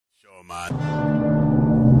Alive!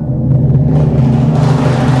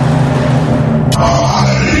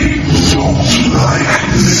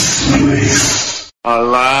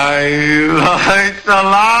 It's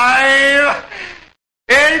alive!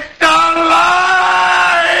 It's alive!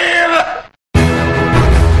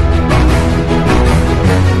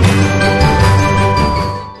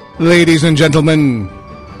 Ladies and gentlemen,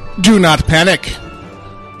 do not panic.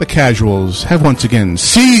 The casuals have once again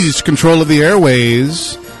seized control of the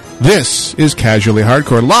airways. This is Casually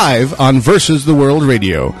Hardcore, live on Versus the World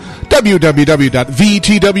Radio.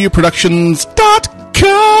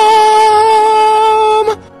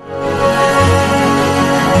 www.vtwproductions.com.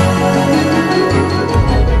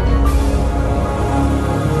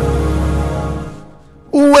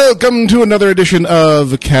 Welcome to another edition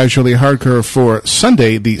of Casually Hardcore for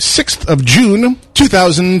Sunday, the 6th of June,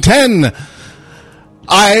 2010.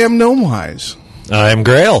 I am Gnomewise. I'm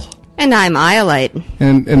Grail. And I'm Iolite.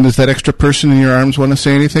 And does that extra person in your arms want to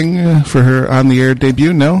say anything for her on-the-air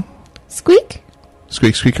debut? No? Squeak?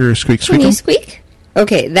 Squeak, squeaker, squeak, Can squeak. you squeak?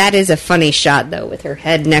 Okay, that is a funny shot, though, with her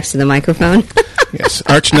head next to the microphone. Yes,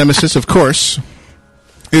 Arch Nemesis, of course,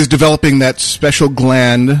 is developing that special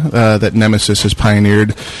gland that Nemesis has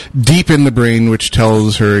pioneered deep in the brain, which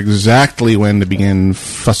tells her exactly when to begin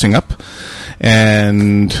fussing up,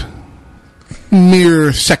 and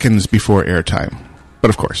mere seconds before airtime. But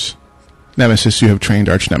of course, Nemesis, you have trained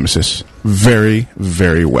Arch Nemesis very,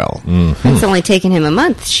 very well. Mm-hmm. It's only taken him a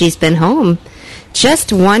month. She's been home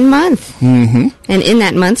just 1 month. Mm-hmm. And in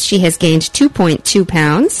that month, she has gained 2.2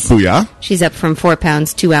 pounds. Booyah. She's up from 4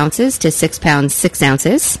 pounds 2 ounces to 6 pounds 6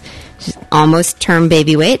 ounces. She's almost term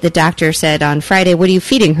baby weight. The doctor said on Friday, "What are you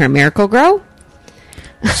feeding her, Miracle Grow?"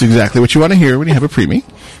 That's exactly what you want to hear when you have a preemie.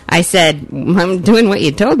 I said, "I'm doing what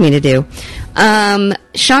you told me to do."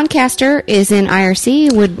 Sean Castor is in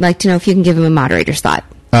IRC. Would like to know if you can give him a moderator's thought.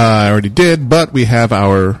 I already did, but we have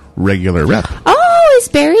our regular rep. Oh, is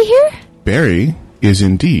Barry here? Barry is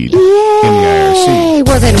indeed Yay! in the IRC.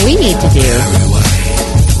 Well, then we need to do.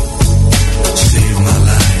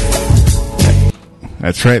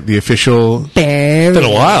 That's right, the official Barry. It's been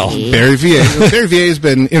a while. Barry VA. Barry VA has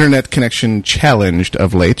been internet connection challenged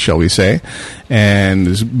of late, shall we say, and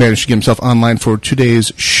has managed to get himself online for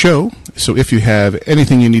today's show. So if you have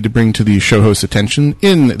anything you need to bring to the show host's attention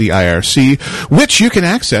in the IRC, which you can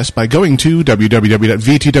access by going to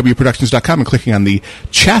www.vtwproductions.com and clicking on the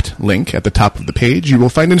chat link at the top of the page, you will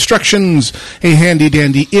find instructions, a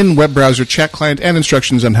handy-dandy in-web browser chat client, and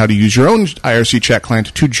instructions on how to use your own IRC chat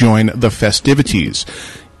client to join the festivities.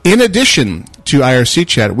 In addition to IRC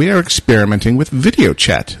chat, we are experimenting with video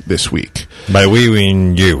chat this week. By we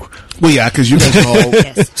mean you. Well, yeah, because you guys are all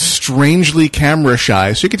strangely camera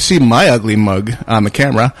shy, so you can see my ugly mug on the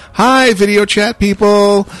camera. Hi, video chat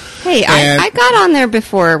people. Hey, I got on there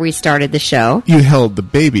before we started the show. You held the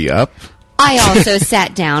baby up. I also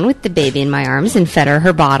sat down with the baby in my arms and fed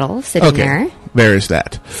her bottle sitting there. There is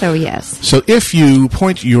that. So, yes. So if you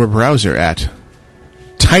point your browser at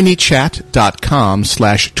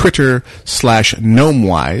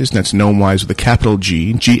tinychat.com/Twitter/Gnomewise, that's Gnomewise with a capital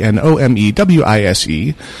G,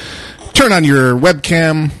 GNOMEWISE, turn on your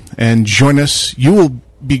webcam and join us. You will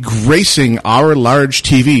be gracing our large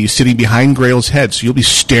TV sitting behind Grail's head, so you'll be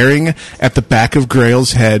staring at the back of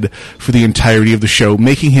Grail's head for the entirety of the show,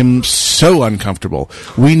 making him so uncomfortable.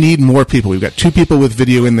 We need more people. We've got 2 people with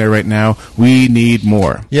video in there right now. We need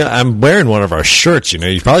more. Yeah, I'm wearing one of our shirts, you know.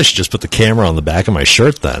 You probably should just put the camera on the back of my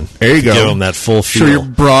shirt then. There you go. Give him that full feel. Show your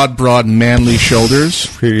broad, manly shoulders.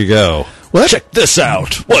 Here you go. What? Check this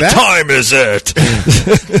out. What time is it?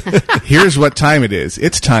 Here's what time it is.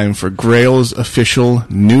 It's time for Grail's official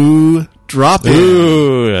new drop-in.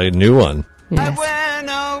 Ooh, a new one. Yes. I wear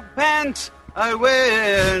no pants. I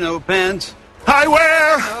wear no pants. I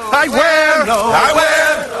wear no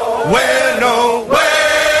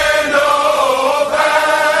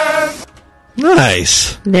pants.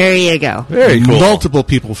 Nice. There you go. Very cool. Multiple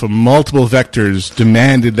people from multiple vectors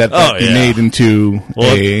demanded that be made into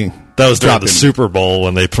a That was during drop-in. the Super Bowl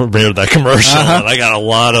when they premiered that commercial, and I got a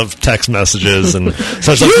lot of text messages and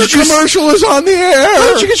such. Your commercial is on the air! Why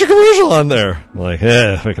don't you get your commercial on there? I'm like,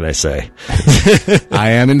 what can I say?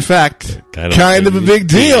 I am, in fact, Kind of a big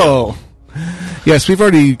deal. Yes, we've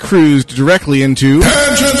already cruised directly into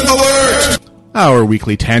Tangent Alert! Our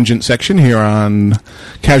weekly tangent section here on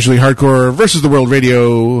Casually Hardcore Versus the World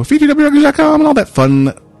Radio, VTWRecords.com, and all that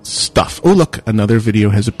fun stuff. Oh, look, another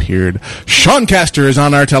video has appeared. Sean Castor is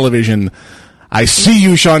on our television. I see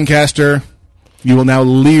you, Sean Castor. You will now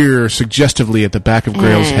leer suggestively at the back of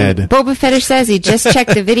Grail's head. Boba Fettish says he just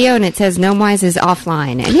checked the video and it says Gnomewise is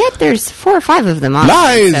offline. And yet there's 4 or 5 of them on.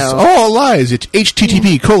 Lies! All lies. It's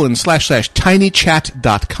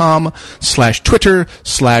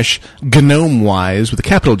http://tinyschat.com/Twitter/Gnomewise with a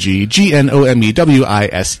capital G,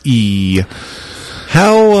 GNOMEWISE.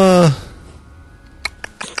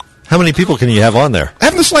 How many people can you have on there? I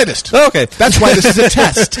haven't the slightest. Oh, okay. That's why this is a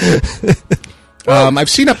test. I've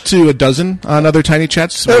seen up to a dozen on other Tiny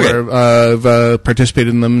Chats where I've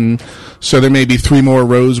participated in them. So there may be 3 more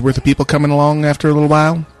rows worth of people coming along after a little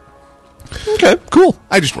while. Okay, cool.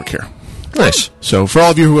 I just work here. Nice. So for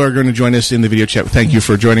all of you who are going to join us in the video chat, thank you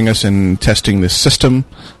for joining us and testing this system.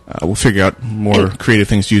 We'll figure out more creative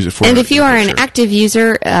things to use it for. And if you are an active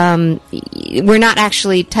user, we're not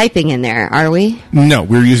actually typing in there, are we? No,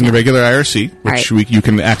 we're using the regular IRC, which you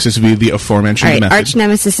can access via the aforementioned method. Arch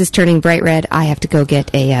Nemesis is turning bright red. I have to go get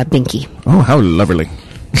a binky. Oh, how lovely.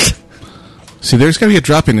 See, there's got to be a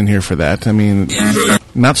drop-in in here for that. I mean,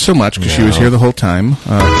 not so much, because she was here the whole time.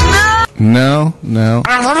 No. That's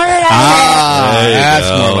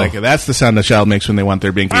more like it. That's the sound a child makes when they want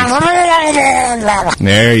their binky.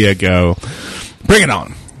 There you go. Bring it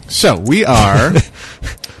on. So, we are...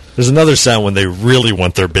 There's another sound when they really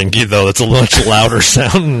want their binky, though. That's a much louder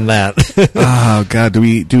sound than that. Oh, God. Do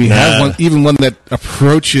we have one, even one that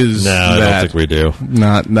approaches that? No, I don't think we do.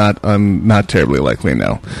 Not terribly likely,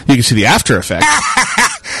 no. You can see the after effect.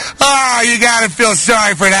 Oh, you gotta feel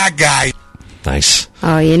sorry for that guy. Nice.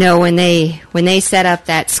 Oh, when they set up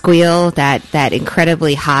that squeal, that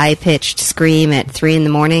incredibly high-pitched scream at 3 in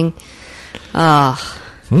the morning,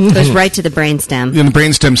 it goes right to the brainstem. And the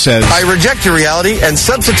brainstem says, I reject your reality and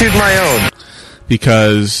substitute my own.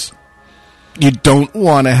 Because you don't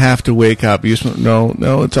want to have to wake up. You just no,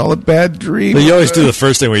 it's all a bad dream. But you always do the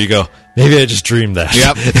first thing where you go, maybe I just dreamed that.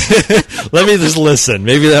 Yep. Let me just listen.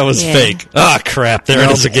 Maybe that was fake. Ah, crap. There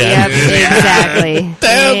it is again. Yep, exactly.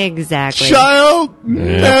 Exactly. Child,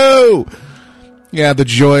 no. Yeah, the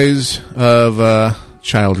joys of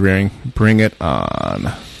child rearing. Bring it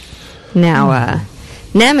on. Now,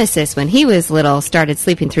 Nemesis, when he was little, started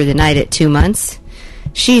sleeping through the night at 2 months.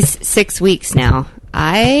 She's 6 weeks now.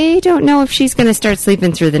 I don't know if she's going to start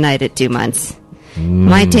sleeping through the night at 2 months.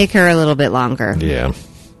 Might take her a little bit longer. Yeah.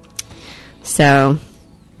 So,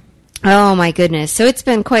 oh my goodness. So it's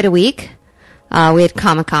been quite a week. We had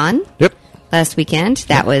Comic-Con last weekend.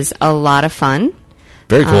 That was a lot of fun.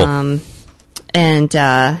 Very cool. And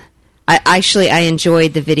I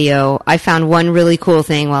enjoyed the video. I found one really cool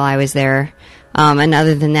thing while I was there. And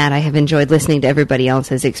other than that, I have enjoyed listening to everybody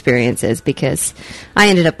else's experiences because I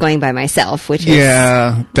ended up going by myself, which is...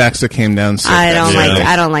 Yeah, Daxa came down sick.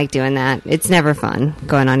 I don't like doing that. It's never fun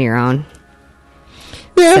going on your own.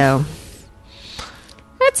 Yeah. So,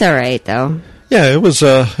 that's all right, though. Yeah, it was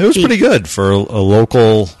pretty good for a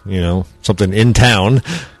local, something in town.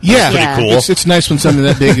 Yeah. Pretty cool. It's nice when something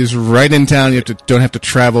that big is right in town. You don't have to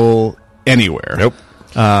travel anywhere. Nope.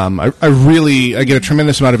 I get a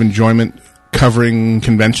tremendous amount of enjoyment covering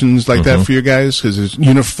conventions like that for you guys because there's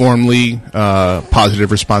uniformly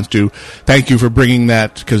positive response to thank you for bringing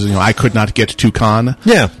that because I could not get to con.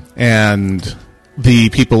 Yeah. And the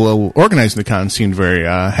people organizing the con seemed very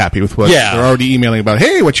happy with what they're already emailing about.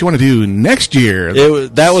 Hey, what you want to do next year?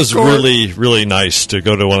 That was really, really nice to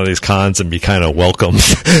go to one of these cons and be kind of welcomed.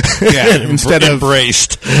 Yeah, and instead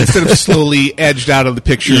embraced. Instead of slowly edged out of the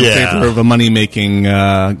picture in favor of a money-making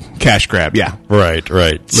cash grab. Yeah. Right.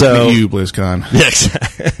 Look at you, BlizzCon.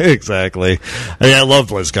 Yeah, exactly. I mean, I love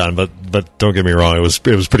BlizzCon, but don't get me wrong, it was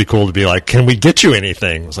pretty cool to be like, can we get you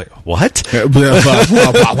anything? I was like, what?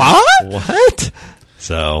 What?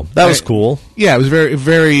 So that was cool. Yeah, it was very,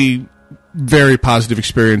 very, very positive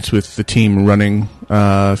experience with the team running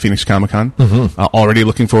Phoenix Comic-Con. Already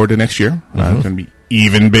looking forward to next year. It's going to be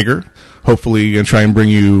even bigger. Hopefully, going to try and bring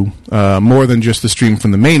you more than just the stream from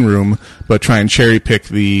the main room, but try and cherry pick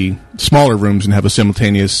the smaller rooms and have a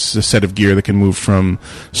simultaneous set of gear that can move from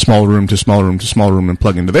small room to small room to small room and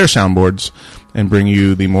plug into their soundboards and bring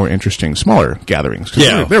you the more interesting smaller gatherings.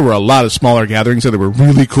 Yeah. There were a lot of smaller gatherings that were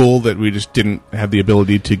really cool that we just didn't have the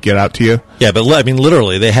ability to get out to you. Yeah, but I mean,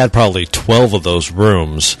 literally, they had probably 12 of those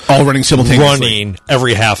rooms. All running simultaneously. Running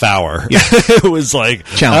every half hour. Yeah. It was like,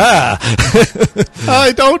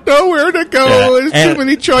 I don't know where to go. Yeah. There's too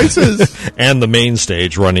many choices. And the main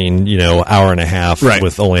stage running, hour and a half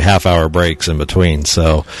with only half-hour breaks in between.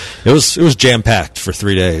 So it was jam-packed for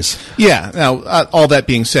 3 days. Yeah. Now, all that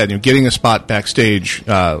being said, getting a spot backstage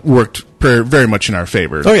worked very much in our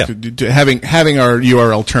favor. Oh, yeah. Having our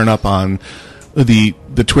URL turn up on the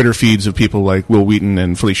Twitter feeds of people like Will Wheaton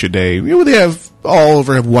and Felicia Day. They have all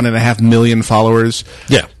over 1.5 million followers.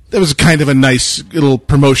 Yeah. That was kind of a nice little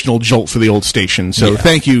promotional jolt for the old station. So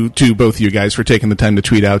thank you to both of you guys for taking the time to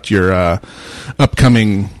tweet out your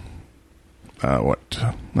upcoming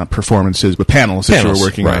not performances, but panels that you were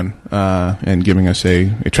working on, and giving us a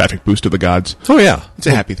traffic boost to the gods. Oh, yeah. It's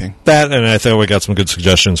a happy thing. That, and I think we got some good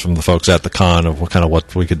suggestions from the folks at the con of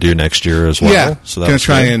what we could do next year as well. Yeah, so going to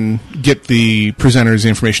try and get the presenters the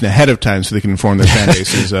information ahead of time so they can inform their fan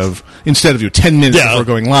bases of, instead of 10 minutes before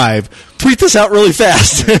going live, tweet this out really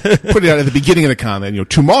fast. Put it out at the beginning of the con. And,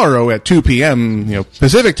 tomorrow at 2 p.m.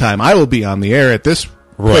 Pacific time, I will be on the air at this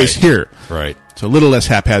place here. Right. It's a little less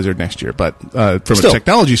haphazard next year, but from a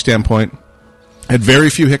technology standpoint, had very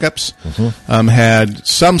few hiccups. Had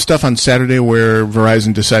some stuff on Saturday where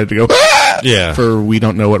Verizon decided to go for we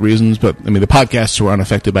don't know what reasons, but I mean the podcasts were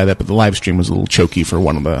unaffected by that, but the live stream was a little choky for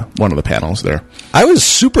one of the panels there. I was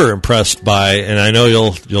super impressed by, and I know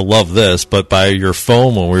you'll love this, but by your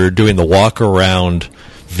phone when we were doing the walk around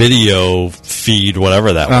video feed,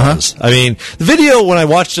 whatever that was. I mean, the video, when I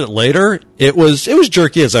watched it later, it was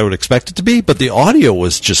jerky as I would expect it to be, but the audio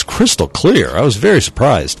was just crystal clear. I was very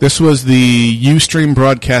surprised. This was the Ustream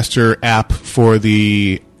Broadcaster app for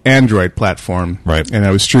the Android platform. Right. And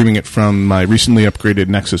I was streaming it from my recently upgraded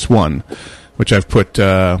Nexus 1, which I've put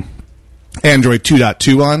Android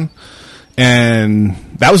 2.2 on. And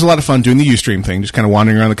that was a lot of fun doing the Ustream thing, just kind of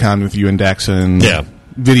wandering around the con with you and Daxa and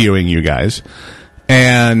videoing you guys.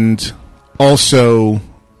 And also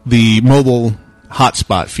the mobile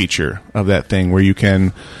hotspot feature of that thing where you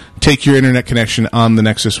can take your internet connection on the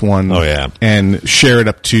Nexus 1 and share it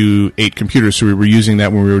up to 8 computers. So we were using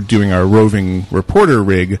that when we were doing our roving reporter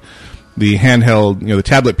rig. The handheld, the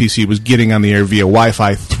tablet PC was getting on the air via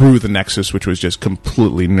Wi-Fi through the Nexus, which was just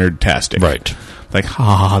completely nerd-tastic. Right. Like,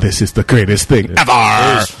 this is the greatest thing ever! It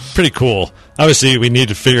was pretty cool. Obviously, we need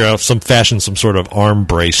to figure out some sort of arm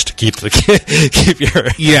brace to keep your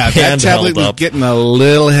that tablet was getting a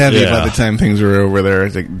little heavy by the time things were over there.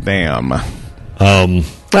 It's like, damn.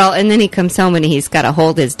 Well, and then he comes home and he's got to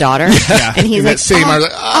hold his daughter, and he's like,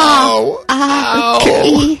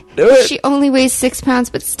 she only weighs 6 pounds,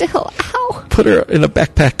 but still, ow. Put her in a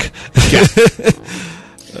backpack.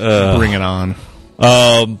 Bring it on.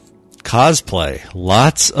 Cosplay.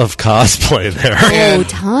 Lots of cosplay there. Oh,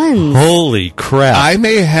 tons. Holy crap. I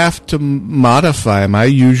may have to modify my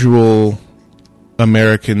usual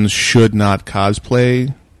Americans should not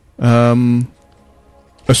cosplay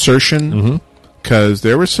assertion, because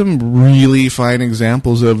there were some really fine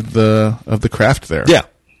examples of the craft there. Yeah.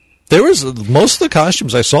 There was most of the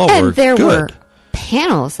costumes I saw were there good. Were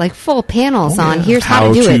panels, like full panels on here's how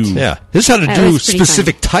to do it. Yeah. Here's how to do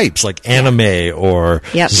specific types, like anime or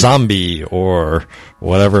zombie or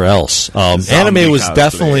whatever else. Anime was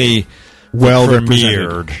definitely well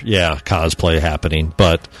premiered. Cosplay happening,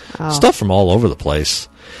 but stuff from all over the place.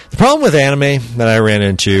 The problem with anime that I ran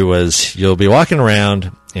into was you'll be walking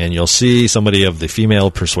around and you'll see somebody of the female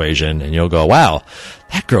persuasion and you'll go, wow,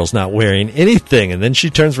 that girl's not wearing anything. And then she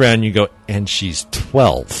turns around and you go, and she's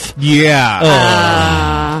 12.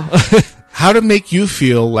 Yeah. How to make you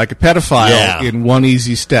feel like a pedophile in one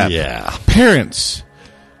easy step. Yeah. Parents,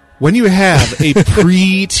 when you have a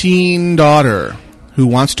preteen daughter who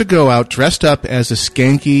wants to go out dressed up as a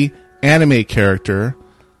skanky anime character,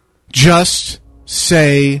 just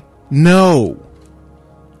say no.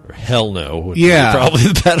 Hell no would be probably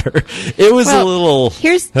the better. It was a little...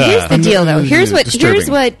 Here's the deal, though. Here's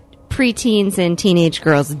what preteens and teenage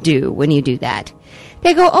girls do when you do that.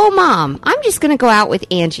 They go, oh, Mom, I'm just going to go out with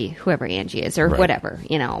Angie, whoever Angie is, or whatever,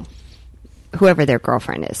 whoever their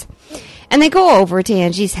girlfriend is. And they go over to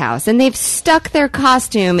Angie's house, and they've stuck their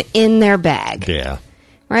costume in their bag. Yeah.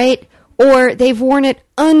 Right? Or they've worn it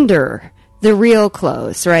under the real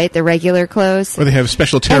clothes, right? The regular clothes. Or they have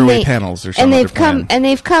special tearaway panels or something. And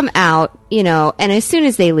they've come out, and as soon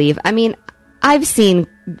as they leave, I mean, I've seen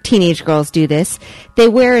teenage girls do this. They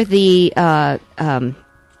wear the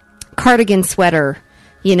cardigan sweater,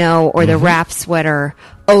 or the wrap sweater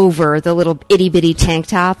over the little itty-bitty tank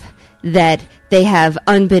top that they have,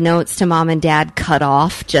 unbeknownst to Mom and Dad, cut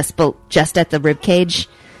off just at the ribcage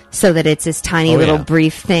so that it's this tiny little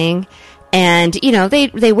brief thing. And,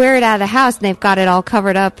 they wear it out of the house, and they've got it all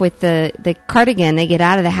covered up with the cardigan. They get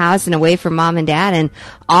out of the house and away from Mom and Dad, and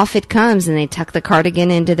off it comes, and they tuck the cardigan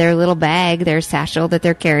into their little bag, their satchel that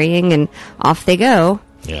they're carrying, and off they go.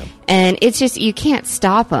 Yeah. And it's just, you can't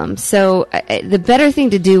stop them. So the better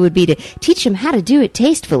thing to do would be to teach them how to do it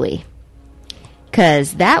tastefully.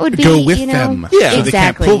 Because that would be, go with them. Yeah, so they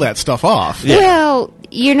can't pull that stuff off. Yeah. Well,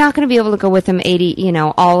 you're not going to be able to go with them 80,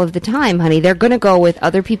 all of the time, honey. They're going to go with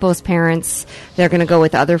other people's parents. They're going to go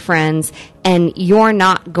with other friends, and you're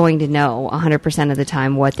not going to know 100% of the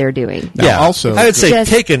time what they're doing. Now, also, I would say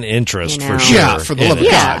just, take an interest for sure. Yeah, for the love of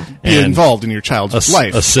God, be And involved in your child's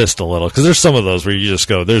life. Assist a little, because there's some of those where you just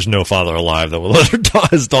go, "There's no father alive that will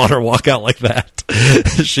let his daughter walk out like that."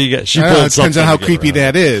 she pulled it depends on how creepy that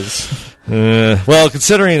that is. Well,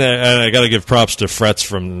 considering that, I got to give props to Fretz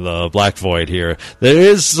from the Black Void here. There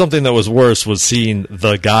is something that was worse, was seeing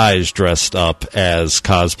the guys dressed up as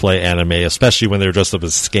cosplay anime, especially when they were dressed up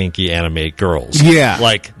as skanky anime girls. Yeah.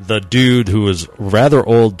 Like the dude who was rather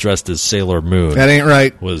old dressed as Sailor Moon. That ain't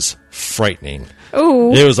right. Was frightening.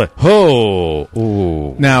 Ooh. It was like,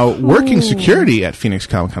 ooh. Now, working security at Phoenix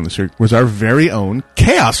Comic Con this year was our very own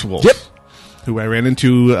Chaos Wolf. Yep. Who I ran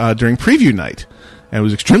into during preview night. And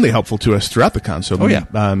was extremely helpful to us throughout the con. So,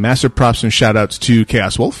 massive props and shout-outs to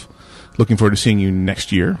Chaos Wolf. Looking forward to seeing you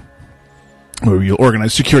next year, where you'll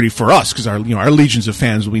organize security for us, because our legions of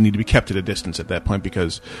fans, we need to be kept at a distance at that point,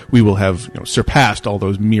 because we will have surpassed all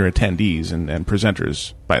those mere attendees and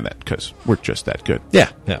presenters by then, because we're just that good.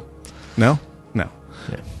 Yeah. No. Yeah.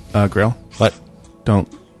 Grail. What? Don't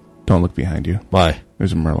look behind you. Why?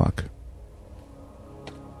 There's a Murloc.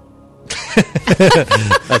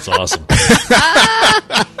 That's awesome.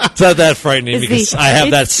 It's not that frightening because I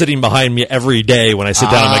have that sitting behind me every day when I sit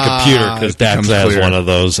down on my computer, because Dax has one of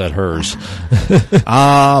those at hers.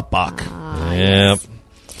 Bach. Yep.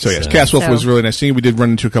 So yes, Chaos Wolf was really nice seeing you. We did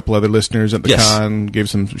run into a couple other listeners at the con, gave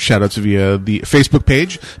some shout-outs via the Facebook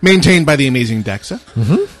page, maintained by the amazing Dexa.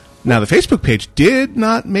 Mm-hmm. Now, the Facebook page did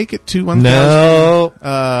not make it to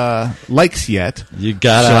 1,000 likes yet. You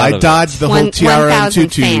got so I dodged the whole Tiara and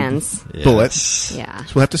Tutu bullet. Yeah.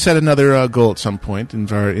 So we'll have to set another goal at some point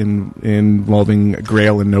involving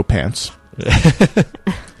Grail and No Pants.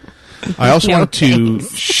 I also want to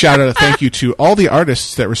shout out a thank you to all the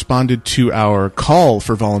artists that responded to our call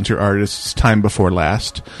for volunteer artists time before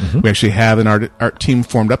last. Mm-hmm. We actually have an art team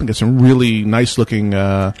formed up and got some really nice-looking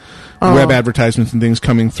web advertisements and things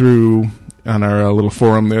coming through on our little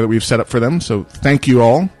forum there that we've set up for them. So thank you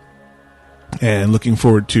all. And looking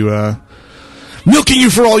forward to milking you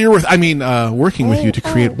for all you're worth. I mean, working with you to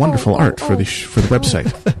create wonderful art for the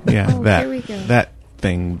website. Yeah, that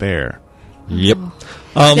thing there. Yep.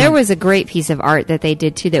 There was a great piece of art that they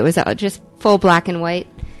did, too, that was just full black and white,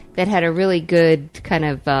 that had a really good kind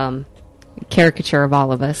of caricature of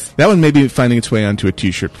all of us. That one may be finding its way onto a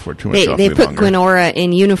T-shirt before too much. They put Gwenora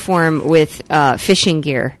in uniform with fishing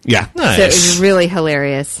gear. Yeah. Nice. So it was really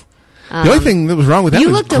hilarious. The only thing that was wrong with that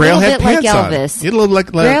was Grail had pants on. You looked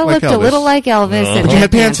a little bit like Elvis. Grail looked a little like Elvis and but you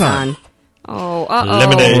had pants on. Oh,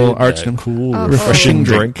 Lemonade. Arts cool, refreshing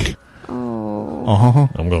drink.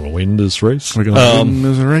 I'm going to win this race. We're going to win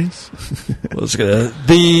this race. Let's get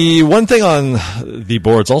the one thing on the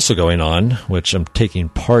boards also going on, which I'm taking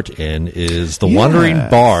part in, is the Wandering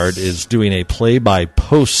Bard is doing a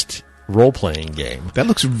play-by-post role-playing game. That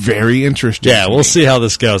looks very interesting. Yeah, we'll see how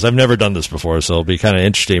this goes. I've never done this before, so it'll be kind of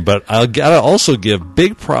interesting. But I'll gotta also give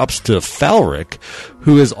big props to Falric,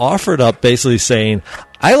 who has offered up basically saying,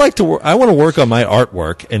 I want to work on my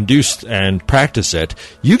artwork and practice it.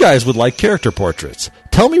 You guys would like character portraits.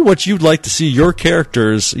 Tell me what you'd like to see your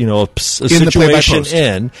characters, a situation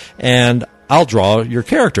in, and I'll draw your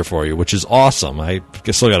character for you, which is awesome. I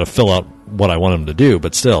still got to fill out what I want him to do,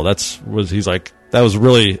 but still, he's like, that was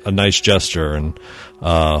really a nice gesture and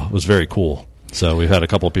was very cool. So we've had a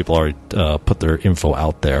couple of people already put their info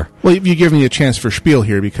out there. Well, you give me a chance for spiel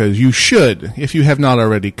here, because you should, if you have not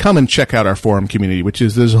already, come and check out our forum community, which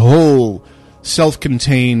is this whole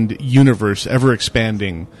self-contained universe, ever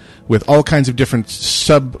expanding, with all kinds of different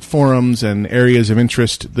sub-forums and areas of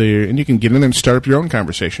interest there, and you can get in there and start up your own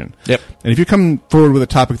conversation. Yep. And if you come forward with a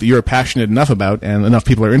topic that you're passionate enough about and enough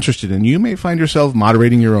people are interested in, you may find yourself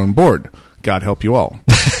moderating your own board. God help you all.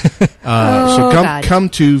 Come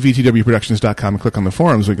to vtwproductions.com and click on the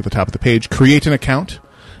forums link at the top of the page. Create an account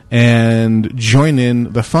and join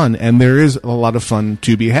in the fun. And there is a lot of fun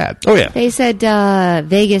to be had. Oh, yeah. They said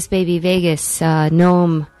Vegas, baby, Vegas,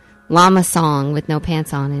 gnome llama song with no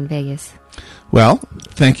pants on in Vegas. Well,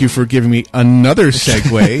 thank you for giving me another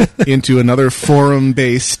segue into another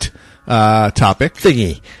forum-based topic.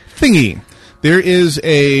 Thingy. There is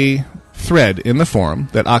a thread in the forum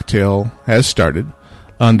that Octale has started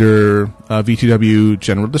under VTW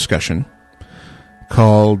General Discussion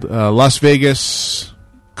called Las Vegas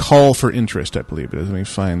Call for Interest, I believe it is. Let me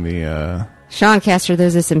find the... Sean Castor,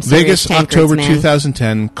 those are some serious Vegas, October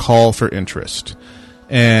 2010, Call for Interest.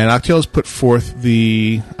 And Octale has put forth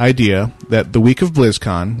the idea that the week of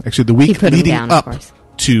BlizzCon, actually the week leading up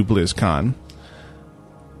to BlizzCon,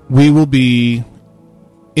 we will be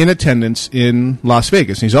in attendance in Las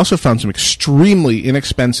Vegas. And he's also found some extremely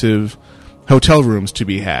inexpensive hotel rooms to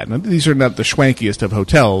be had. Now, these are not the schwankiest of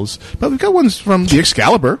hotels, but we've got ones from the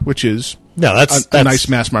Excalibur, which is that's a nice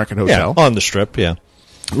mass market hotel. Yeah, on the Strip, yeah.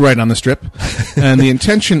 Right on the Strip. And the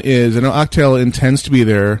intention is, I know Octel intends to be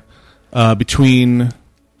there between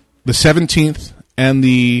the 17th and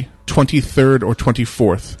the 23rd or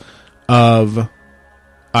 24th of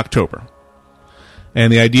October.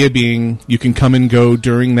 And the idea being you can come and go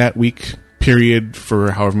during that week period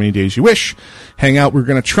for however many days you wish, hang out. We're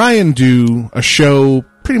going to try and do a show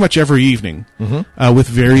pretty much every evening with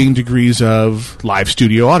varying degrees of live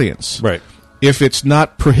studio audience. Right. If it's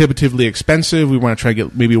not prohibitively expensive, we want to try to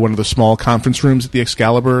get maybe one of the small conference rooms at the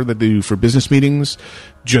Excalibur that they do for business meetings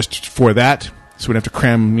just for that. So we don't have to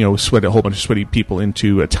cram, sweat a whole bunch of sweaty people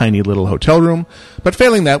into a tiny little hotel room. But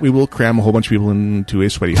failing that, we will cram a whole bunch of people into a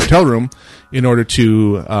sweaty hotel room in order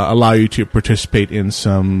to allow you to participate in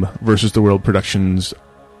some Versus the World Productions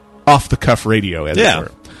off-the-cuff radio, as it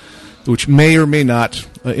were, which may or may not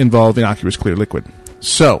involve innocuous clear liquid.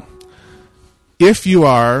 So, if you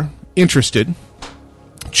are interested,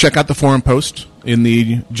 check out the forum post in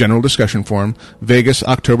the general discussion forum. Vegas,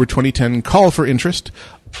 October 2010, call for interest.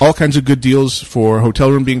 All kinds of good deals for hotel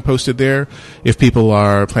room being posted there. If people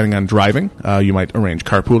are planning on driving, you might arrange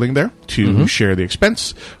carpooling there to share the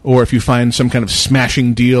expense. Or if you find some kind of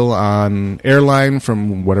smashing deal on airline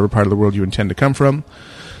from whatever part of the world you intend to come from.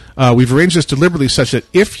 We've arranged this deliberately such that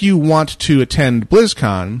if you want to attend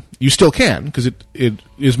BlizzCon, you still can, because it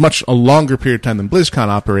is much a longer period of time than BlizzCon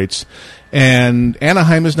operates. And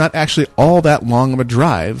Anaheim is not actually all that long of a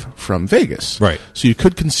drive from Vegas. Right. So you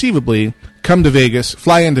could conceivably come to Vegas,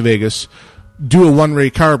 fly into Vegas, do a one-way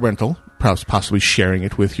car rental, possibly sharing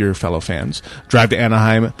it with your fellow fans, drive to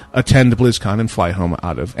Anaheim, attend BlizzCon, and fly home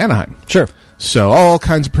out of Anaheim. Sure. So all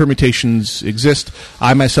kinds of permutations exist.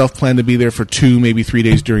 I myself plan to be there for 2, maybe 3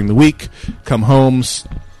 days during the week, come home,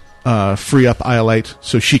 free up Iolite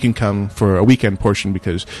so she can come for a weekend portion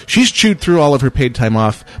because she's chewed through all of her paid time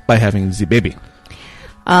off by having the baby.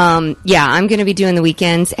 Yeah, I'm going to be doing the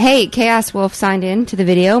weekends. Hey, Chaos Wolf signed in to the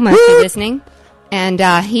video, must be listening. And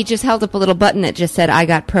he just held up a little button that just said, I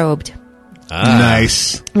got probed.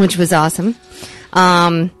 Nice. Which was awesome.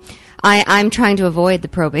 I'm trying to avoid the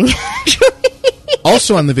probing.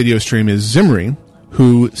 Also on the video stream is Zimri,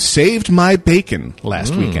 who saved my bacon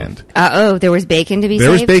last weekend. There was bacon to be saved?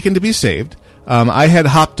 There was bacon to be saved. I had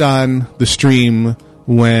hopped on the stream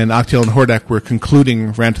when Octail and Hordak were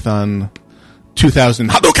concluding Rantathon 2000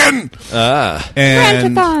 Hadouken!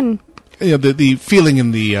 And Rantathon! The feeling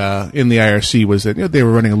in the IRC was that they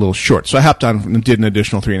were running a little short. So I hopped on and did an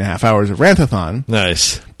additional 3.5 hours of Rantathon.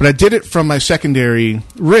 Nice. But I did it from my secondary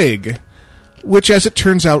rig, which, as it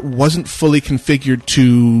turns out, wasn't fully configured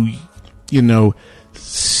to,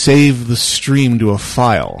 save the stream to a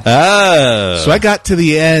file. Oh. So I got to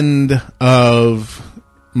the end of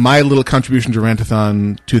my little contribution to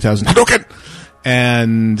Rantathon 2000 Hadouken!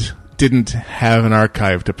 And didn't have an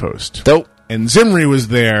archive to post. Nope. And Zimri was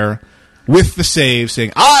there with the save,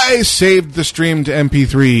 saying, I saved the stream to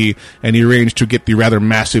MP3, and he arranged to get the rather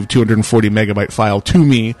massive 240 megabyte file to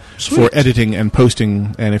me for editing and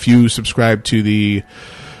posting. And if you subscribe to the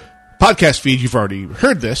podcast feed, you've already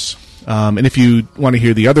heard this. And if you want to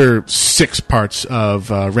hear the other 6 parts of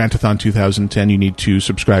Rantathon 2010, you need to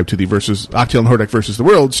subscribe to the Octail and Hordak versus the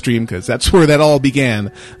World stream, because that's where that all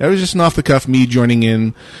began. That was just an off-the-cuff me joining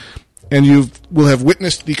in, and you will have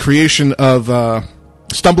witnessed the creation of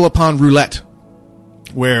Stumble Upon Roulette,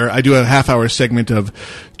 where I do a half-hour segment of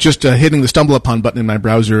just hitting the Stumble Upon button in my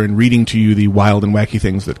browser and reading to you the wild and wacky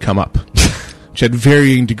things that come up, which had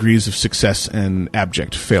varying degrees of success and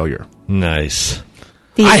abject failure. Nice.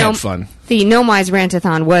 I had fun. The Nomi's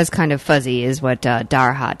Rantathon was kind of fuzzy, is what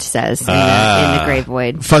Darhat says in the Grey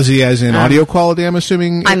Void. Fuzzy as in audio quality, I'm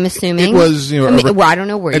assuming? I'm assuming. It was, I don't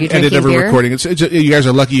know, were you drinking beer? Recording. You guys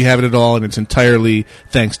are lucky you have it all, and it's entirely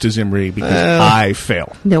thanks to Zimri, because I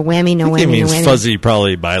fail. No whammy, no whammy, It means no whammy. fuzzy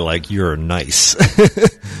probably by, you're nice.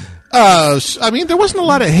 There wasn't a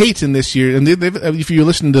lot of hate in this year, and if you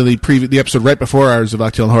listen to the episode right before ours of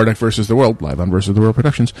Octail and Hordak versus the World, live on Versus the World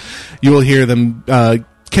Productions, you will hear them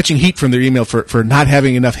catching heat from their email for not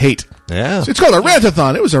having enough hate. Yeah. So it's called a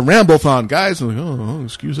rantathon. It was a ramble-thon, guys. I'm like,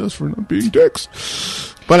 excuse us for not being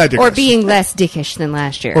dicks. But I digress. Or being less dickish than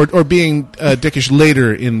last year. Or being dickish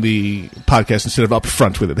later in the podcast instead of up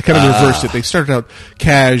front with it. They kind of reversed it. They started out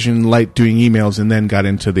cash and light doing emails and then got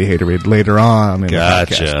into the haterade later on in the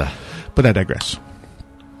podcast. But I digress.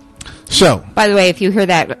 So, By the way, if you hear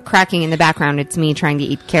that cracking in the background, it's me trying to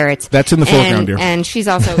eat carrots. That's in the foreground, dear. And she's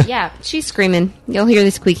also, she's screaming. You'll hear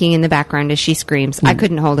the squeaking in the background as she screams. I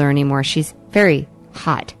couldn't hold her anymore. She's very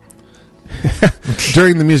hot.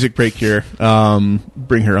 during the music break here,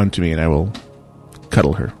 bring her unto me and I will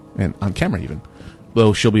cuddle her. And on camera even.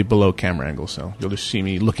 Though she'll be below camera angle, so you'll just see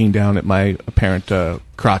me looking down at my apparent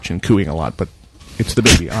crotch and cooing a lot, but it's the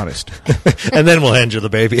baby, honest. And then we'll hand you the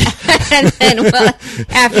baby. And then,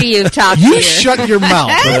 after you've talked to You her. shut your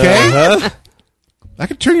mouth, okay? I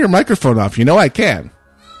can turn your microphone off. You know I can.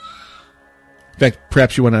 In fact,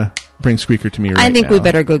 perhaps you want to bring Squeaker to me right now. I think we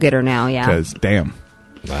better go get her now, yeah. Because, damn.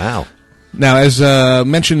 Wow. Now, as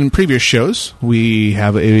mentioned in previous shows, we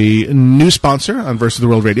have a new sponsor on Versus the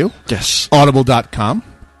World Radio. Yes. Audible.com.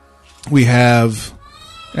 We have...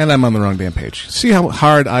 And I'm on the wrong damn page. See how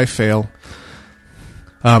hard I fail?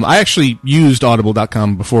 I actually used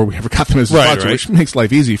Audible.com before we ever got them as a sponsor, which makes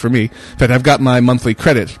life easy for me. In fact, I've got my monthly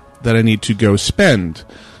credit that I need to go spend.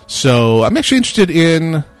 So I'm actually interested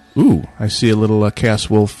in... Ooh, I see a little Chaos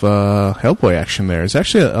Wolf Hellboy action there. It's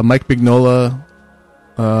actually a Mike Mignola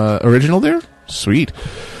original there? Sweet.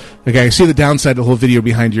 Okay, I see the downside of the whole video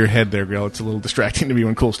behind your head there, girl. It's a little distracting to me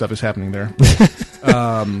when cool stuff is happening there.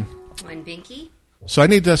 One binky? So I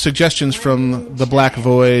need suggestions from the Black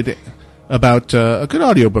Void about a good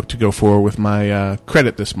audiobook to go for with my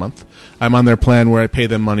credit this month. I'm on their plan where I pay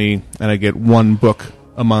them money and I get one book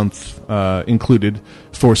a month included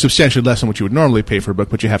for substantially less than what you would normally pay for a book,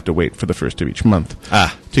 but you have to wait for the first of each month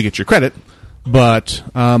to get your credit. But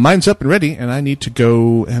mine's up and ready, and I need to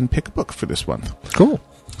go and pick a book for this month. Cool.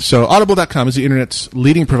 So Audible.com is the Internet's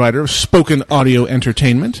leading provider of spoken audio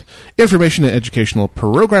entertainment, information, and educational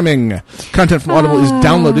programming. Content from Audible is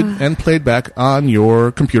downloaded and played back on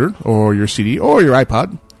your computer or your CD or your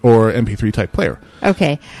iPod or MP3 type player.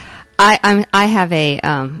 Okay. I have a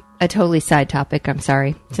totally side topic. I'm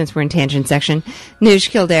sorry, since we're in tangent section. Nuge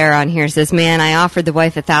Kildare on here says, "Man, I offered the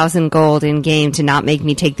wife 1,000 gold in game to not make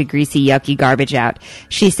me take the greasy, yucky garbage out.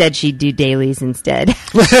 She said she'd do dailies instead."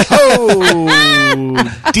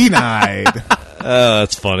 Oh, denied.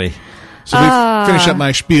 That's funny. So we finish up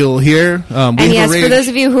my spiel here. And yes, for those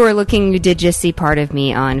of you who are looking, you did just see part of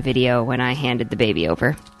me on video when I handed the baby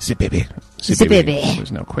over. The baby. The baby.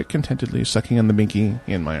 Was now quite contentedly sucking on the binky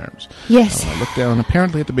in my arms. Yes. I look down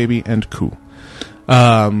apparently at the baby and coo.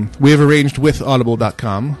 We have arranged with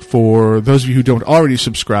Audible.com for those of you who don't already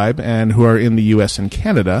subscribe and who are in the U.S. and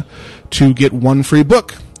Canada to get one free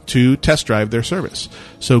book to test drive their service.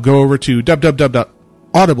 So go over to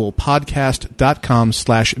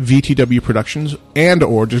www.audiblepodcast.com/VTW Productions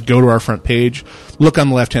or just go to our front page, look on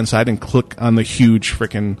the left-hand side, and click on the huge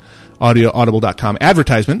frickin' Audible.com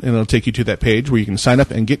advertisement, and it'll take you to that page where you can sign up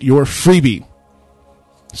and get your freebie.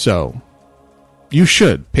 So, you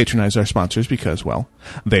should patronize our sponsors because, well,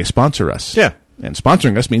 they sponsor us. Yeah. And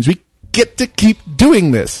sponsoring us means we get to keep doing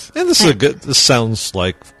this. And this sounds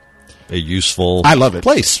like a useful I love it.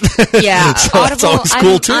 place. Yeah, So that's Audible, always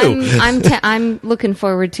cool, too. I'm looking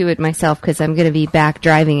forward to it myself because I'm going to be back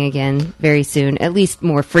driving again very soon, at least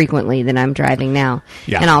more frequently than I'm driving now.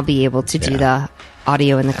 Yeah. And I'll be able to do the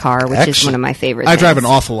audio in the car, which is one of my favorite I things. drive an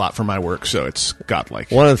awful lot for my work, so it's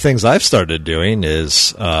godlike. One of the things I've started doing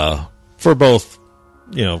is, for both,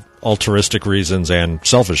 altruistic reasons and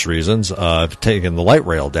selfish reasons, I've taken the light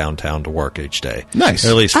rail downtown to work each day. Nice.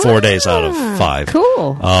 At least 4 days out of 5.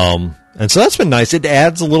 Cool. And so that's been nice. It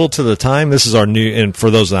adds a little to the time. This is our new, and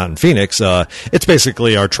for those not in Phoenix, it's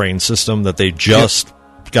basically our train system that they just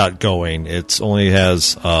got going. It only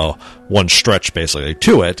has one stretch basically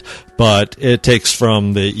to it, but it takes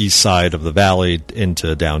from the east side of the valley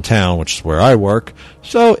into downtown, which is where I work.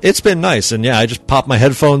 So it's been nice. And yeah, I just pop my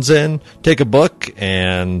headphones in, take a book,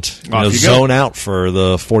 and zone out for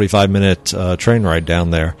the 45-minute train ride down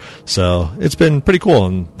there. So it's been pretty cool,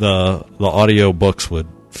 and the audio books would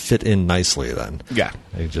fit in nicely then. Yeah.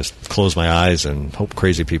 I just close my eyes and hope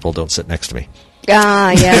crazy people don't sit next to me.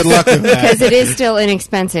 Yes. Good luck with that. Because it is still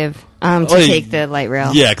inexpensive to take the light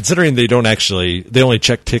rail. Yeah, considering they only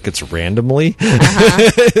check tickets randomly. And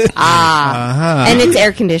it's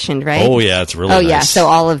air conditioned, right? Oh yeah, it's really nice. yeah, so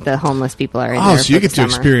all of the homeless people are in there. So you get to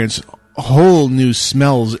experience whole new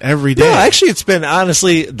smells every day. No, actually, it's been,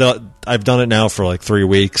 honestly, I've done it now for like 3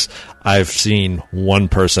 weeks. I've seen one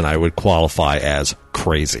person I would qualify as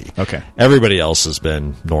crazy. Okay. Everybody else has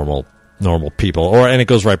been normal people, and it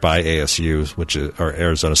goes right by ASU, which is or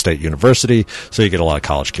Arizona State University, so you get a lot of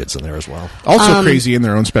college kids in there as well. Also crazy in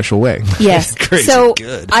their own special way. Yes. Crazy so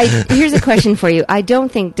good. Here's a question for you. I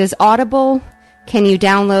don't think, can you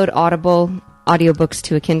download Audible audiobooks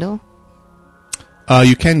to a Kindle?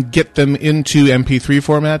 You can get them into MP3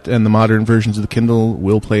 format, and the modern versions of the Kindle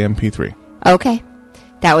will play MP3. Okay.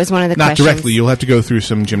 That was one of the Not questions. directly. You'll have to go through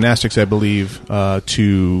some gymnastics, I believe,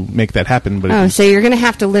 to make that happen. But So you're going to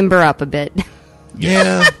have to limber up a bit.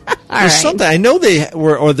 Yeah. All There's right. something. I know they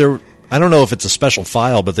were, or they're, I don't know if it's a special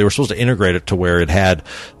file, but they were supposed to integrate it to where it had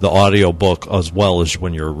the audio book as well as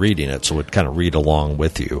when you're reading it, so it would kind of read along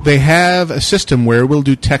with you. they have a system where we'll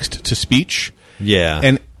do text to speech. Yeah.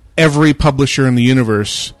 And every publisher in the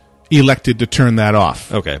universe elected to turn that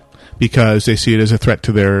off. Okay. Because they see it as a threat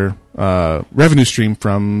to their revenue stream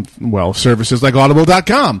from, well, services like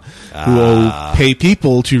Audible.com, who will pay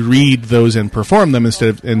people to read those and perform them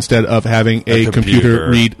instead of having a computer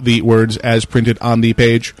read the words as printed on the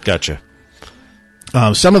page. Gotcha.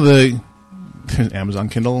 Some of the Amazon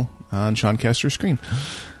Kindle on Sean Caster's screen.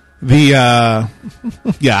 The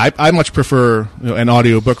I much prefer an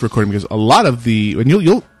audiobook recording because a lot of and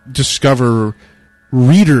you'll discover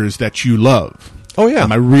readers that you love. Oh, yeah.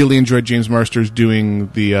 I really enjoyed James Marsters doing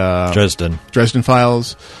the Dresden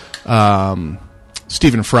Files.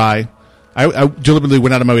 Stephen Fry. I deliberately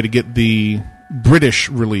went out of my way to get the British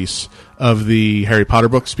release of the Harry Potter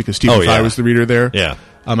books because Stephen Fry was the reader there. Yeah.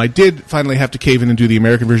 I did finally have to cave in and do the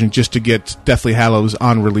American version just to get Deathly Hallows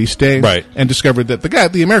on release day. Right. And discovered that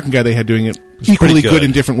the American guy they had doing it equally good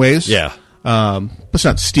in different ways. Yeah. But it's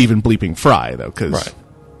not Stephen bleeping Fry, though, because,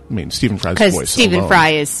 Stephen Fry's voice Because Stephen alone, Fry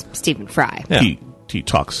is Stephen Fry. Yeah. He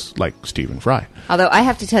talks like Stephen Fry. Although I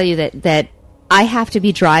have to tell you that I have to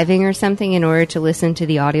be driving or something in order to listen to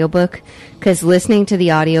the audiobook, because listening to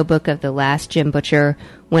the audiobook of The Last Jim Butcher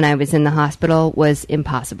when I was in the hospital was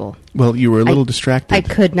impossible. Well, you were a little distracted. I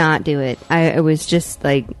could not do it. I was just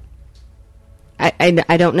like, I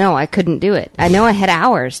don't know. I couldn't do it. I know I had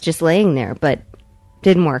hours just laying there, but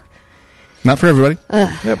didn't work. Not for everybody.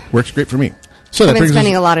 Yep, works great for me. So I've that been brings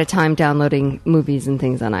spending us, a lot of time downloading movies and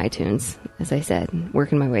things on iTunes, as I said,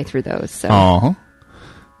 working my way through those. So.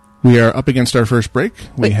 We are up against our first break.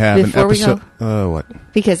 We Wait, have an before we episode. go- What?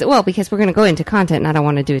 Because we're going to go into content, and I don't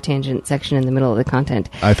want to do a tangent section in the middle of the content.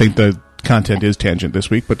 I think the content is tangent this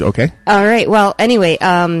week, but okay. All right. Well, anyway,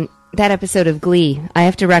 that episode of Glee, I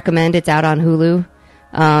have to recommend. It's out on Hulu.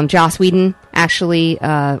 Joss Whedon actually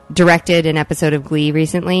directed an episode of Glee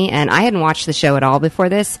recently, and I hadn't watched the show at all before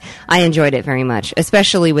this. I enjoyed it very much,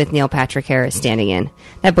 especially with Neil Patrick Harris standing in.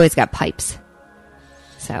 That boy's got pipes.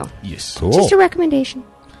 So, Yes. Cool. just a recommendation.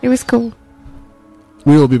 It was cool.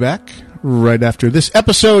 We will be back right after this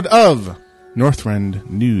episode of Northrend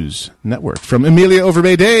News Network. From Amelia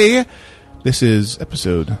Overbay Day, this is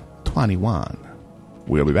episode 21.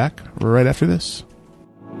 We'll be back right after this.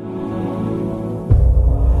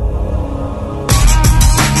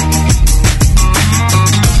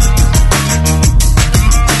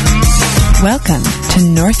 Welcome to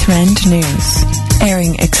Northrend News,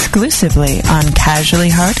 airing exclusively on Casually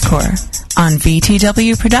Hardcore on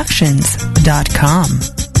VTWProductions.com.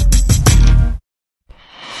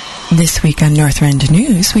 This week on Northrend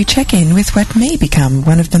News, we check in with what may become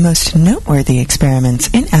one of the most noteworthy experiments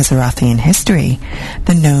in Azerothian history,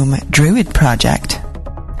 the Gnome Druid Project.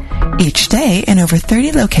 Each day, in over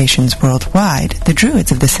 30 locations worldwide, the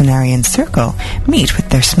Druids of the Cenarian Circle meet with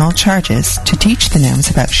their small charges to teach the gnomes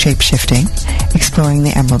about shape-shifting, exploring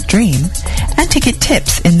the Emerald Dream, and to get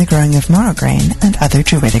tips in the growing of morograin and other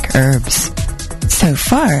druidic herbs. So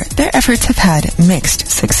far, their efforts have had mixed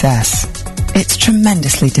success. It's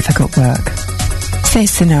tremendously difficult work,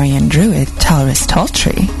 says Cenarian Druid Talris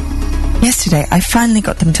Taltree. Yesterday, I finally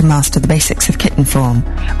got them to master the basics of kitten form,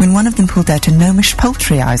 when one of them pulled out a gnomish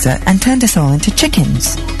poultryizer and turned us all into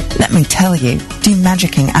chickens. Let me tell you,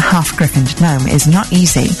 demagicking a half-griffined gnome is not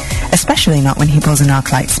easy, especially not when he pulls an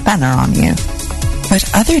arclight spanner on you. But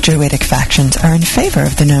other druidic factions are in favor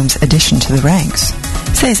of the gnome's addition to the ranks,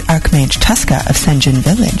 says Archmage Tuska of Sen'jin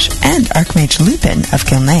Village and Archmage Lupin of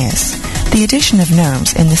Gilneas. The addition of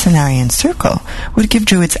gnomes in the Cenarian Circle would give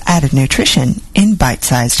druids added nutrition in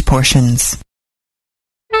bite-sized portions.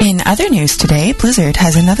 In other news today, Blizzard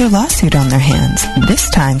has another lawsuit on their hands, this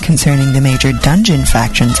time concerning the major dungeon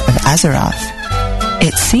factions of Azeroth.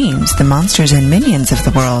 It seems the monsters and minions of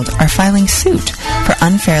the world are filing suit for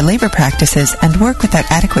unfair labor practices and work without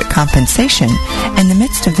adequate compensation in the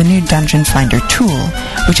midst of the new Dungeon Finder tool,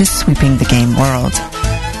 which is sweeping the game world.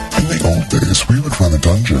 In the old days, we would run a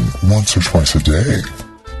dungeon once or twice a day.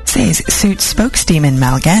 Says suit spokesdemon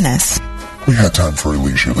Mal'Ganis. We had time for a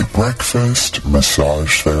leisurely breakfast,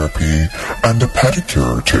 massage therapy, and a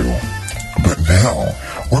pedicure or two. But now,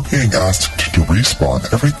 we're being asked to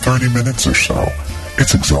respawn every 30 minutes or so.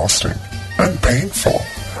 It's exhausting and painful.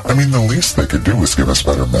 I mean, the least they could do is give us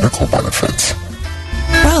better medical benefits.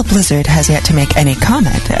 Well, While Blizzard has yet to make any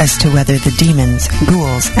comment as to whether the demons,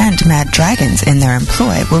 ghouls, and mad dragons in their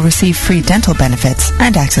employ will receive free dental benefits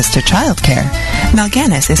and access to childcare,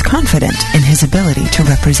 Mal'Ganis is confident in his ability to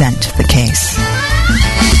represent the case.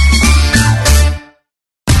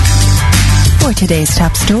 For today's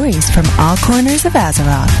top stories from all corners of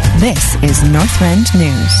Azeroth, this is Northrend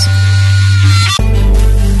News.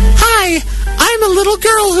 Hi, I'm a little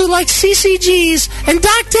girl who likes CCGs, and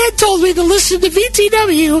Doc Ted told me to listen to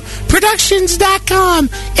VTWProductions.com.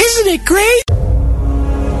 Isn't it great?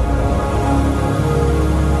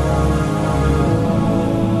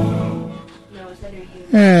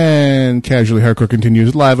 And Casually Hardcore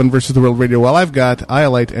continues live on Versus the World Radio, while I've got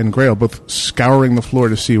Iolite and Grail both scouring the floor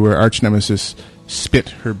to see where Arch Nemesis spit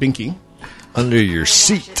her binky. Under your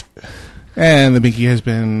seat. And the binky has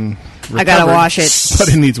been recovered, I gotta wash it. but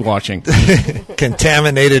it needs washing.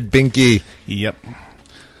 Contaminated binky. Yep.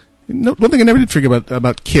 No, one thing I never did figure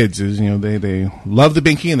about kids is, they love the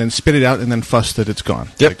binky and then spit it out and then fuss that it's gone.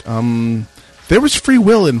 Yep. Like, there was free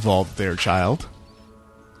will involved there, child.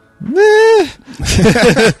 A lot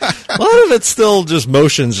of it's still just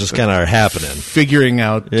motions just kind of are happening. Figuring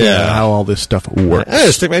out how all this stuff works. I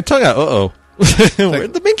just stick my tongue out. Uh-oh.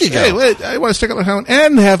 Where'd the binky go? Hey, wait, I want to stick out my tongue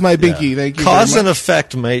and have my binky. Thank you. Cause very and much.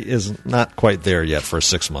 effect is not quite there yet for a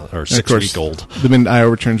 6 month or 6 week old. The minute Io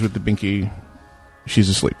returns with the binky, she's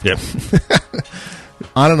asleep. Yep.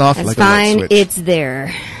 On and off That's like fine. a light switch. It's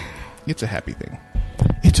there. It's a happy thing.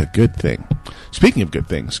 It's a good thing. Speaking of good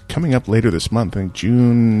things, coming up later this month, I think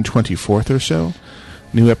June 24th or so,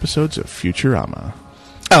 new episodes of Futurama.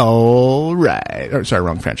 All right. Or, sorry,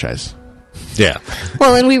 wrong franchise. Yeah.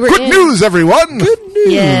 Well, and we were Good news, everyone! Good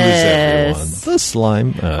news, Yes. everyone. The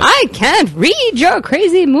slime. I can't read your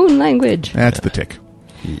crazy moon language. That's the tick.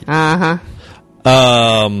 Uh-huh.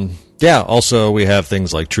 Yeah, also we have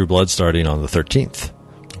things like True Blood starting on the 13th.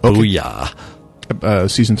 Okay. Booyah.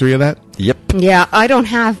 Season 3 of that? Yep. Yeah, I don't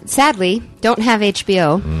have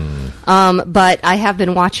HBO. But I have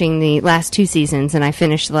been watching the last 2 seasons, and I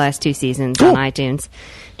finished the last 2 seasons on iTunes.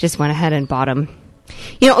 Just went ahead and bought them.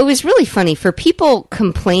 It was really funny for people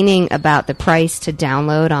complaining about the price to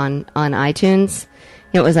download on iTunes.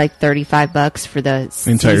 It was like $35 for the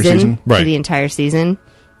entire season? Right. For the entire season.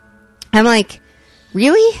 I'm like,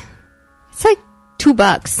 really? It's like $2,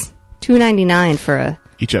 $2.99 for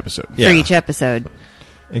Each episode. Yeah. for each episode.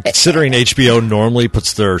 And considering HBO normally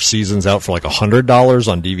puts their seasons out for like $100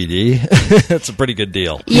 on DVD, it's a pretty good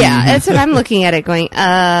deal. Yeah, that's what I'm looking at it going,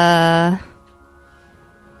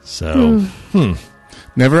 So,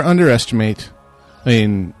 Never underestimate. I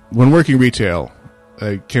mean, when working retail,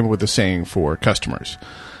 I came up with a saying for customers.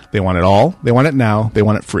 They want it all, they want it now, they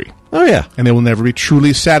want it free. oh yeah. And they will never be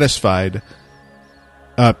truly satisfied,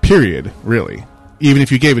 period, really. Even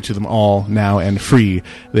if you gave it to them all now and free,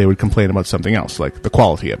 they would complain about something else, like the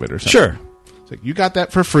quality of it or something. Sure. It's like, you got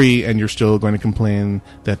that for free, and you're still going to complain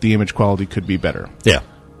that the image quality could be better. Yeah.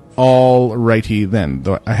 All righty then.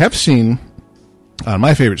 Though I have seen on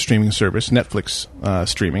my favorite streaming service, Netflix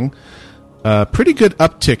streaming, pretty good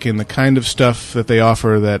uptick in the kind of stuff that they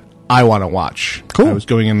offer that I want to watch. Cool. I was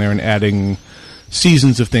going in there and adding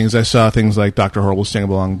seasons of things. I saw things like Dr. Horrible's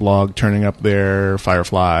Sing-Along blog turning up there,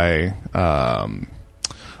 Firefly,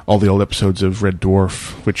 all the old episodes of Red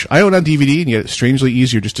Dwarf, which I own on DVD, and yet it's strangely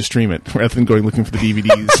easier just to stream it rather than going looking for the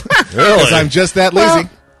DVDs. Really? Because I'm just that lazy.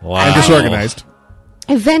 Wow. I'm disorganized.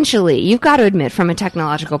 Eventually, you've got to admit, from a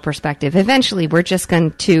technological perspective, eventually we're just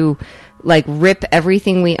going to rip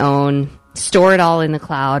everything we own, store it all in the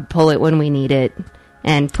cloud, pull it when we need it,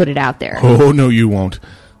 and put it out there. Oh, no, you won't.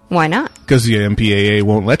 Why not? Because the MPAA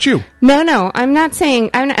won't let you. No, I'm not saying.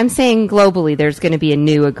 I'm saying globally, there's going to be a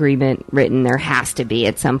new agreement written. There has to be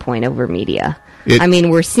at some point over media. I mean,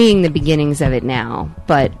 we're seeing the beginnings of it now,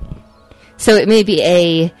 but so it may be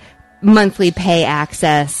a monthly pay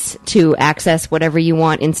access to access whatever you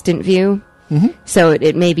want instant view. Mm-hmm. So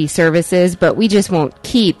it may be services, but we just won't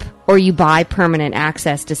keep, or you buy permanent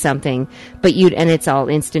access to something, and it's all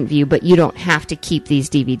instant view, but you don't have to keep these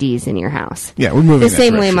DVDs in your house. Yeah, we're moving the that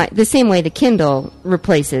same way. direction. The same way the Kindle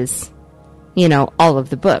replaces, all of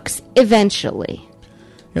the books eventually.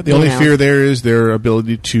 Yeah, the only fear there is their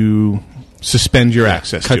ability to suspend your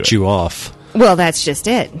access to Cut it. you off. Well, that's just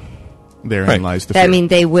it. Therein lies the fear. I mean,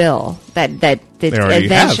 they will. That already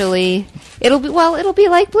eventually it'll be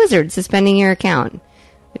like Blizzard suspending your account.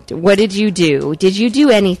 What did you do? Did you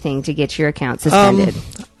do anything to get your account suspended?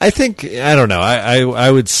 I don't know.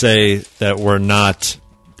 I would say that we're not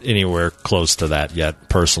anywhere close to that yet,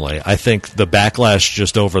 personally. I think the backlash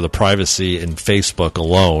just over the privacy in Facebook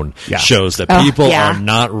alone shows that people are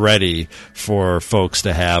not ready for folks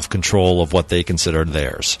to have control of what they consider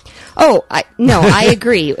theirs. Oh, I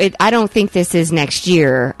agree. I don't think this is next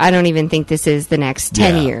year. I don't even think this is the next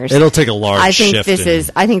 10 years. It'll take a large shift.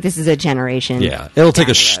 I think this is a generation. Yeah, it'll take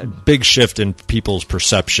a big shift in people's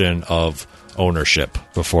perception of ownership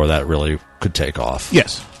before that really could take off.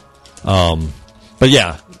 Yes. But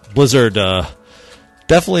yeah, Blizzard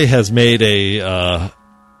definitely has made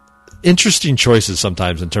interesting choices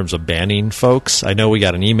sometimes in terms of banning folks. I know we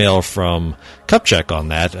got an email from Kupchak on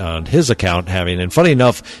that, on his account and funny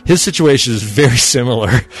enough, his situation is very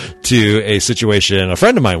similar to a situation a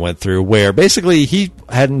friend of mine went through where basically he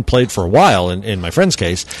hadn't played for a while, in my friend's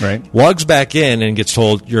case, logs back in and gets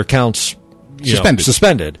told your account's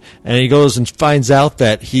suspended. And he goes and finds out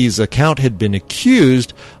that his account had been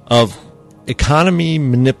accused of economy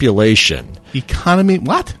manipulation. Economy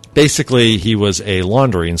what? Basically, he was a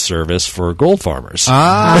laundering service for gold farmers.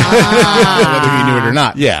 Whether he knew it or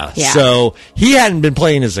not. Yeah. So he hadn't been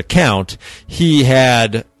playing his account. He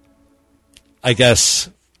had, I guess,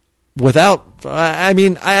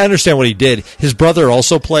 I understand what he did. His brother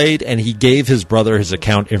also played, and he gave his brother his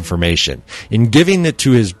account information. In giving it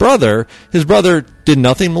to his brother did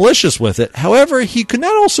nothing malicious with it. However, he could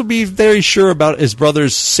not also be very sure about his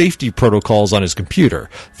brother's safety protocols on his computer.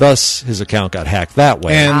 Thus, his account got hacked that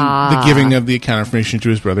way. And the giving of the account information to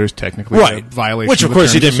his brother is technically a violation. Which, of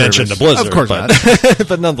course, he didn't mention to Blizzard. Of course not.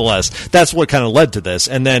 But nonetheless, that's what kind of led to this.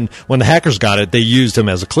 And then when the hackers got it, they used him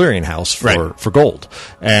as a clearinghouse for gold.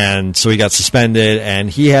 And so he got suspended, and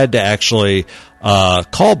he had to actually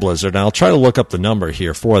call Blizzard. And I'll try to look up the number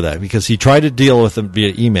here for that, because he tried to deal with them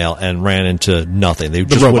via email and ran into nothing.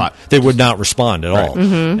 They would not respond at all.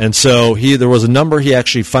 Mm-hmm. And so there was a number he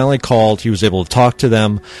actually finally called. He was able to talk to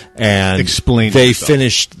them and explain. They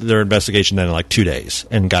finished their investigation then in like 2 days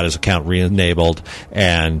and got his account re-enabled,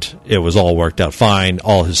 and it was all worked out fine.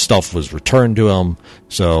 All his stuff was returned to him.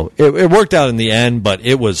 So it worked out in the end, but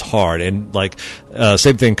it was hard. And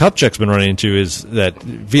same thing Kupchak's been running into is that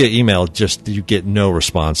via email, you get no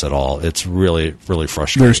response at all. It's really, really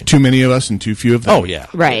frustrating. There's too many of us and too few of them. Oh, yeah.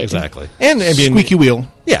 Right. Exactly. And squeaky wheel.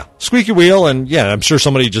 Yeah. Squeaky wheel. And I'm sure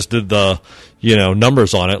somebody just did the,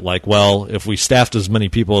 numbers on it. Like, well, if we staffed as many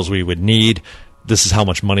people as we would need, this is how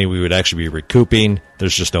much money we would actually be recouping.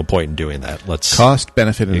 There's just no point in doing that. Cost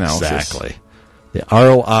benefit analysis. Exactly. The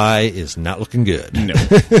ROI is not looking good. No.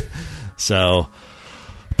 So,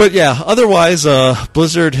 but yeah, otherwise,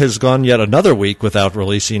 Blizzard has gone yet another week without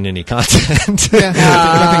releasing any content.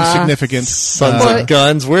 Nothing significant. Sons of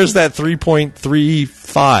Guns. Where's that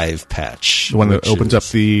 3.35 patch? The one that opens up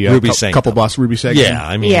the couple boss Ruby segment?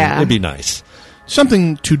 Yeah, it'd be nice.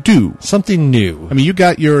 Something to do. Something new. You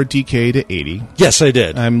got your DK to 80. Yes, I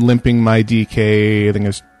did. I'm limping my DK, I think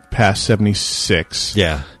it's past 76.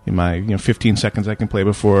 Yeah. In my 15 seconds I can play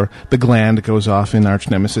before the gland goes off in Arch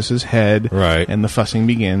Nemesis's head. Right. And the fussing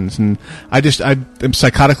begins. And I'm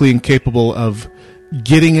psychotically incapable of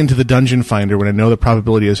getting into the dungeon finder when I know the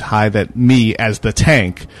probability is high that me, as the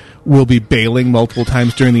tank, will be bailing multiple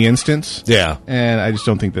times during the instance. Yeah. And I just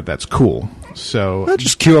don't think that that's cool. So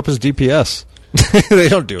just queue up his DPS. They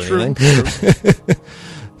don't do anything. True.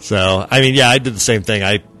 So, I did the same thing.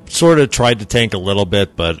 I sort of tried to tank a little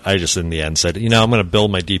bit, but I just in the end said, I'm going to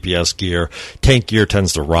build my DPS gear. Tank gear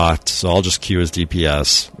tends to rot, so I'll just queue as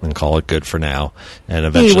DPS and call it good for now. And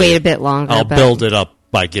eventually, you wait a bit longer. I'll build it up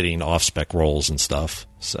by getting off-spec rolls and stuff.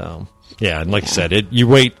 So, and like you said, you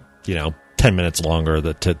wait, 10 minutes longer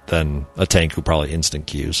than a tank who probably instant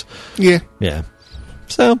queues. Yeah. Yeah.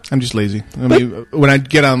 So I'm just lazy. When I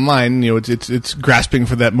get online, it's grasping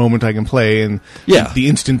for that moment I can play, and the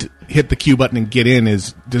instant hit the Q button and get in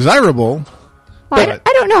is desirable. Well,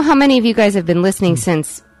 I don't know how many of you guys have been listening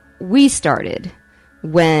since we started,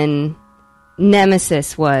 when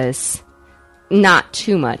Nemesis was not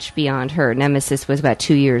too much beyond her. Nemesis was about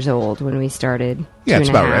 2 years old when we started. Yeah, it's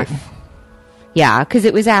about right. Yeah, because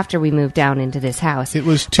it was after we moved down into this house. It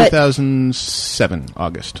was 2007,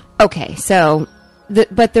 August. Okay, so...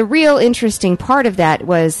 But the real interesting part of that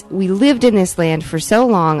was we lived in this land for so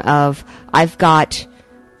long I've got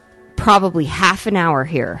probably half an hour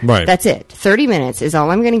here. Right. That's it. 30 minutes is all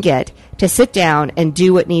I'm going to get to sit down and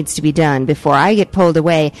do what needs to be done before I get pulled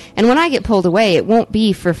away. And when I get pulled away, it won't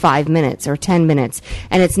be for 5 minutes or 10 minutes.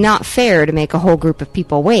 And it's not fair to make a whole group of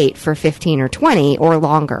people wait for 15 or 20 or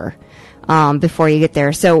longer before you get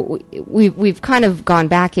there. So we've kind of gone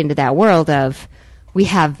back into that world of... we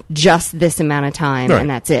have just this amount of time, and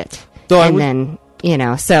that's it.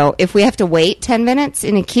 So if we have to wait 10 minutes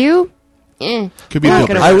in a queue, Could be a deal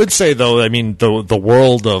breaker. I would say, though, I mean, the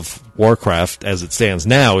world of Warcraft as it stands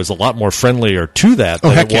now is a lot more friendlier to that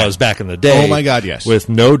than it was back in the day. Oh, my God, yes. With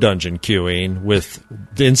no dungeon queuing, with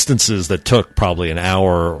instances that took probably an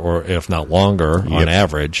hour or if not longer on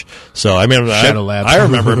average. So, I mean, I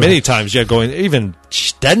remember many times, going, even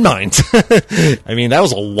Dead Mines. I mean, that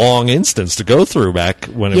was a long instance to go through back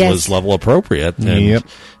when it was level appropriate. And,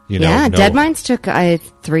 Dead Mines took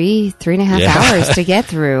 3.5 hours to get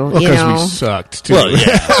through. Well, because we sucked, too. Well,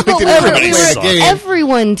 yeah.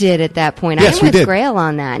 Everyone did at that point. Yes, I'm with Grail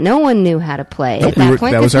on that. No one knew how to play at that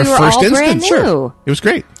point. That was our first instance. Sure. It was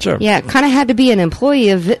great. Sure. Yeah, it kind of had to be an employee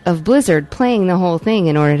of Blizzard playing the whole thing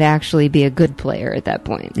in order to actually be a good player at that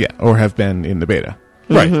point. Yeah, or have been in the beta.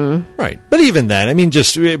 Right, right. But even then, I mean,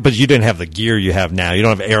 but you didn't have the gear you have now. You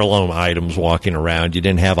don't have heirloom items walking around. You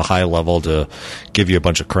didn't have a high level to give you a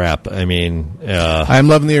bunch of crap. I mean, I'm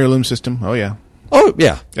loving the heirloom system. Oh yeah. Oh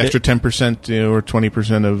yeah. Extra 10% or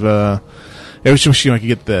 20% of. It was just I could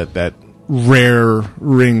get that rare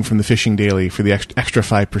ring from the fishing daily for the extra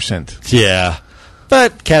 5%. Yeah,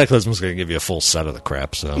 but Cataclysm's going to give you a full set of the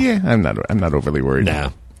crap. So yeah, I'm not overly worried. Nah.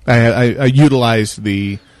 I utilized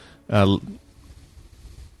the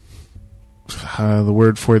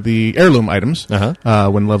word for the heirloom items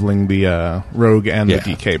when leveling the rogue and the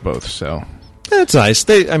DK both. So that's nice.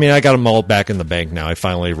 I got them all back in the bank now. I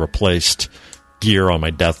finally replaced gear on my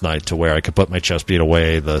Death Knight to where I could put my chest bead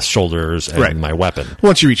away, the shoulders, and my weapon.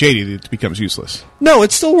 Once you reach 80, it becomes useless. No,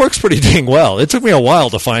 it still works pretty dang well. It took me a while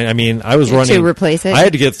to find. I mean, I was running to replace it. I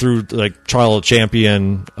had to get through like Trial of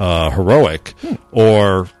Champion, Heroic,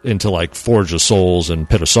 or into like Forge of Souls and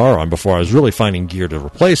Pit of Sauron before I was really finding gear to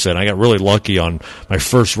replace it. And I got really lucky on my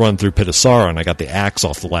first run through Pit of Sauron. I got the axe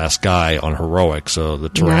off the last guy on Heroic, so the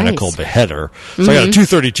tyrannical beheader. So I got a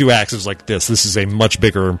 232 axes like this. This is a much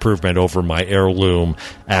bigger improvement over my heirloom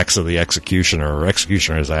axe of the Executioner or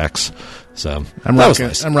Executioner's axe. So I'm rocking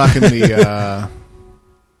the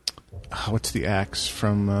what's the axe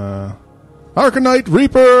from Arcanite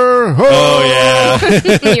Reaper? Oh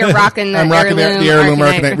yeah, you're rocking the I'm rocking the heirloom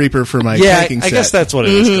Arcanite Reaper for my tanking set. I guess that's what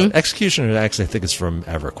it is. Executioner's axe, I think, is from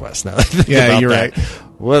EverQuest. Now, that I think about you're that. right.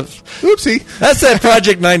 What? Oopsie. That's that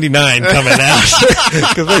Project 99 coming out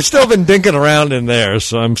because they've still been dinking around in there.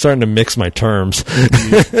 So I'm starting to mix my terms.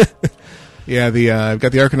 Yeah, I've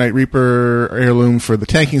got the Arcanite Reaper heirloom for the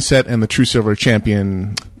tanking set and the True Silver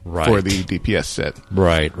Champion for the DPS set.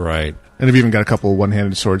 Right. And I've even got a couple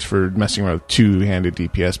one-handed swords for messing around with two-handed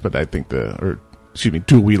DPS, but I think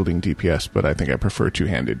dual-wielding DPS, but I think I prefer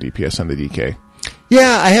two-handed DPS on the DK.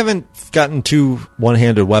 Yeah, I haven't gotten two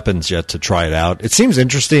one-handed weapons yet to try it out. It seems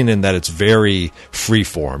interesting in that it's very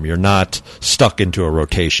free-form. You're not stuck into a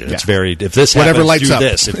rotation. Yeah. It's very, if this Whatever happens, lights do up.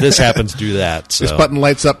 this. If this happens, do that. So. This button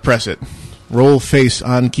lights up, press it. Roll face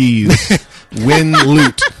on keys. Win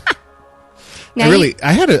loot.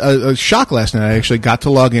 I had a shock last night. I actually got to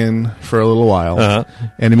log in for a little while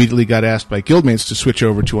and immediately got asked by guildmates to switch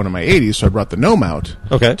over to one of my 80s, so I brought the gnome out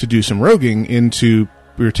to do some roguing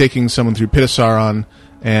we were taking someone through Pit of Sauron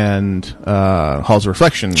and Halls of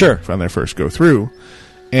Reflection on their first go through,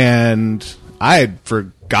 and I had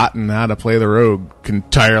forgotten how to play the rogue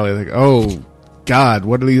entirely. Like, oh God,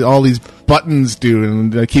 what do all these buttons do?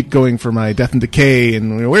 And I keep going for my Death and Decay,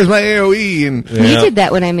 and where's my AoE? And you did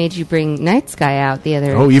that when I made you bring Night Sky out the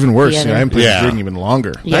other. Oh, even worse. I haven't played the game even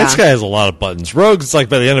longer. Yeah. Night Sky has a lot of buttons. Rogues, it's like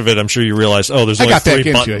by the end of it, I'm sure you realize, there's only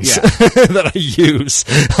 3 buttons that I use.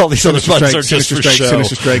 All these other buttons are just for show.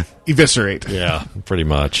 Sinister Strike, Eviscerate. Yeah, pretty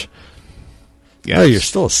much. Yeah, you're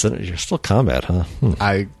still combat, huh?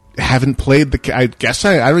 I haven't played I guess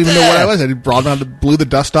I don't even know what I was. I brought on, blew the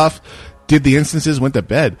dust off. Did the instances, went to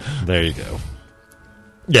bed. There you go.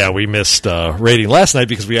 Yeah, we missed raiding last night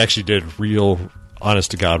because we actually did real,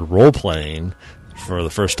 honest-to-God role-playing for the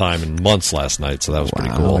first time in months last night, so that was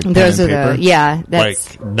pretty cool. Like those are that's...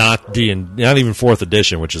 Like, not even 4th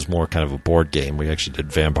edition, which is more kind of a board game. We actually did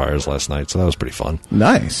vampires last night, so that was pretty fun.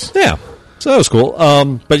 Nice. Yeah. So that was cool.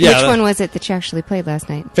 But yeah. Which one was it that you actually played last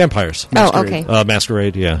night? Vampires. Masquerade. Oh, okay.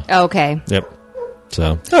 Masquerade, yeah. Oh, okay. Yep.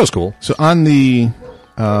 So that was cool. So on the...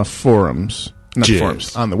 forums,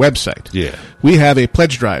 on the website. We have a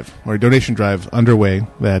pledge drive or a donation drive underway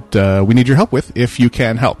that we need your help with if you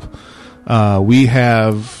can help. We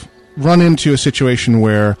have run into a situation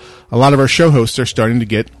where a lot of our show hosts are starting to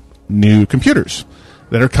get new computers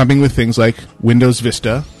that are coming with things like Windows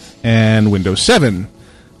Vista and Windows 7,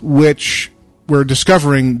 which we're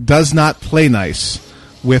discovering does not play nice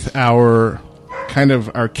with our kind of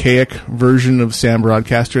archaic version of Sam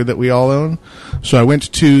Broadcaster that we all own. So I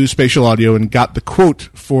went to Spatial Audio and got the quote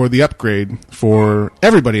for the upgrade for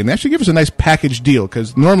everybody. And they actually give us a nice package deal,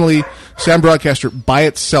 because normally Sam Broadcaster by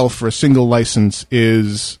itself for a single license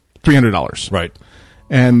is $300. Right.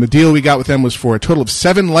 And the deal we got with them was for a total of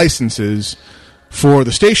 7 licenses for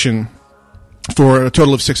the station for a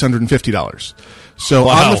total of $650. So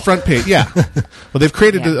wow. on the front page, yeah. Well, they've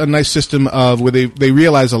created a nice system of where they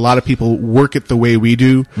realize a lot of people work it the way we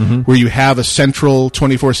do, where you have a central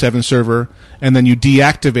 24/7 server, and then you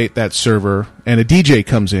deactivate that server, and a DJ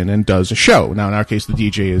comes in and does a show. Now, in our case, the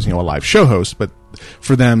DJ is a live show host, but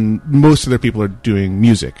for them, most of their people are doing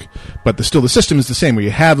music. But still, the system is the same, where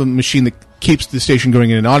you have a machine that keeps the station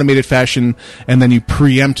going in an automated fashion, and then you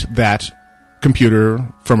preempt that computer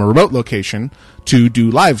from a remote location to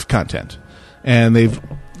do live content. And they've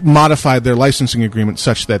modified their licensing agreement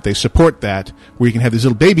such that they support that, where you can have these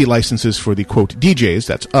little baby licenses for the, quote, DJs,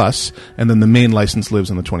 that's us, and then the main license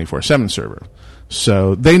lives on the 24/7 server.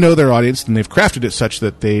 So they know their audience, and they've crafted it such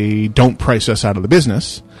that they don't price us out of the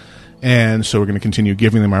business. And so we're going to continue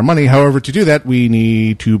giving them our money. However, to do that, we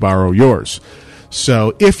need to borrow yours.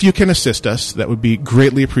 So if you can assist us, that would be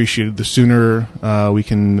greatly appreciated. The sooner we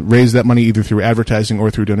can raise that money, either through advertising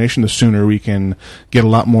or through donation, the sooner we can get a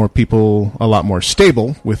lot more people a lot more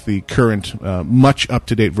stable with the current, much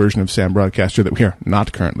up-to-date version of Sam Broadcaster that we are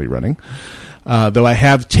not currently running. Though I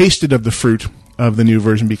have tasted of the fruit of the new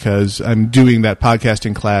version, because I'm doing that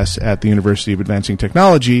podcasting class at the University of Advancing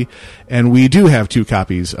Technology, and we do have 2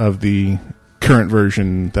 copies of the current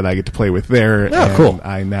version that I get to play with there. Oh, cool.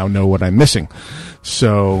 I now know what I'm missing.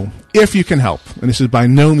 So if you can help, and this is by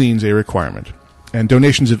no means a requirement, and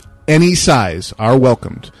donations of any size are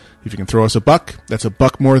welcomed. If you can throw us $1, that's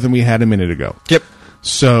 $1 more than we had a minute ago. Yep.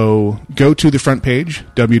 So go to the front page,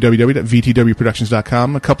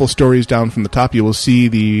 www.vtwproductions.com. A couple stories down from the top, you will see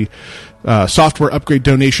the software upgrade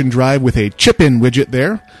donation drive with a chip-in widget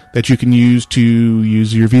there that you can use to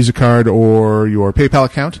use your Visa card or your PayPal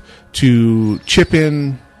account to chip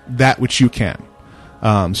in that which you can.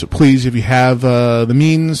 So please, if you have the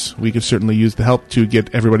means, we could certainly use the help to get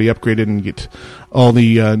everybody upgraded and get all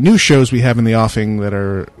the new shows we have in the offing that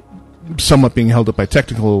are somewhat being held up by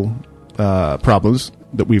technical problems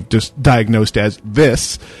that we've just diagnosed as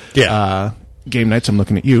this. Yeah. Game Nights, I'm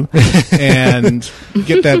looking at you. And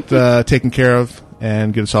get that taken care of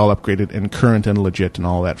and get us all upgraded and current and legit and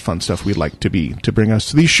all that fun stuff we'd like to be, to bring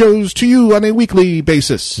us these shows to you on a weekly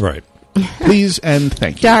basis. Right. Please and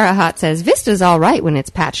thank you. Dara Hot says, Vista's all right when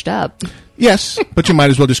it's patched up. Yes, but you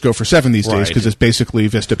might as well just go for 7 these days, Right. because it's basically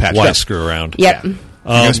Vista patched Why up. screw around? Yep. Yeah. You're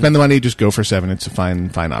going to spend the money, just go for 7. It's a fine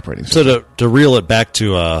operating system. So to reel it back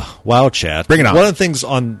to WoW chat, Bring it on. One of the things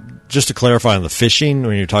just to clarify on the fishing,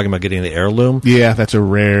 when you're talking about getting the heirloom, Yeah, that's a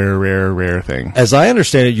rare thing. as I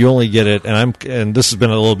understand it, you only get it, and this has been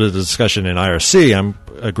a little bit of discussion in IRC. I'm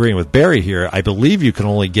agreeing with Barry here. I believe you can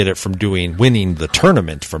only get it from winning the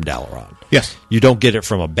tournament from Dalaran. Yes. You don't get it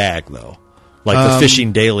from a bag though. Like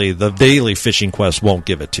the daily fishing quest won't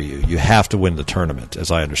give it to you. You have to win the tournament,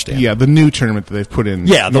 as I understand. Yeah, the new tournament that they've put in.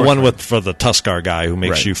 Yeah, the one Northrend. for the Tuskar guy who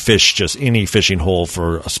makes Right. you fish just any fishing hole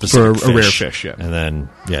for a specific For a rare fish, yeah. And then,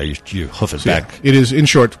 you hoof it So, back. yeah, it is, in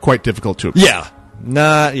short, quite difficult to Yeah.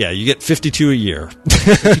 You get 52 a year.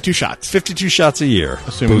 52 shots. 52 shots a year.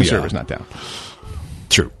 Assuming the Booyah. server's not down.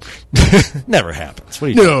 True. Never happens. What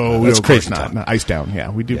are you talking about? No, That's of course crazy not. talk. No, Ice Down,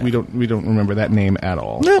 yeah. We Yeah. don't remember that name at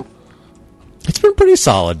all. No. It's been pretty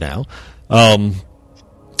solid now.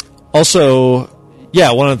 Also,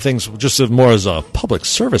 one of the things, just more as a public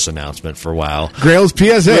service announcement for a while. Grail's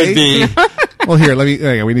PSA. would be- Well, here,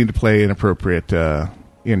 we need to play an appropriate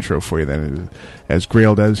intro for you then, as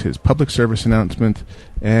Grail does his public service announcement.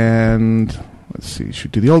 And let's see,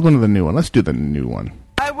 should we do the old one or the new one? Let's do the new one.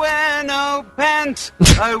 I wear no pants.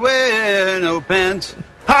 I wear no pants.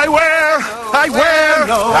 I wear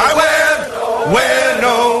no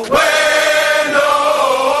pants.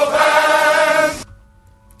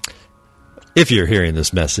 If you're hearing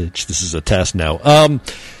this message, this is a test now.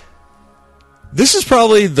 This is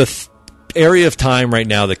probably the area of time right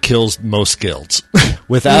now that kills most guilds,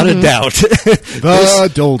 without a doubt.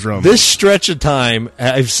 The Doldrum. This stretch of time,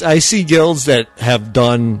 I see guilds that have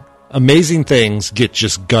done amazing things get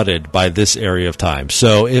just gutted by this area of time.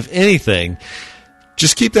 So, if anything,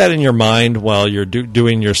 just keep that in your mind while you're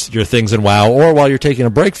doing your things in WoW, or while you're taking a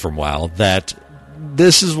break from WoW, that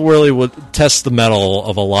this is really what tests the mettle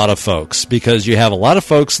of a lot of folks, because you have a lot of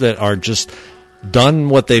folks that are just done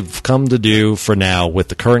what they've come to do for now with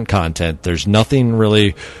the current content. There's nothing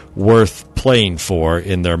really worth playing for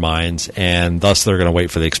in their minds, and thus they're going to wait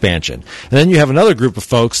for the expansion. And then you have another group of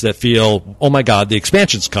folks that feel, oh my God, the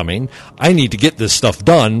expansion's coming. I need to get this stuff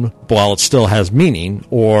done while it still has meaning,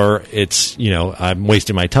 or it's, I'm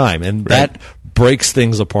wasting my time. And that breaks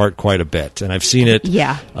things apart quite a bit. And I've seen it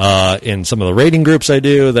in some of the rating groups I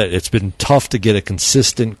do, that it's been tough to get a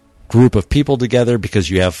consistent group of people together because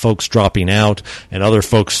you have folks dropping out and other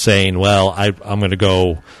folks saying, well, I'm going to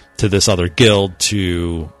go to this other guild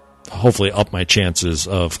to hopefully up my chances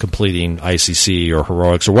of completing ICC or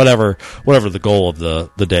heroics or whatever the goal of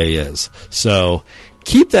the day is. So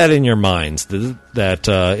keep that in your minds, that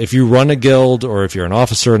if you run a guild or if you're an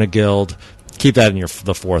officer in a guild, keep that in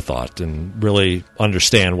the forethought and really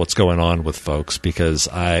understand what's going on with folks, because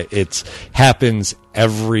it happens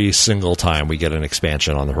every single time we get an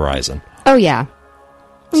expansion on the horizon. Oh, yeah.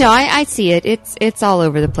 No, I see it. It's all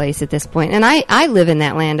over the place at this point. And I live in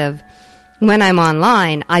that land of, when I'm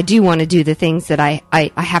online, I do want to do the things that I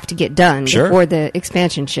have to get done before the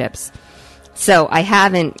expansion ships. So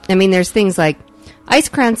there's things like Ice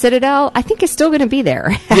Crown Citadel, I think is still going to be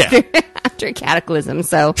there after Cataclysm.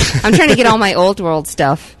 So I'm trying to get all my old world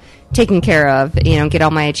stuff taken care of, get all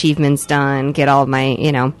my achievements done, get all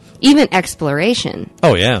my, even exploration.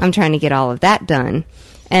 Oh, yeah. I'm trying to get all of that done.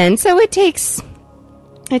 And so it takes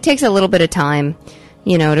a little bit of time,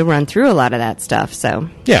 to run through a lot of that stuff. So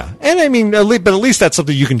yeah. And but at least that's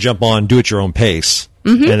something you can jump on, do at your own pace.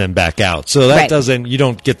 Mm-hmm. And then back out. So that you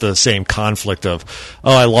don't get the same conflict of,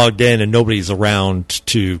 I logged in and nobody's around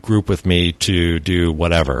to group with me to do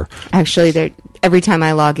whatever. Actually, every time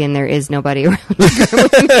I log in, there is nobody around to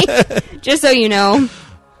group with me. Just so you know,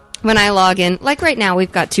 when I log in, like right now,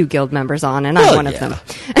 we've got 2 guild members on, and I'm one of them.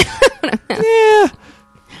 Yeah.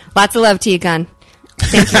 Lots of love to you, Gun.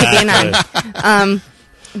 Thanks for being on.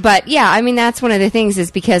 But yeah, that's one of the things is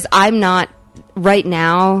because I'm not right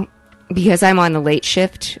now, because I'm on the late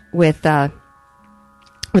shift with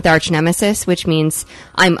Arch Nemesis, which means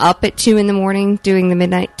I'm up at 2 in the morning doing the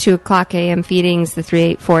midnight 2 o'clock a.m. feedings,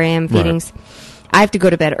 the 4 a.m. feedings. Right. I have to go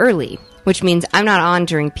to bed early, which means I'm not on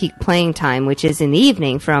during peak playing time, which is in the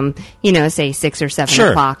evening from, say 6 or 7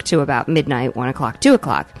 o'clock to about midnight, 1 o'clock, 2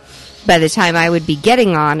 o'clock. By the time I would be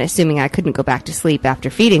getting on, assuming I couldn't go back to sleep after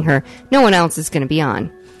feeding her, no one else is going to be on.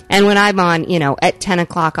 And when I'm on, at 10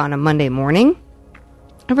 o'clock on a Monday morning,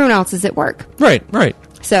 everyone else is at work. Right.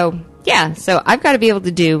 So, yeah. So I've got to be able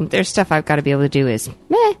to do... There's stuff I've got to be able to do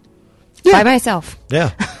by myself.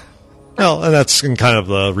 Yeah. Well, and that's kind of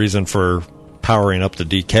the reason for powering up the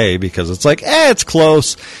DK, because it's like, it's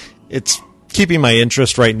close. It's keeping my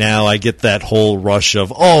interest right now. I get that whole rush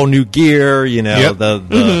of, new gear, Yep.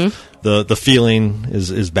 The feeling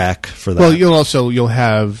is back for that. Well, you'll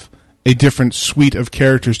have a different suite of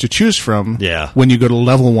characters to choose from when you go to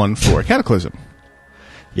level 1 for Cataclysm.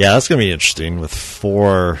 Yeah, that's going to be interesting with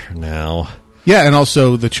 4 now. Yeah, and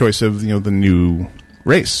also the choice of the new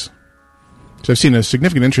race. So I've seen a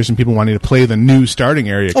significant interest in people wanting to play the new starting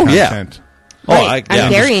area content. Yeah. Right.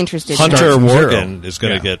 I'm very interested. Hunter Worgen is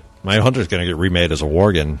going to get... My Hunter's going to get remade as a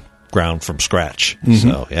Worgen ground from scratch. Mm-hmm.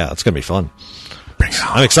 So, yeah, it's going to be fun.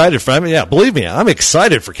 I'm excited for believe me, I'm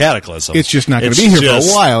excited for Cataclysm. It's just not going to be here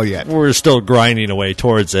for a while yet. We're still grinding away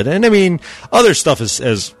towards it. And other stuff has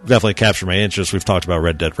definitely captured my interest. We've talked about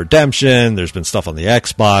Red Dead Redemption. There's been stuff on the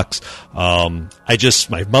Xbox.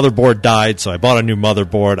 My motherboard died, so I bought a new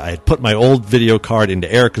motherboard. I had put my old video card into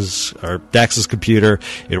Dax's computer.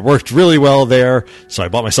 It worked really well there, so I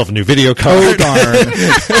bought myself a new video card. Oh,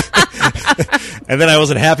 darn. And then I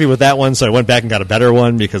wasn't happy with that one, so I went back and got a better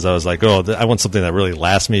one because I was like, I want something that really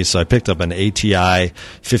lasts me. So I picked up an ATI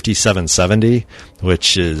 5770,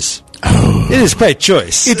 which is it is quite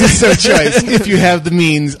choice. It is so choice. If you have the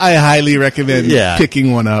means, I highly recommend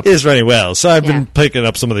picking one up. It is running well. So I've been picking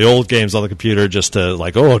up some of the old games on the computer just to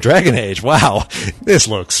Dragon Age. Wow, this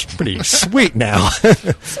looks pretty sweet now.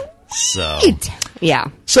 So yeah.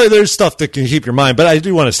 So there's stuff that can keep your mind, but I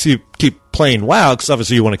do want to keep playing WoW because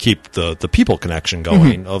obviously you want to keep the people connection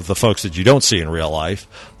going of the folks that you don't see in real life.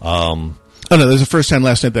 Oh no, there's the first time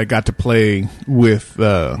last night that I got to play with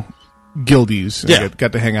guildies. Yeah. I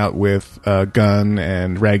got to hang out with Gun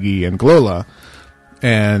and Raggy and Glola,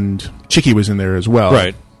 and Chicky was in there as well.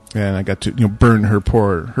 Right. And I got to burn her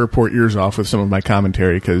poor ears off with some of my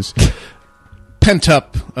commentary because pent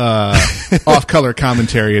up off-color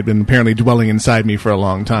commentary had been apparently dwelling inside me for a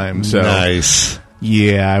long time. So nice.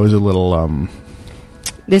 Yeah, I was a little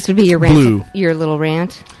This would be your rant. Blue. Your little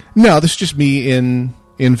rant. No, this is just me in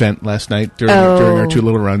Vent last night during our 2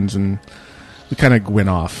 little runs, and we kind of went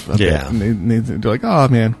off a bit. And they're like, oh,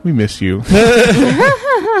 man, we miss you.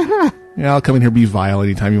 Yeah, I'll come in here and be vile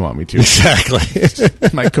anytime you want me to. Exactly.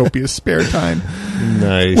 My copious spare time.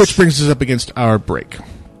 Nice. Which brings us up against our break.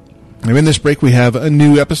 And in this break, we have a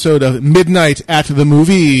new episode of Midnight at the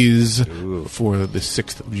Movies for the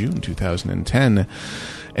 6th of June, 2010.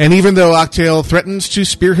 And even though Octale threatens to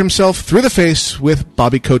spear himself through the face with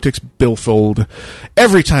Bobby Kotick's billfold,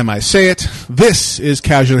 every time I say it, this is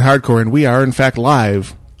Casually Hardcore, and we are, in fact,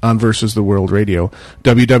 live on Versus the World Radio,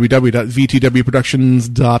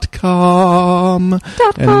 www.vtwproductions.com.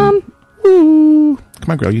 Ooh, come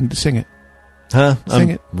on, girl, you need to sing it. Huh? Sing I'm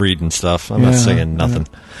it. reading stuff. I'm not singing nothing.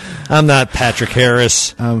 I'm not Patrick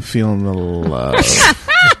Harris. I'm feeling a little love.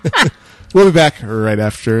 We'll be back right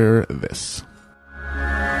after this.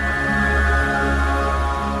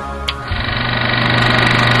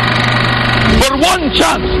 For one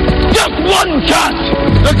chance, just one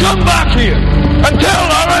chance, to come back here and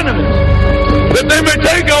tell our enemies that they may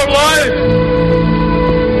take our lives,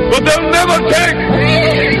 but they'll never take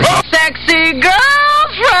our sexy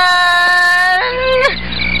girlfriend.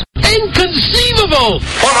 Inconceivable!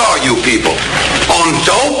 What are you people? On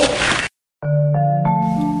dope?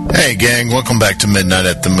 Hey gang, welcome back to Midnight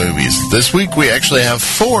at the Movies. This week we actually have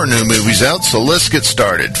 4 new movies out, so let's get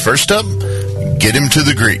started. First up, Get Him to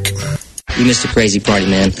the Greek. You missed a crazy party,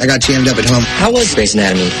 man. I got jammed up at home. How was Grey's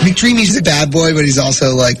Anatomy? McDreamy's the bad boy, but he's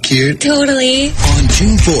also, cute. Totally. On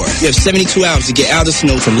June 4th. You have 72 hours to get out of the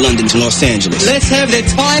snow from London to Los Angeles. Let's have the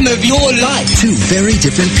time of your life. 2 very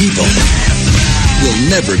different people will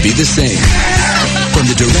never be the same. From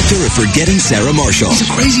the director of Forgetting Sarah Marshall. He's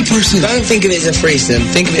a crazy person. Don't think of it as a threesome.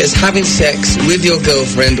 Think of it as having sex with your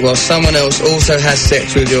girlfriend while someone else also has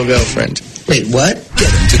sex with your girlfriend. Wait, what? Get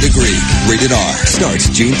Him to the Greek. Rated R. Starts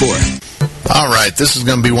June 4th. All right, this is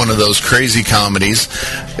going to be one of those crazy comedies.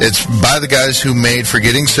 It's by the guys who made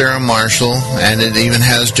Forgetting Sarah Marshall, and it even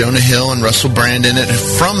has Jonah Hill and Russell Brand in it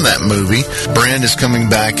from that movie. Brand is coming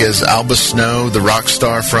back as Alba Snow, the rock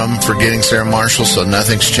star from Forgetting Sarah Marshall, so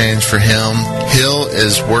nothing's changed for him. Hill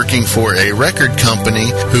is working for a record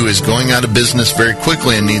company who is going out of business very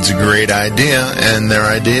quickly and needs a great idea, and their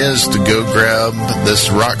idea is to go grab this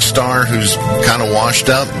rock star who's kind of washed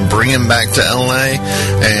up, bring him back to L.A.,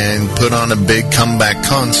 and put on a big comeback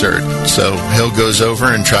concert. So Hill goes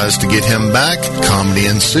over and tries to get him back. Comedy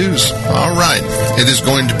ensues. All right. It is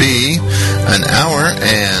going to be an hour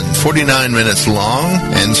and 49 minutes long,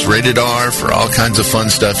 and it's rated R for all kinds of fun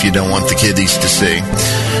stuff you don't want the kiddies to see.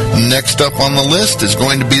 Next up on the list is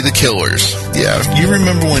going to be The Killers. Yeah, you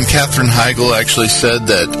remember when Katherine Heigl actually said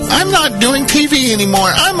that, I'm not doing TV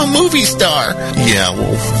anymore, I'm a movie star. Yeah,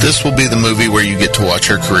 well, this will be the movie where you get to watch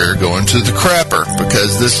her career go into the crapper,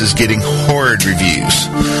 because this is getting horrid reviews.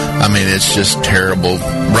 I mean, it's just terrible.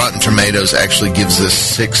 Rotten Tomatoes actually gives this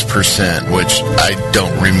 6%, which I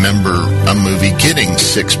don't remember a movie getting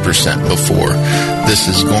 6% before.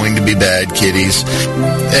 This is going to be bad, kiddies.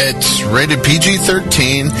 It's rated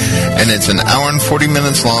PG-13, and it's an hour and 40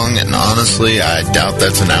 minutes long, and honestly, I doubt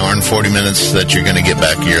that's an hour and 40 minutes that you're going to get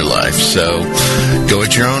back of your life. So, go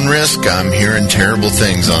at your own risk. I'm hearing terrible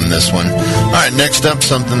things on this one. All right, next up,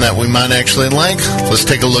 something that we might actually like. Let's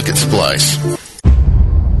take a look at Splice.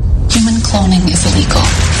 Human cloning is illegal.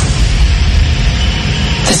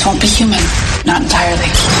 This won't be human. Not entirely.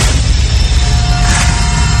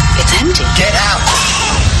 It's empty. Get out!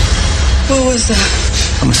 What was that?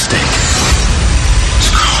 A mistake. It's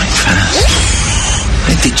growing fast.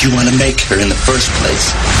 Why did you want to make her in the first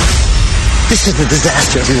place? This is the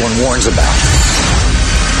disaster everyone warns about.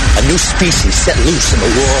 A new species set loose in the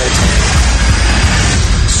world.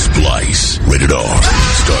 Splice. Rated R.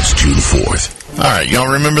 Starts June 4th. All right,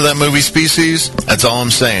 y'all remember that movie Species? That's all I'm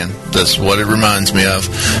saying. That's what it reminds me of.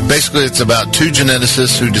 Basically, it's about 2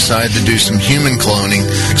 geneticists who decide to do some human cloning.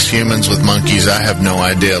 Mix humans with monkeys. I have no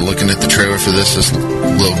idea. Looking at the trailer for this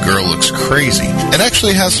little girl looks crazy. It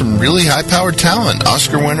actually has some really high-powered talent.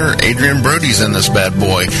 Oscar winner Adrian Brody's in this bad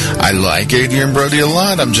boy. I like Adrian Brody a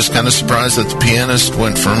lot. I'm just kind of surprised that The Pianist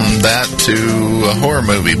went from that to a horror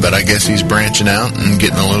movie, but I guess he's branching out and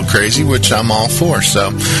getting a little crazy, which I'm all for,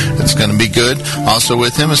 so it's going to be good. Also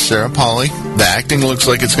with him is Sarah Polley. The acting looks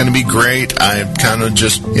like it's going to be great. I'm kind of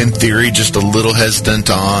just, in theory, just a little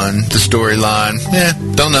hesitant on the storyline.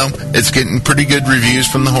 Don't know. It's getting pretty good reviews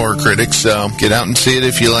from the horror critics, so get out and see it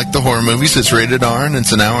if you like the horror movies. It's rated R, and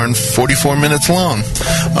it's an hour and 44 minutes long.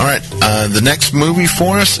 All right, The next movie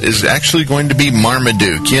for us is actually going to be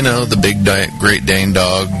Marmaduke. You know, the big Great Dane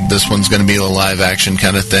dog. This one's going to be a live-action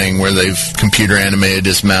kind of thing where they've computer animated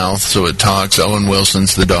his mouth so it talks. Owen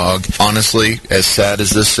Wilson's the dog. Honestly, as sad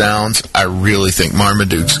as this sounds, I really think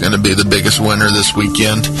Marmaduke's going to be the biggest winner this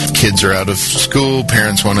weekend. Kids are out of school.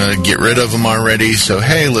 Parents want to get rid of them already. So,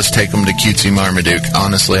 hey, let's take them to Cutesy Marmaduke.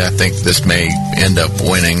 Honestly, I think this may end up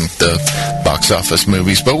winning the box office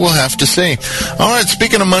movies, but we'll have to see. All right,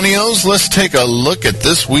 speaking of Money-O's, let's take a look at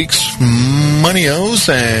this week's Money-O's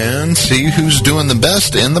and see who's doing the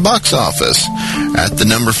best in the box office. At the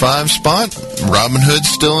number 5 spot, Robin Hood's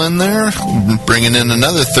still in there, bringing in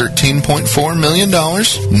another $13.4 million.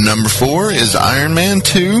 Number 4 is Iron Man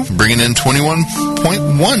 2, bringing in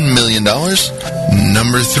 $21.1 million.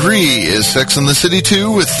 Number 3 is Sex and the City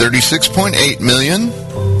 2 with $36.8 million.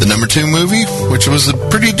 The number 2 movie, which was a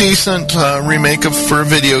pretty decent remake for a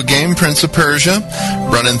video game, Prince of Persia,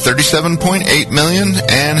 brought in $37.8 million,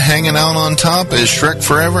 and hanging out on top is Shrek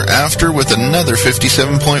Forever After with another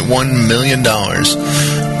 $57.1 million.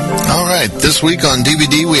 All right, this week on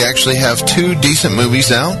DVD, we actually have 2 decent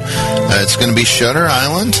movies out. It's going to be Shutter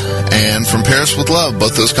Island and From Paris with Love.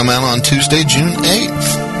 Both those come out on Tuesday, June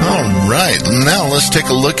 8th. All right, now let's take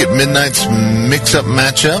a look at Midnight's mix-up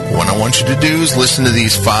matchup. What I want you to do is listen to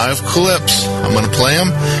these 5 clips. I'm going to play them,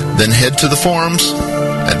 then head to the forums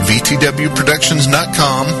at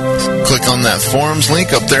VTWProductions.com. Click on that forums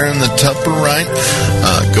link up there in the upper right.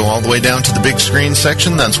 Go all the way down to the big screen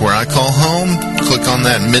section. That's where I call home. Click on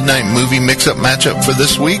that Midnight Movie Mix-Up matchup for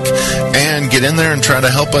this week and get in there and try to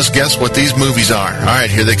help us guess what these movies are. All right,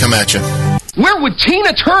 here they come at you. Where would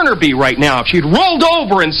Tina Turner be right now if she'd rolled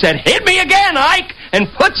over and said, "Hit me again, Ike,"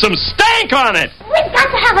 and put some stank on it? We've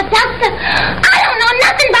got to have a doctor. I don't know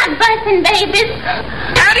nothing about birthing babies.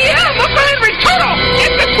 Howdy, look for Henry Turtle.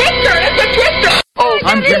 It's a twister. It's a twister. Oh,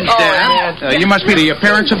 I'm Jim's dad. You must be the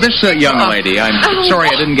parents of this young lady. I'm sorry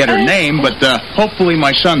I didn't get her name, but hopefully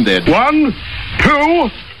my son did. 1, 2,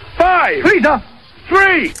 5. Lisa,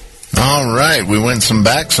 3. All right, we went some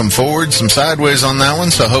back, some forward, some sideways on that one,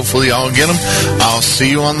 so hopefully y'all get them. I'll see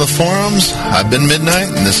you on the forums. I've been Midnight,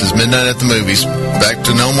 and this is Midnight at the Movies. Back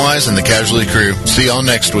to Gnomewise and the Casualty crew. See y'all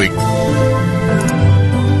next week.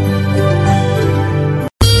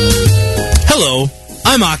 Hello,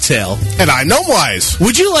 I'm Oxtail. And I'm Gnomewise.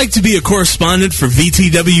 Would you like to be a correspondent for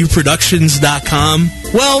VTWProductions.com?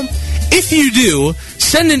 Well, if you do,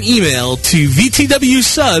 send an email to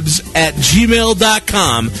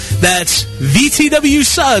VTWsubs@gmail.com. That's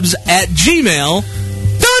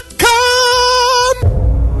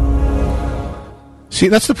VTWsubs@gmail.com. See,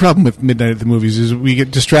 that's the problem with Midnight at the Movies, is we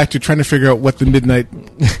get distracted trying to figure out what the Midnight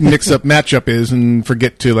mix-up matchup is and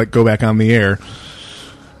forget to, go back on the air.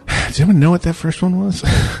 Does anyone know what that first one was?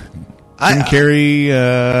 Jim Carrey.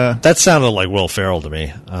 That sounded like Will Ferrell to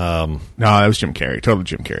me. No, that was Jim Carrey. Totally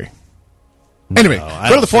Jim Carrey. Anyway, no,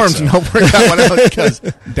 go to the forums and help work that one out, because,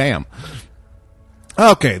 damn.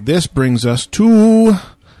 Okay, this brings us to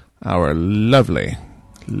our lovely...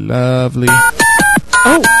 Oh!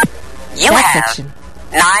 You have section.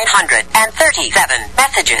 937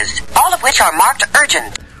 messages, all of which are marked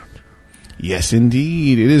urgent. Yes,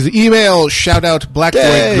 indeed. It is the email, shout-out, Black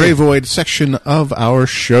Void, Grey Void section of our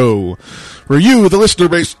show, where you, the listener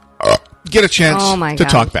base, get a chance to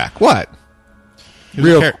talk back. What?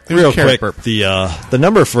 Real quick, the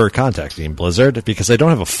number for contacting Blizzard, because I don't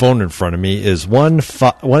have a phone in front of me, is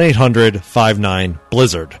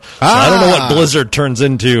 1-800-59-BLIZZARD. So I don't know what Blizzard turns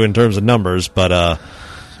into in terms of numbers, but...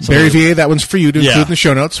 Barry VA, that one's for you to include in the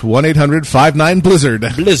show notes.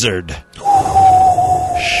 1-800-59-BLIZZARD. Blizzard.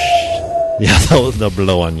 Yeah, they'll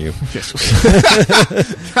blow on you. Yes.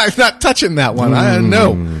 I'm not touching that one. I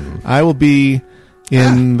know. I will be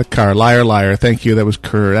in the car. Liar, liar. Thank you. That was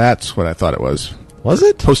that's what I thought it was. Was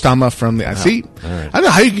it? Postama from the... See? Right. I don't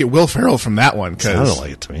know how you get Will Ferrell from that one. Sounded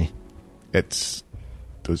like it to me. It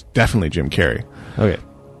was definitely Jim Carrey. Okay.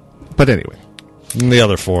 But anyway. And the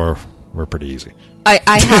other 4 were pretty easy. I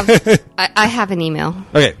have an email.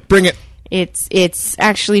 Okay, bring it. It's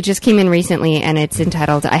actually just came in recently, and it's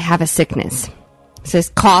entitled, "I Have a Sickness." It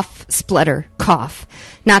says, cough, splutter, cough.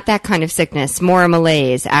 Not that kind of sickness, more a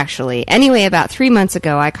malaise, actually. Anyway, about 3 months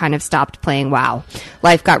ago, I kind of stopped playing WoW.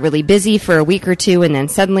 Life got really busy for a week or 2, and then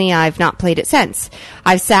suddenly I've not played it since.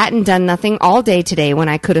 I've sat and done nothing all day today when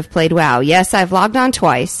I could have played WoW. Yes, I've logged on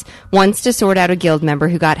twice, once to sort out a guild member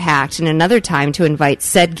who got hacked, and another time to invite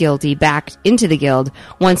said guildie back into the guild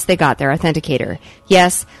once they got their authenticator.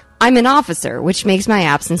 Yes, I'm an officer, which makes my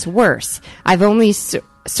absence worse. I've only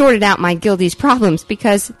sorted out my guildies problems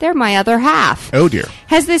because they're my other half. Oh, dear.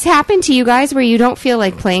 Has this happened to you guys where you don't feel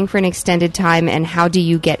like playing for an extended time, and how do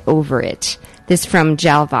you get over it? This from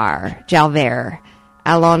Jalver.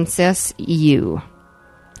 Alonsis EU.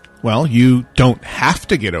 Well, you don't have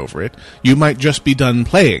to get over it. You might just be done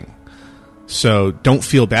playing. So don't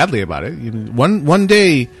feel badly about it. One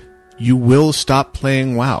day, you will stop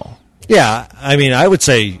playing WoW. Yeah, I mean, I would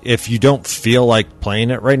say if you don't feel like playing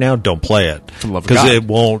it right now, don't play it, because it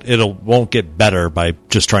won't get better by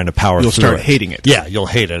just trying to power through it. You'll start hating it. Yeah, you'll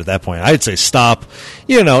hate it at that point. I'd say stop.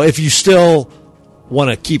 If you still want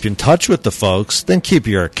to keep in touch with the folks, then keep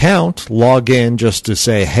your account, log in just to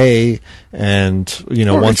say hey, and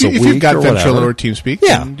or once a week. If you've got or Ventrilo whatever. or TeamSpeak,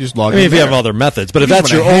 yeah, just log in. If you have other methods, but if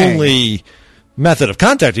that's your only method of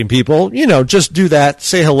contacting people, just do that.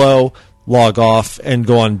 Say hello. Log off and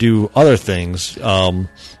go on and do other things.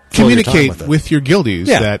 Communicate with your guildies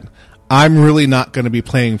that I'm really not going to be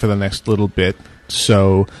playing for the next little bit,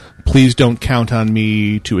 so please don't count on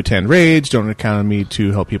me to attend raids, don't count on me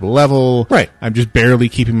to help people level. Right. I'm just barely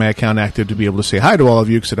keeping my account active to be able to say hi to all of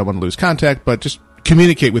you because I don't want to lose contact, but just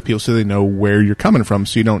communicate with people so they know where you're coming from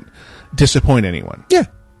so you don't disappoint anyone. Yeah.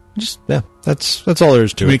 That's all there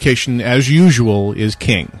is to it. Communication, as usual, is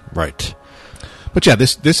king. Right. But yeah,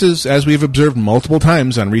 this is, as we've observed multiple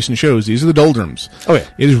times on recent shows, these are the doldrums. Oh, yeah.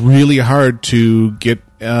 It is really hard to get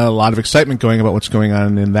a lot of excitement going about what's going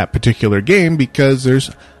on in that particular game because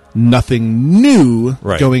there's nothing new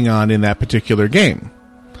going on in that particular game.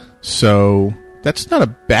 So that's not a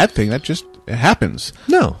bad thing. That just happens.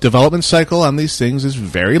 No. Development cycle on these things is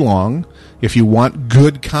very long. If you want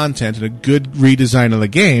good content and a good redesign of the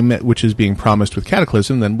game, which is being promised with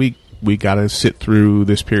Cataclysm, then we got to sit through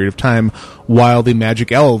this period of time while the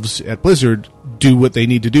magic elves at Blizzard do what they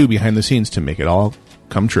need to do behind the scenes to make it all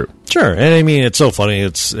come true. Sure. And I mean, it's so funny.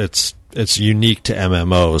 It's unique to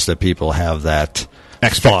MMOs that people have that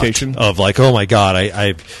expectation of like, oh my God,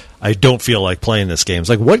 I don't feel like playing this game. It's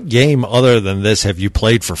like, what game other than this have you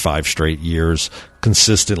played for 5 straight years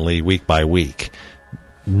consistently week by week?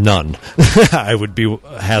 None. I would be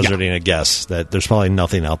hazarding a guess that there's probably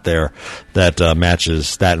nothing out there that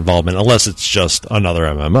matches that involvement, unless it's just another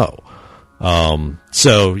MMO.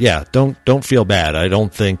 So yeah, don't feel bad. I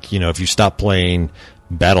don't think if you stop playing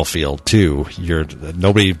Battlefield 2,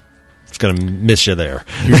 nobody's going to miss you there.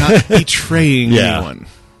 You're not betraying anyone.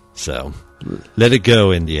 So let it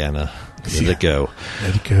go, Indiana. Let it go.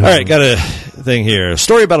 Let it go. All right, got a thing here. A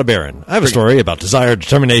story about a baron. I have a story about desire,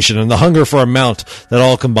 determination, and the hunger for a mount that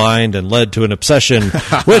all combined and led to an obsession,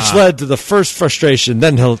 which led to the first frustration,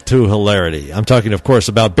 then to hilarity. I'm talking, of course,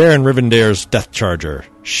 about Baron Rivendare's Death Charger.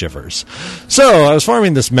 Shivers. So, I was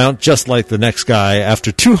farming this mount just like the next guy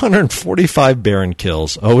after 245 Baron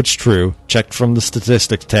kills. Oh, it's true. Checked from the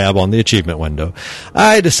statistics tab on the achievement window.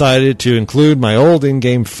 I decided to include my old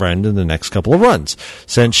in-game friend in the next couple of runs,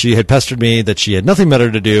 since she had pestered me that she had nothing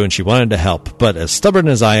better to do and she wanted to help. But as stubborn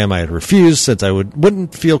as I am, I had refused, since I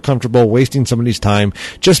wouldn't feel comfortable wasting somebody's time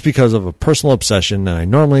just because of a personal obsession, and I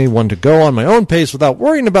normally want to go on my own pace without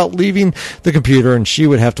worrying about leaving the computer, and she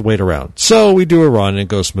would have to wait around. So, we do a run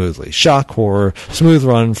and go smoothly. Shock, horror, smooth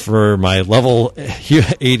run for my level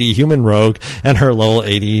 80 human rogue and her level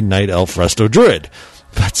 80 night elf resto druid.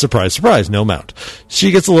 But surprise, surprise, no mount.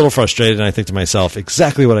 She gets a little frustrated, and I think to myself,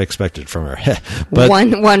 exactly what I expected from her. But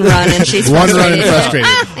one run and she's one frustrated. run and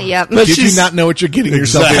frustrated. Yep. But did you not know what you're getting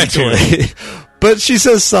yourself into? But she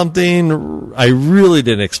says something I really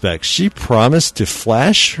didn't expect. She promised to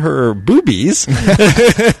flash her boobies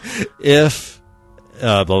if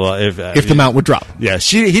blah, blah, if the mount would drop. Yeah,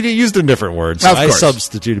 he used a different word, so Of I course.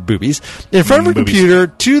 substituted boobies in front of her computer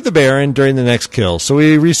to the Baron during the next kill. So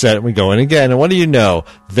we reset and we go in again, and what do you know?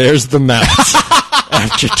 There's the mount.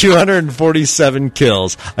 After 247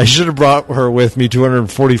 kills. I should have brought her with me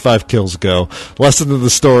 245 kills ago. Lesson of the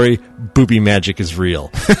story, booby magic is real.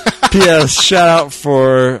 P.S. Shout out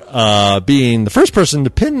for being the first person to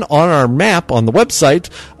pin on our map on the website,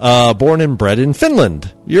 born and bred in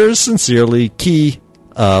Finland. Yours sincerely, Key,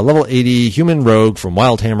 level 80 human rogue from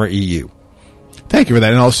Wildhammer EU. Thank you for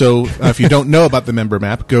that. And also, if you don't know about the member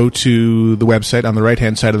map, go to the website. On the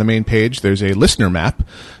right-hand side of the main page, there's a listener map,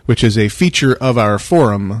 which is a feature of our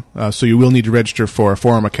forum. So you will need to register for a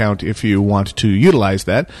forum account if you want to utilize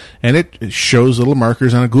that. And it shows little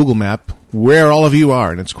markers on a Google map where all of you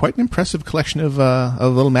are. And it's quite an impressive collection of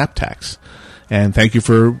little map tacks. And thank you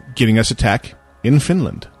for getting us a tack in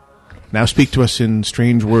Finland. Now speak to us in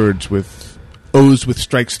strange words with O's with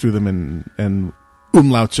strikes through them and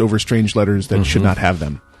umlauts over strange letters that should not have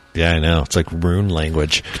them. Yeah, I know. It's like rune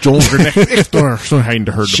language. Chicken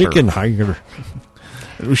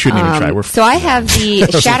We shouldn't even try. So I have the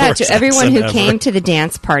shout out to everyone who came to the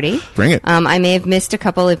dance party. Bring it. I may have missed a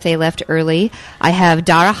couple if they left early. I have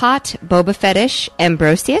Darahat, Boba Fetish,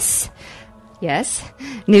 Ambrosius. Yes.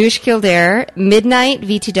 Nuge Kildare, Midnight,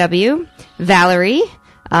 VTW, Valerie,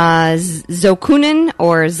 Zokunin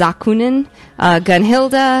or Zakunin,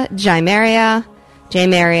 Gunhilda,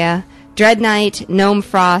 Jaimaria, Dread Knight, Gnome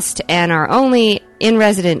Frost, and our only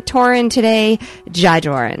in-resident Tauren today,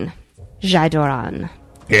 Jaidoran.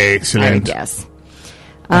 Excellent. I would guess.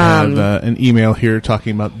 I have an email here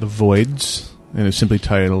talking about the voids, and it's simply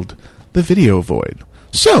titled, The Video Void.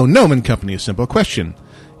 So, Gnome and Company, a simple question.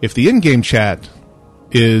 If the in-game chat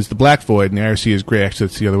is the black void and the IRC is gray, actually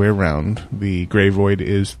it's the other way around. The gray void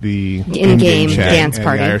is the in-game chat, dance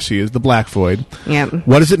party. And the IRC is the black void. Yep.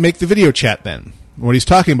 What does it make the video chat then? What he's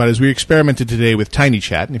talking about is we experimented today with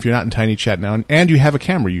TinyChat, and if you're not in TinyChat now, and you have a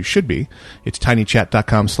camera, you should be. It's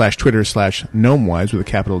tinychat.com/Twitter/gnomewise with a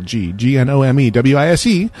capital G,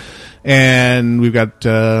 GNOMEWISE, and we've got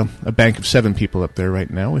a bank of 7 people up there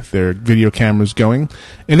right now with their video cameras going,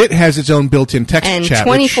 and it has its own built-in text and chat.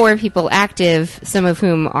 24 people active, some of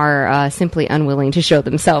whom are simply unwilling to show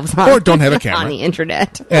themselves on, or don't have a camera on the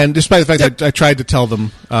internet. And despite the fact that I tried to tell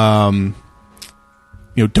them,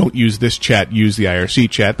 don't use this chat, use the IRC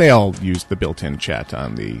chat. They all use the built-in chat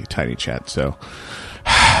on the TinyChat, so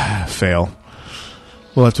fail.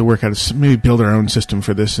 We'll have to work out, maybe build our own system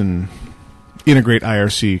for this and integrate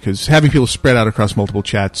IRC, because having people spread out across multiple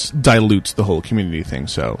chats dilutes the whole community thing.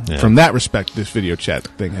 So from that respect, this video chat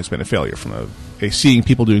thing has been a failure. From seeing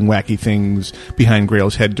people doing wacky things behind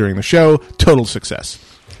Grail's head during the show, total success.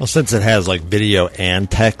 Well, since it has like video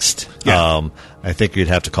and text, I think you'd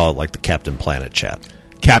have to call it like the Captain Planet chat.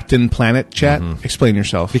 Captain Planet chat? Mm-hmm. Explain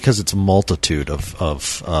yourself. Because it's a multitude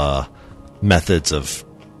of methods of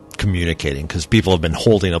communicating, because people have been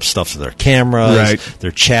holding up stuff to their cameras, right.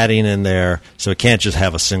 They're chatting in there, so it can't just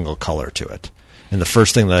have a single color to it. And the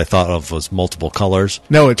first thing that I thought of was multiple colors.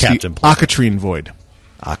 No, it's Captain the Acatrine Void.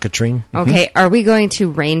 Acatrine? Okay, Are we going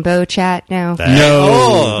to Rainbow Chat now?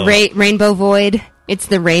 No. Rainbow Void? It's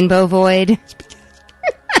the Rainbow Void.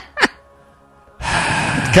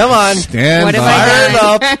 Come on. Stand Fire it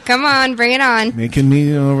up. Come on, bring it on. Making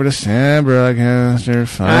me over to Sam Broadcaster.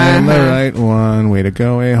 Find the right one. Way to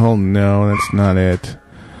go, a-hole. No, that's not it.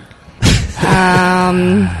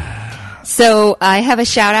 So I have a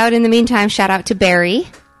shout-out in the meantime. Shout-out to Barry.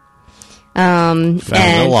 And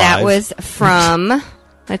that was from...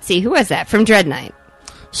 Let's see, who was that? From Dread Knight.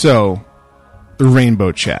 So, the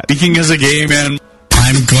Rainbow Chat. Speaking as a gay man,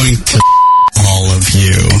 I'm going to all of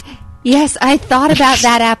you. Yes, I thought about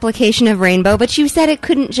that application of rainbow, but you said it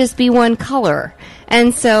couldn't just be one color.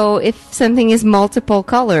 And so if something is multiple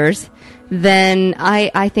colors, then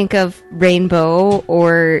I think of rainbow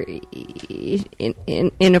or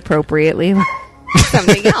inappropriately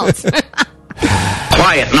something else.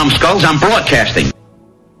 Quiet, numbskulls, I'm broadcasting.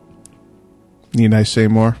 Need I say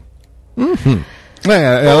more? Mm-hmm.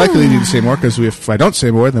 I likely need to say more, because if I don't say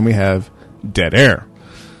more, then we have dead air.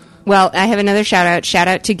 Well, I have another shout-out.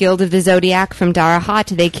 Shout-out to Guild of the Zodiac from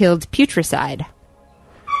Darahat. They killed Putricide.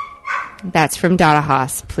 That's from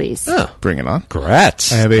Darahas, please. Oh, bring it on.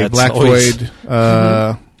 Congrats. I have a Black Void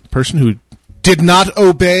person who did not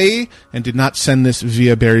obey and did not send this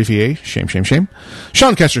via Barry VA. Shame, shame, shame.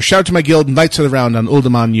 Sean Kester, shout out to my guild, Knights of the Round on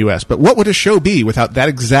Uldaman US. But what would a show be without that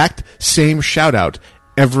exact same shout-out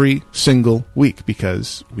every single week?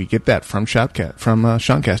 Because we get that from Sean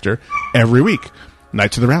Kester every week.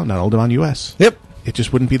 Knights of the Round on Uldaman US. Yep. It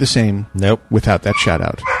just wouldn't be the same without that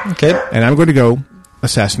shout-out. Okay. And I'm going to go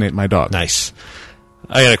assassinate my dog. Nice.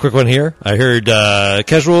 I got a quick one here. I heard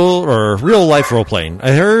casual or real-life role-playing.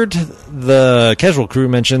 I heard the casual crew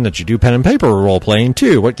mention that you do pen and paper role-playing,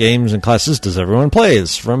 too. What games and classes does everyone play?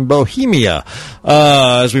 It's from Bohemia.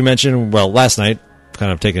 As we mentioned, last night,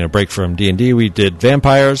 kind of taking a break from D&D, we did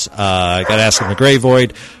vampires. I got asked in the Grey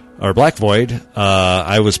Void. Or Black Void,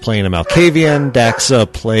 I was playing a Malkavian,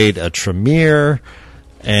 Daxa played a Tremere,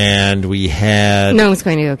 and we had... No one's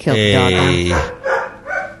going to go kill the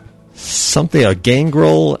dog. A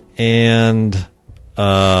gangrel and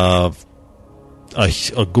a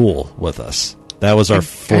ghoul with us. That was our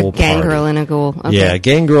full party. A gangrel and a ghoul. Okay. Yeah,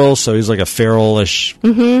 gangrel, so he's like a feral-ish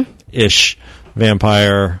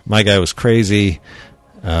vampire. My guy was crazy.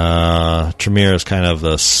 Tremere is kind of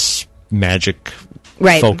the magic...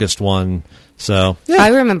 focused one. So I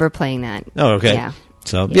remember playing that. Oh, okay. Yeah.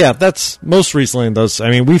 So that's most recently those. I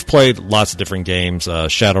mean, we've played lots of different games,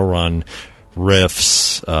 Shadowrun,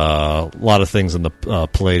 Rifts, a lot of things in the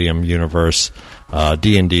Palladium universe,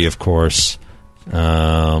 D&D, of course,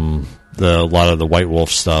 a lot of the White Wolf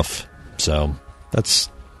stuff. So that's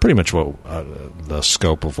pretty much what the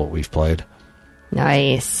scope of what we've played.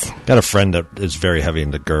 Nice. Got a friend that is very heavy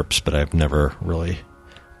into GURPS, but I've never really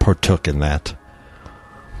partook in that.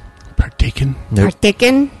 Partaken? Nope.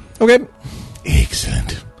 Partaken? Okay.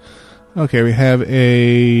 Excellent. Okay, we have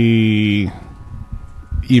a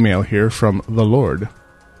email here from the Lord.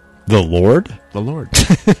 The Lord? The Lord.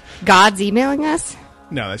 God's emailing us?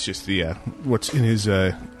 No, that's just the what's in his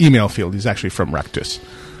email field. He's actually from Rectus.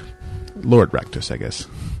 Lord Rectus, I guess.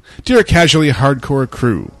 Dear Casually Hardcore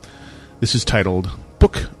Crew, this is titled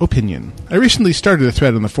Book Opinion. I recently started a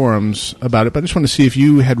thread on the forums about it, but I just want to see if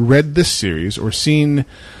you had read this series or seen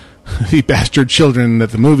The Bastard Children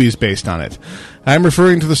that the movie is based on it. I'm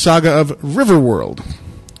referring to the saga of Riverworld.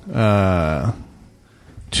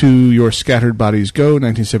 To Your Scattered Bodies Go,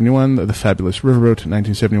 1971. The Fabulous Riverboat,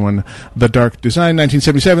 1971. The Dark Design,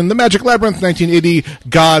 1977. The Magic Labyrinth, 1980.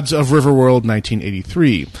 Gods of Riverworld,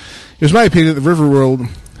 1983. It was my opinion that Riverworld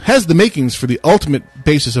has the makings for the ultimate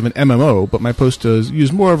basis of an MMO, but my post does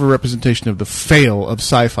use more of a representation of the fail of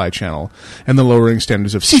Sci-Fi Channel and the lowering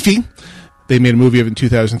standards of sci-fi. They made a movie of it in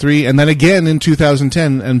 2003, and then again in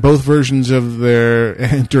 2010, and during both versions of their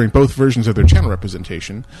channel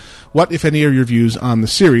representation. What, if any, are your views on the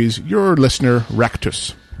series? Your listener,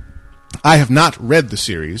 Rectus. I have not read the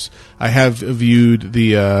series. I have viewed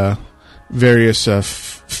the various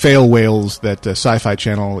fail whales that Sci-Fi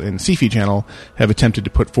Channel and Sci-Fi Channel have attempted to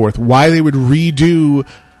put forth. Why they would redo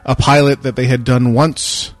a pilot that they had done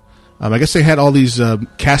once. I guess they had all these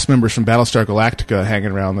cast members from Battlestar Galactica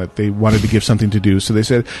hanging around that they wanted to give something to do. So they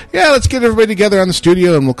said, yeah, let's get everybody together on the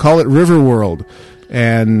studio and we'll call it Riverworld.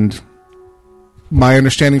 And my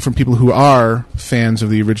understanding from people who are fans of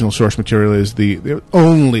the original source material is the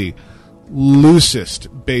only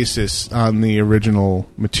loosest basis on the original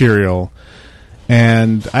material.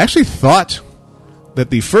 And I actually thought that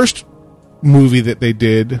the first movie that they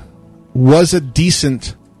did was a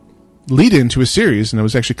decent lead-in to a series, and I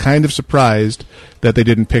was actually kind of surprised that they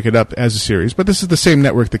didn't pick it up as a series. But this is the same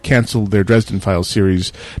network that canceled their Dresden Files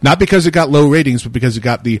series, not because it got low ratings, but because it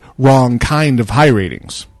got the wrong kind of high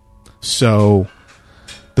ratings. So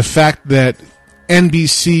the fact that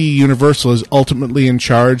NBC Universal is ultimately in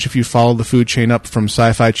charge, if you follow the food chain up from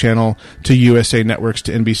Sci-Fi Channel to USA Networks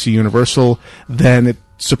to NBC Universal, then it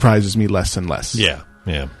surprises me less and less. Yeah.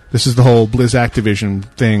 This is the whole Blizz Activision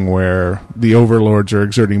thing where the overlords are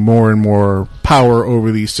exerting more and more power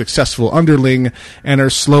over the successful underling and are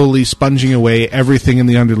slowly sponging away everything in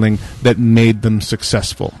the underling that made them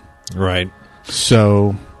successful. Right.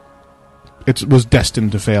 So it was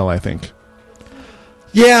destined to fail, I think.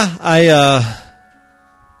 Yeah, I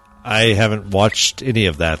haven't watched any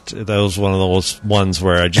of that. That was one of those ones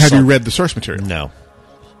where I just... Have you read the source material? No.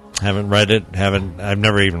 Haven't read it. I've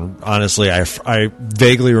never even... Honestly, I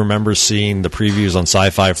vaguely remember seeing the previews on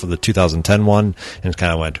Sci-Fi for the 2010 one, and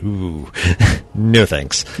kind of went, ooh, no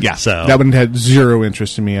thanks. Yeah, so that one had zero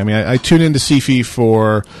interest in me. I mean, I tune into Sci-Fi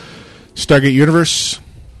for Stargate Universe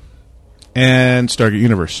and Stargate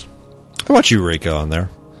Universe. I watch Eureka on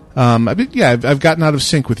there. I've gotten out of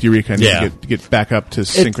sync with Eureka. I need to get back up to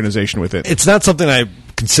synchronization with it. It's not something I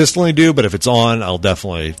consistently do, but if it's on, I'll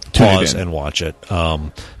definitely pause and watch it.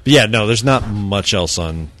 But yeah, no, there's not much else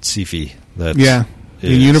on Sci-Fi. The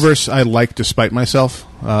Universe I like despite myself.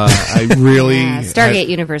 I really... Stargate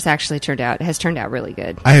Universe actually has turned out really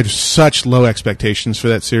good. I had such low expectations for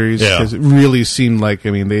that series because it really seemed like,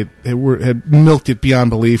 I mean, they had milked it beyond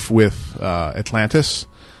belief with Atlantis.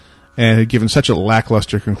 And had given such a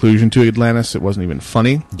lackluster conclusion to Atlantis, it wasn't even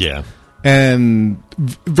funny. Yeah. And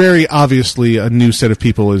very obviously a new set of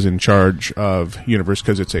people is in charge of Universe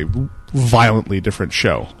because it's a violently different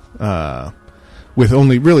show. With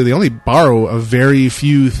only, really, they only borrow a very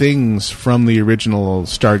few things from the original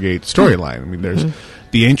Stargate storyline. I mean, there's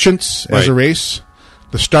the Ancients as a race,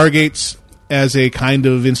 the Stargates as a kind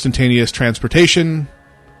of instantaneous transportation,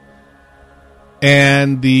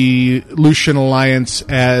 and the Lucian Alliance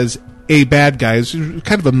as a bad guy. It's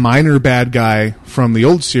kind of a minor bad guy from the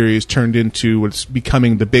old series turned into what's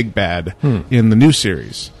becoming the big bad in the new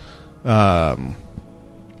series. Other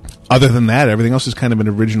than that, everything else is kind of an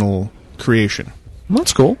original creation.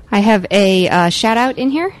 That's cool. I have a shout-out in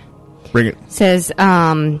here. Bring it. It says,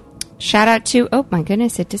 shout-out to... Oh, my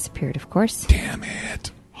goodness, it disappeared, of course. Damn it.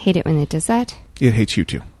 Hate it when it does that. It hates you,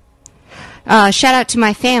 too. Shout out to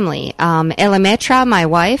my family, Elemetra, my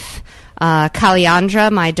wife,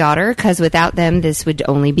 Kaliandra, my daughter, because without them, this would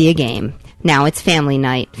only be a game. Now it's family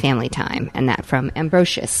night, family time, and that from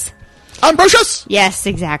Ambrosius. Ambrosius! Yes,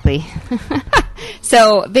 exactly.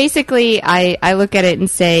 So basically, I look at it and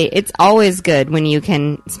say, it's always good when you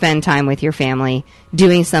can spend time with your family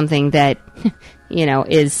doing something that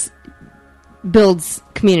builds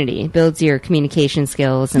community, builds your communication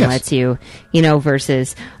skills, and lets you,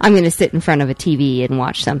 versus I'm going to sit in front of a TV and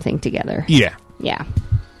watch something together. Yeah. Yeah.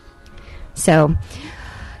 So,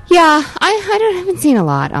 yeah, I haven't seen a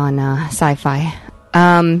lot on Sci-Fi.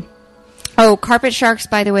 Carpet Sharks,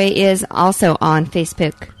 by the way, is also on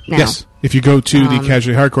Facebook now. Yes. If you go to the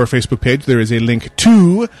Casually Hardcore Facebook page, there is a link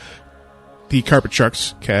to the Carpet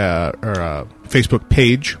Sharks Facebook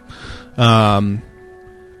page.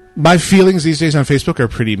 My feelings these days on Facebook are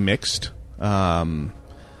pretty mixed. I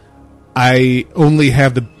only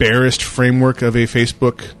have the barest framework of a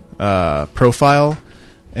Facebook profile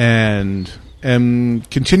and am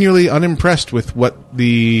continually unimpressed with what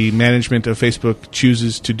the management of Facebook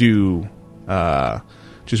chooses to do,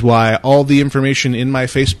 which is why all the information in my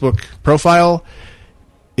Facebook profile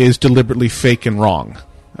is deliberately fake and wrong.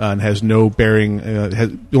 And has no bearing.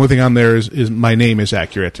 The only thing on there is my name is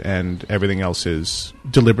accurate, and everything else is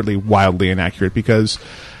deliberately wildly inaccurate because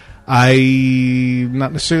I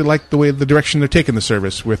not necessarily like the direction they're taking the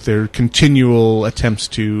service with their continual attempts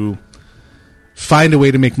to find a way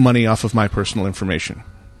to make money off of my personal information.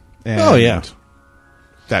 And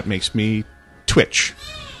that makes me twitch.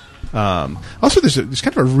 Also, there's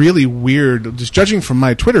kind of a really weird, just judging from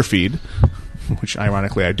my Twitter feed, which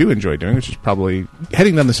ironically I do enjoy doing, which is probably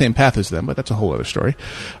heading down the same path as them, but that's a whole other story.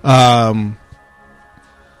 A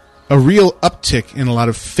real uptick in a lot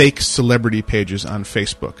of fake celebrity pages on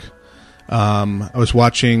Facebook. I was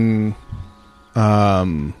watching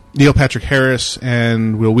Neil Patrick Harris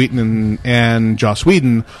and Will Wheaton and Joss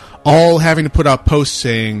Whedon all having to put out posts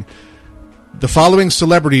saying the following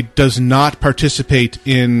celebrity does not participate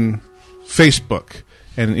in Facebook,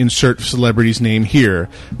 and insert celebrity's name here.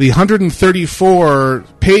 The 134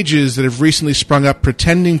 pages that have recently sprung up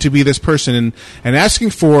pretending to be this person and asking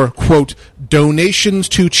for, quote, donations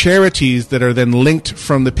to charities that are then linked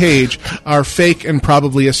from the page are fake and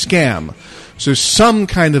probably a scam. So there's some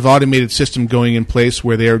kind of automated system going in place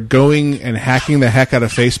where they are going and hacking the heck out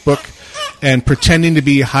of Facebook and pretending to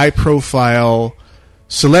be high-profile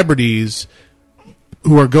celebrities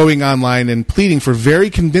who are going online and pleading for very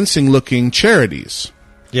convincing-looking charities.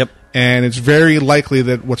 Yep. And it's very likely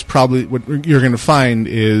that what you're going to find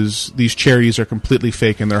is these charities are completely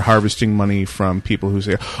fake and they're harvesting money from people who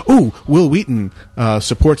say, oh, Will Wheaton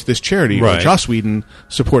supports this charity, or Joss Whedon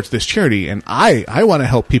supports this charity, and I want to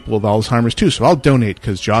help people with Alzheimer's too, so I'll donate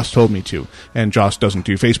because Joss told me to. And Joss doesn't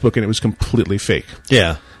do Facebook, and it was completely fake.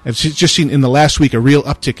 Yeah. I've just seen in the last week a real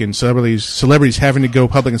uptick in celebrities having to go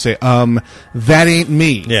public and say, that ain't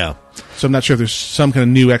me. Yeah. So I'm not sure if there's some kind of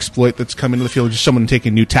new exploit that's come into the field, or just someone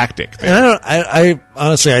taking a new tactic. And I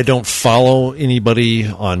honestly, I don't follow anybody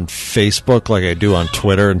on Facebook like I do on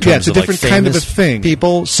Twitter in terms of different kind of a thing.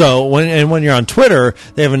 People. So when you're on Twitter,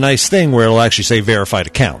 they have a nice thing where it'll actually say verified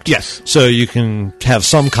account. Yes. So you can have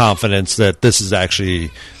some confidence that this is actually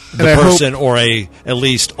the person or at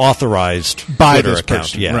least authorized by Twitter this account.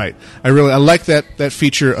 person. Yeah. Right. I like that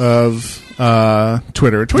feature of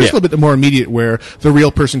Twitter. Twitter's a little bit more immediate, where the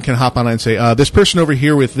real person can hop on and say, this person over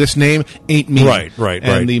here with this name ain't me. Right.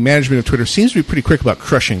 And the management of Twitter seems to be pretty quick about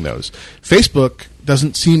crushing those. Facebook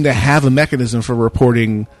doesn't seem to have a mechanism for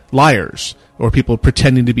reporting liars or people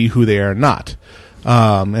pretending to be who they are not.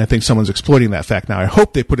 And I think someone's exploiting that fact now. I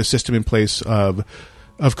hope they put a system in place of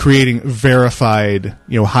creating verified,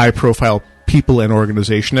 high-profile people and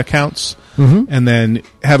organization accounts, and then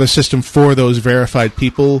have a system for those verified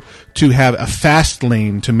people to have a fast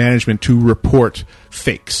lane to management to report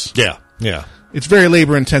fakes. Yeah. It's very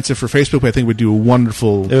labor-intensive for Facebook, but I think it would do a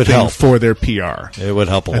wonderful thing for their PR. It would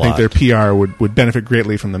help a lot. I think their PR would benefit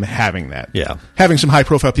greatly from them having that. Yeah. Having some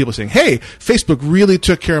high-profile people saying, hey, Facebook really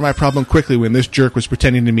took care of my problem quickly when this jerk was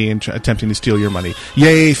pretending to me and attempting to steal your money.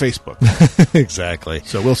 Yay, Facebook. Exactly.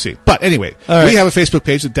 So we'll see. But anyway, we have a Facebook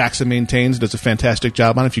page that Daxa maintains, does a fantastic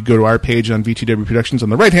job on. If you go to our page on VTW Productions, on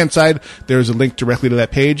the right-hand side, there's a link directly to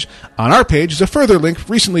that page. On our page is a further link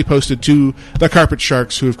recently posted to the Carpet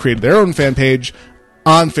Sharks, who have created their own fan page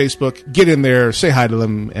on Facebook. Get in there, say hi to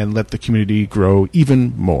them, and let the community grow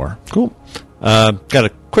even more. Cool. Got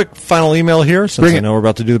a quick final email here, since I know we're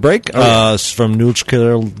about to do the break. It's from Nuge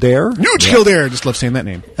Kildare. Nuge Kildare! Just love saying that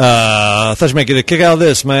name. Thought you might get a kick out of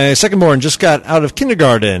this. My second-born just got out of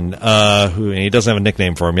kindergarten, and he doesn't have a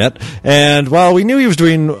nickname for him yet. And while we knew he was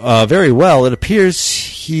doing very well, it appears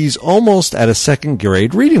he's almost at a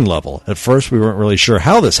second-grade reading level. At first, we weren't really sure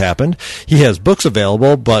how this happened. He has books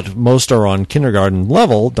available, but most are on kindergarten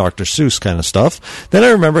level, Dr. Seuss kind of stuff. Then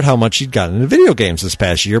I remembered how much he'd gotten into video games this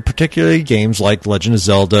past year, particularly games like Legend of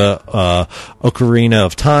Zelda, Ocarina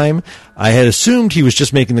of Time. I had assumed he was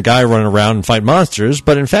just making the guy run around and fight monsters,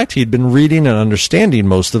 but in fact he'd been reading and understanding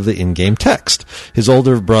most of the in-game text. His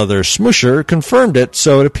older brother Smusher confirmed it,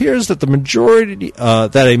 so it appears that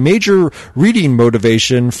that a major reading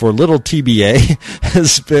motivation for little TBA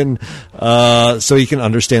has been so he can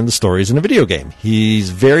understand the stories in a video game.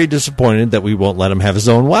 He's very disappointed that we won't let him have his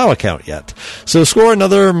own WoW account yet. So score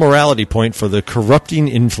another morality point for the corrupting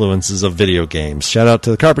influences of video games. Shout out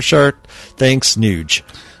to the Carpet Shark. Thanks, Nuge.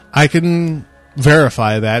 I can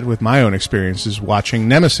verify that with my own experiences watching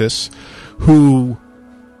Nemesis, who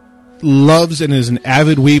loves and is an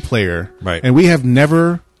avid Wii player. Right. And we have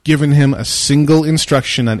never given him a single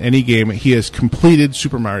instruction on any game. He has completed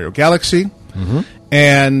Super Mario Galaxy. Mm-hmm.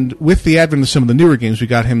 And with the advent of some of the newer games, we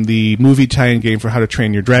got him the movie tie-in game for How to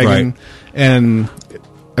Train Your Dragon. Right. And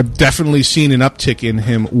I've definitely seen an uptick in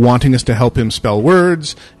him wanting us to help him spell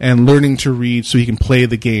words and learning to read so he can play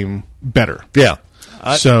the game better. Yeah.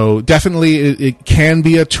 So definitely it can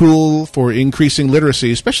be a tool for increasing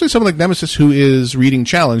literacy, especially someone like Nemesis who is reading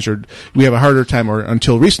challenged, or we have a harder time, or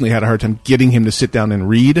until recently had a hard time getting him to sit down and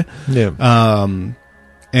read. Yeah.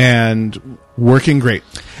 And working great.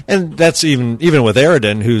 And that's even with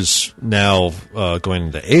Aridin, who's now going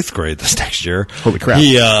into 8th grade this next year. Holy crap.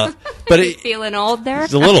 But feeling old there? A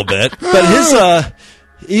little bit. But his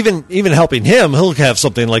even helping him, he'll have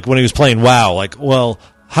something like when he was playing WoW, like, well,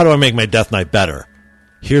 how do I make my Death Knight better?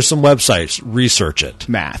 Here's some websites. Research it.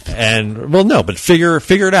 Math. And, well, no, but figure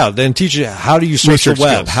it out. Then teach you how do you search the web?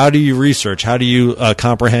 Skills. How do you research? How do you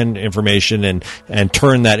comprehend information and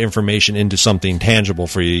turn that information into something tangible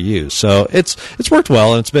for you to use? So it's worked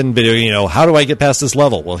well, and it's been video, how do I get past this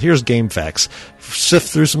level? Well, here's game facts. Sift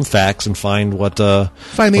through some facts and find what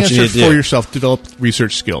find the what answer you for yourself. Develop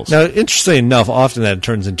research skills. Now, interestingly enough, often that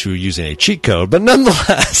turns into using a cheat code, but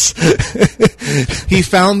nonetheless, he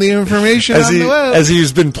found the information on the web. As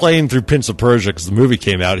he's been playing through Prince of Persia, because the movie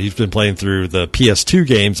came out, he's been playing through the PS2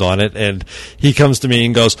 games on it, and he comes to me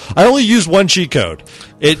and goes, I only used one cheat code.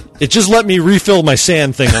 It just let me refill my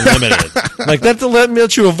sand thing unlimited. Like, that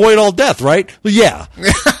let you avoid all death, right? Well, yeah.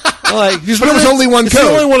 Like, but it was only one code. It's the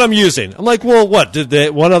only one I'm using. I'm like, well, what?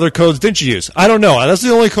 What other codes didn't you use? I don't know. That's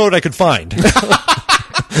the only code I could find.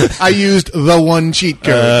 I used the one cheat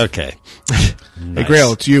code. Okay. Nice. Hey,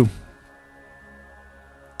 Grail, it's you.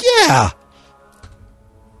 Yeah.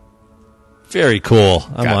 Very cool.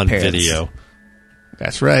 I'm Got on pants. video.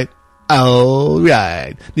 That's right. All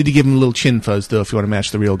right. Need to give him a little chin fuzz, though, if you want to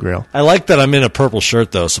match the real Grail. I like that I'm in a purple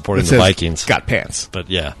shirt, though, supporting the Vikings. Got pants. But,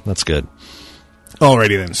 yeah, that's good.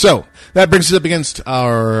 Alrighty then. So, that brings us up against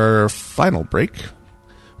our final break,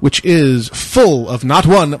 which is full of not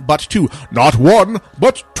one, but two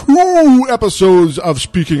episodes of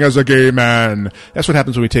Speaking as a Gay Man. That's what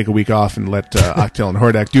happens when we take a week off and let Octel and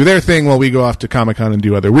Hordak do their thing while we go off to Comic-Con and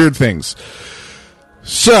do other weird things.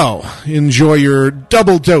 So, enjoy your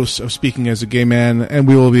double dose of Speaking as a Gay Man, and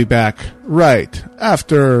we will be back right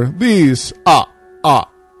after these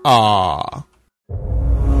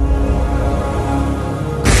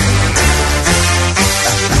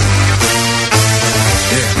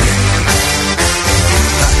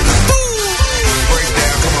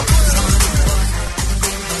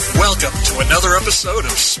Welcome to another episode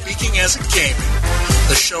of Speaking as a Gay Man,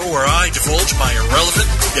 the show where I divulge my irrelevant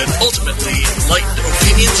yet ultimately enlightened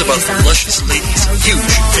opinions about the luscious ladies you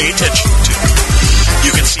should pay attention to.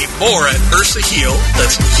 You can see more at Ursa Heel,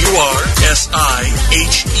 that's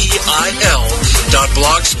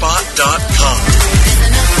URSIHEIL.blogspot.com.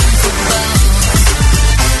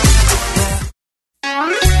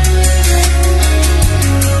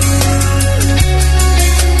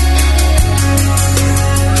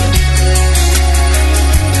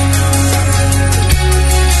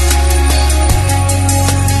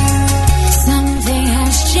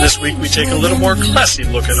 This week we take a little more classy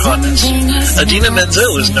look at hotness. Idina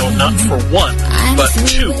Menzel is known not for one, but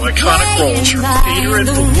two iconic roles from theater and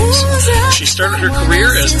movies. She started her career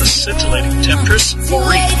as the scintillating temptress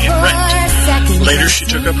Maureen in Rent. Later she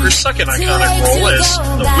took up her second iconic role as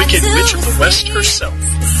the Wicked Witch of the West herself,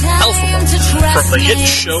 Elphaba, from the hit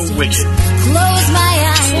show Wicked.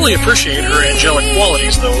 To fully appreciate her angelic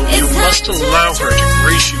qualities, though, you must allow her to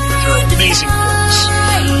grace you with her amazing voice.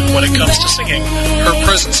 When it comes to singing, her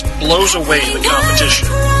presence blows away the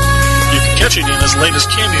competition. You can catch Idina's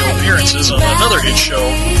latest cameo appearances on another hit show,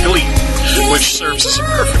 Glee, which serves as a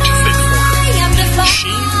perfect fit for her.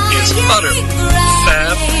 She is utterly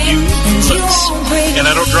fabulous. And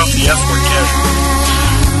I don't drop the F word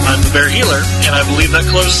casually. I'm the Bear Healer, and I believe that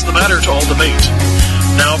closes the matter to all debate.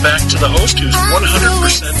 Now back to the host who's 100%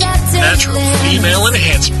 natural female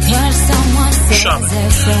enhancement. Shaman,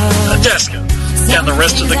 Adeska, and the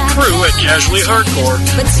rest of the crew at Casually Hardcore,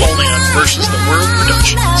 only on Versus the World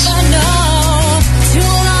Productions.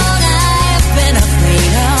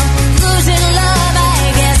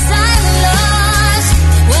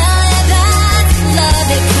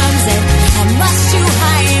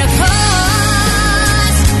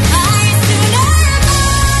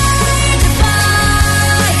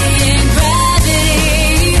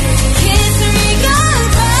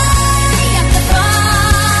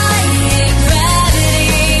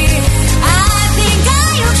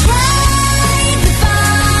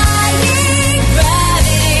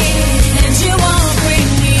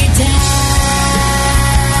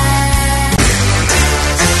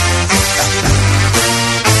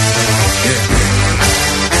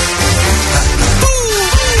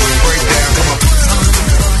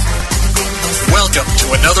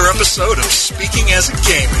 Another episode of Speaking as a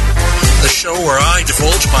Gamer, the show where I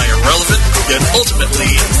divulge my irrelevant yet ultimately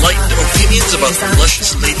enlightened opinions about the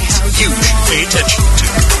luscious ladies you should pay attention to.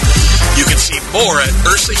 You can see more at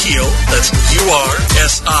Ursaheil, that's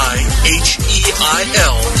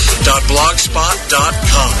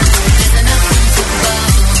URSIHEIL.blogspot.com.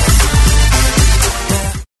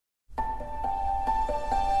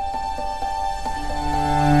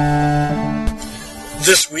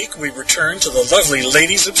 This week we return to the lovely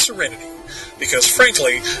ladies of Serenity, because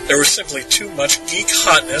frankly, there was simply too much geek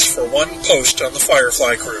hotness for one post on the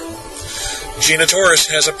Firefly crew. Gina Torres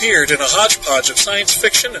has appeared in a hodgepodge of science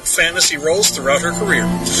fiction and fantasy roles throughout her career,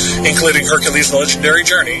 including Hercules' Legendary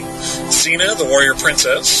Journey, Xena the Warrior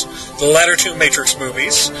Princess, the latter two Matrix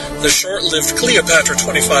movies, the short-lived Cleopatra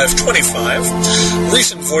 2525,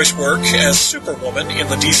 recent voice work as Superwoman in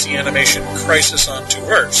the DC animation Crisis on Two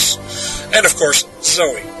Earths, and of course,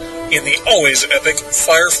 Zoe in the always epic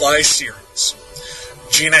Firefly series.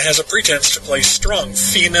 Gina has a pretense to play strong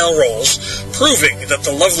female roles, proving that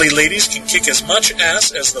the lovely ladies can kick as much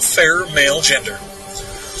ass as the fair male gender.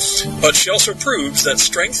 But she also proves that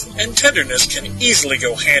strength and tenderness can easily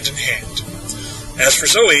go hand in hand. As for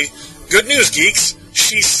Zoe, good news, geeks,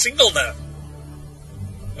 she's single now.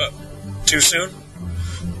 Too soon?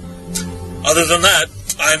 Other than that,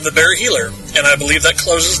 I'm the Bear Healer, and I believe that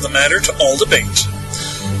closes the matter to all debate.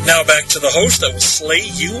 Now back to the host that will slay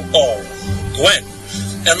you all, Gwen,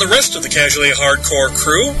 and the rest of the Casually Hardcore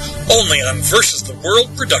crew, only on Versus the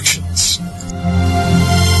World Productions.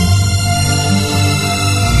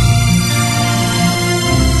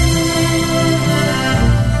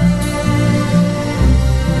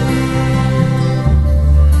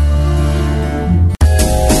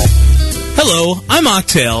 Hello, I'm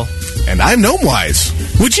Octail. And I'm Gnomewise.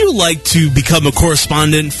 Would you like to become a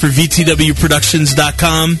correspondent for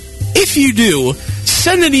VTWProductions.com? If you do,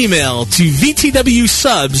 send an email to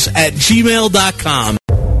vtwsubs@gmail.com.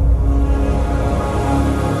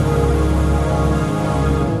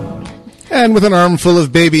 And with an armful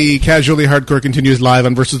of baby, Casually Hardcore continues live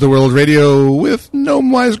on Versus the World Radio with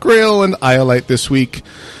Gnomewise Grail and Iolite this week.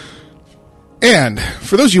 And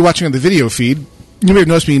for those of you watching on the video feed, you may have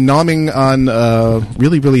noticed me nomming on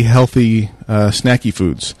really, really healthy snacky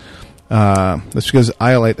foods. That's because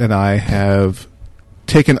Iolite and I have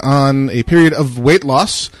taken on a period of weight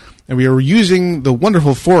loss, and we are using the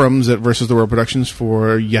wonderful forums at Versus the World Productions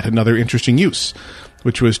for yet another interesting use,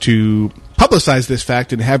 which was to publicize this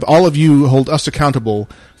fact and have all of you hold us accountable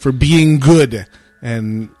for being good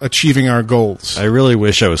and achieving our goals. I really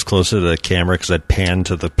wish I was closer to the camera because I'd pan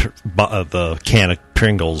to the can of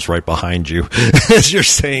Pringles right behind you as you're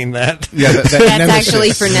saying that. Yeah, that's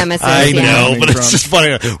actually for Nemesis. I know, but it's just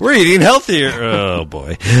funny. We're eating healthier. Oh,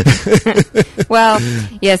 boy. Well,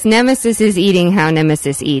 yes, Nemesis is eating how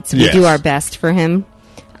Nemesis eats. We do our best for him.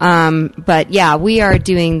 But, yeah, we are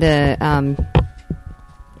doing the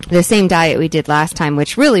same diet we did last time,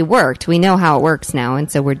 which really worked. We know how it works now,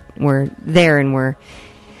 and so we're there, and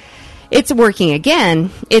it's working again.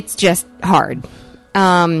 It's just hard.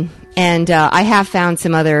 And I have found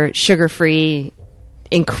some other sugar-free,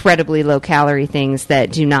 incredibly low-calorie things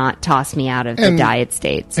that do not toss me out of the diet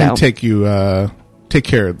state. So. And take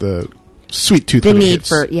care of the sweet tooth. The need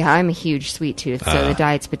for, I'm a huge sweet tooth, so the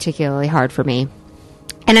diet's particularly hard for me.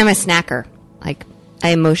 And I'm a snacker. Like, I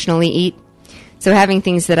emotionally eat. So having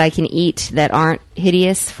things that I can eat that aren't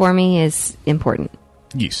hideous for me is important.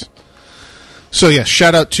 Yes. So, yes,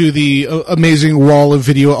 shout out to the amazing wall of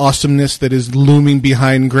video awesomeness that is looming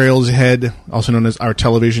behind Grail's head, also known as our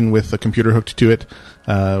television with a computer hooked to it,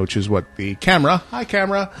 which is what the camera,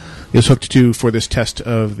 is hooked to for this test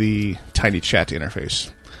of the Tiny Chat interface.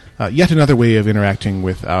 Yet another way of interacting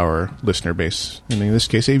with our listener base, and in this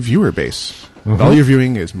case, a viewer base. Mm-hmm. All you're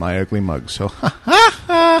viewing is my ugly mug, so ha ha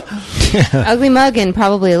ha! Ugly mug and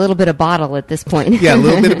probably a little bit of bottle at this point. Yeah, a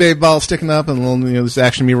little bit of baby ball sticking up, and a little, this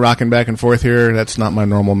action me rocking back and forth here. That's not my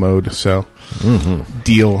normal mode, so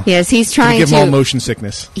deal. Yes, he's trying give to him all motion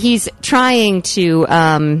sickness. He's trying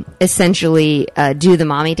to essentially do the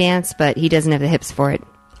mommy dance, but he doesn't have the hips for it.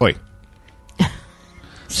 Oi.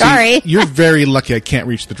 Sorry. See, you're very lucky I can't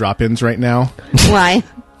reach the drop-ins right now. Why?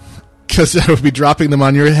 Because I would be dropping them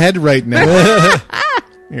on your head right now.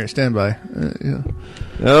 Here, stand by. Yeah.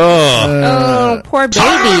 Oh, poor baby.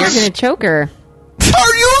 You're going to choke her.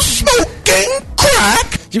 Are you smoking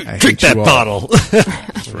crack? Drink that bottle.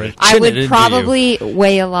 Right. I would probably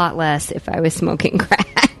weigh a lot less if I was smoking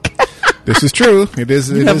crack. This is true. It is.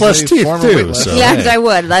 You have less teeth, too. So, yes, I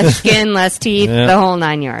would. Less skin, less teeth, the whole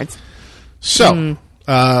 9 yards. So,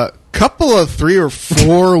 couple of 3 or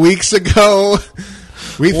 4 weeks ago,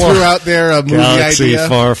 we threw out there a movie Galaxy idea.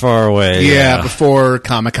 far, far away. Yeah, before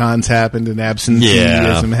Comic-Cons happened and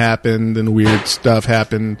absenteeism happened and weird stuff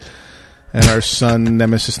happened. And our son,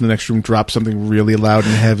 Nemesis, in the next room, dropped something really loud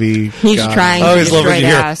and heavy. He's trying to destroy the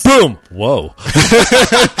house. Boom! Whoa.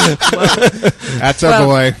 That's our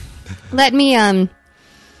boy. Let me, I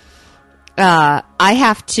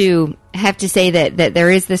have to say that there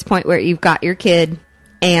is this point where you've got your kid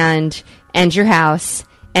and your house,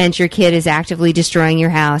 and your kid is actively destroying your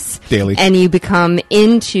house daily, and you become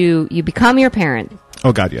your parent.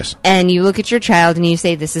 Oh God, yes. And you look at your child and you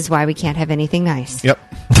say, "This is why we can't have anything nice." Yep.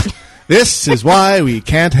 This is why we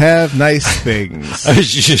can't have nice things. I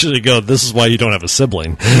usually go, this is why you don't have a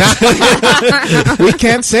sibling. We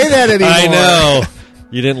can't say that anymore. I know.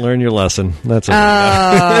 You didn't learn your lesson. That's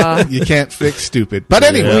okay. You can't fix stupid. But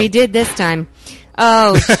anyway. We did this time.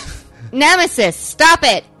 Oh, Nemesis, stop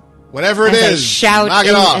it. Whatever it is, knock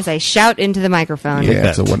it off. As I shout into the microphone. Yeah,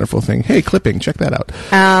 it's a wonderful thing. Hey, clipping, check that out.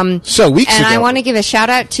 So weeks ago. And I want to give a shout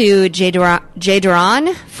out to Jay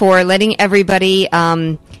Duran for letting everybody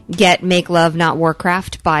get Make Love Not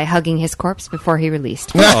Warcraft by hugging his corpse before he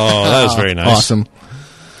released. Oh, that was very nice. Awesome.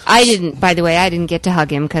 I didn't get to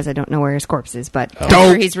hug him because I don't know where his corpse is, but I'm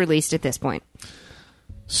sure he's released at this point.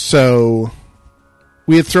 So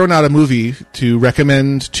we had thrown out a movie to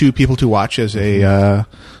recommend to people to watch as a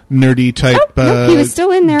nerdy type he was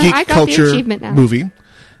still in there. geek I got culture the achievement now. movie.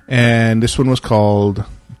 And this one was called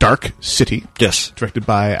Dark City. Yes. Directed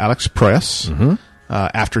by Alex Proyas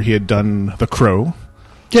after he had done The Crow.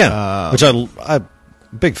 Yeah, which I'm a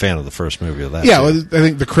big fan of the first movie of that. Yeah, well, I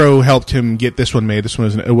think The Crow helped him get this one made. This one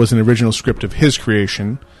was an original script of his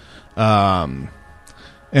creation. And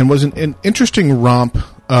was an interesting romp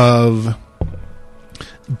of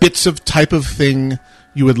bits of type of thing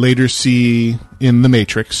you would later see in The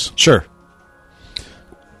Matrix. Sure.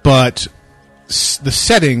 But the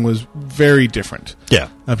setting was very different. Yeah.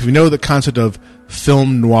 If you know the concept of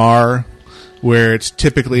film noir, where it's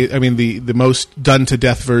typically, I mean, the most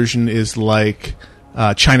done-to-death version is like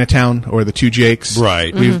Chinatown or The Two Jakes.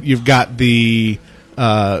 Right. You've got the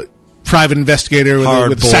private investigator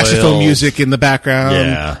with saxophone music in the background.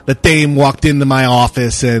 Yeah. The dame walked into my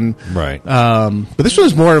office and right. But this one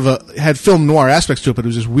was more of had film noir aspects to it, but it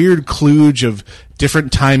was this weird kludge of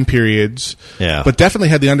different time periods. Yeah. But definitely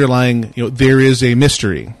had the underlying, there is a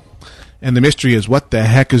mystery. And the mystery is what the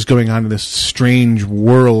heck is going on in this strange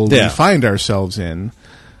world we find ourselves in.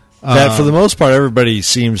 That, for the most part, everybody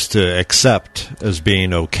seems to accept as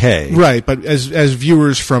being okay. Right, but as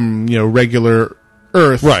viewers from regular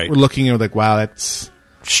Earth, we're looking like, wow, that's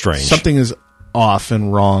strange. Something is off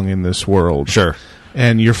and wrong in this world. Sure.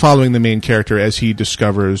 And you're following the main character as he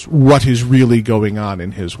discovers what is really going on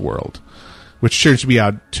in his world, which turns to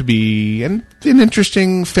be an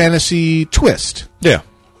interesting fantasy twist. Yeah.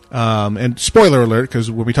 And spoiler alert,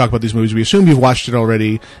 because when we talk about these movies, we assume you've watched it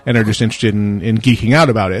already and are just interested in geeking out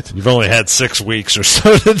about it. You've only had 6 weeks or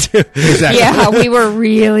so to do. Exactly. Yeah, we were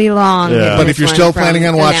really long. Yeah. But if you're still planning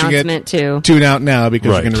on watching it, tune out now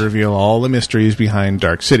because Right. we're going to reveal all the mysteries behind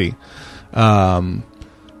Dark City.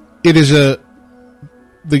 It is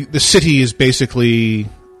the city is basically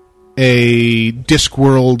a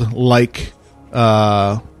Discworld-like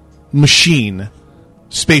machine,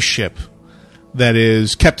 spaceship, that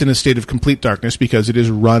is kept in a state of complete darkness because it is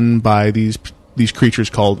run by these creatures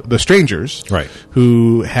called the Strangers, right?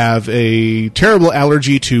 Who have a terrible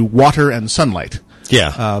allergy to water and sunlight.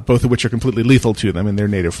 Yeah, both of which are completely lethal to them in their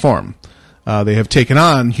native form. They have taken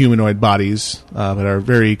on humanoid bodies that are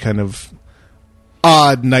very kind of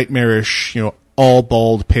odd, nightmarish, all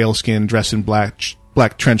bald, pale skin, dressed in black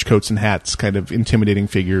trench coats and hats, kind of intimidating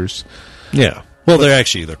figures. Yeah. Well, they're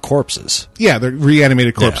corpses. Yeah, they're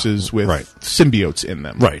reanimated corpses with symbiotes in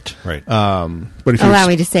them. Right. But if allow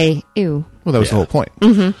me to say, ew. Well, that was the whole point.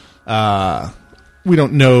 Mm-hmm. we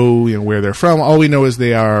don't know, where they're from. All we know is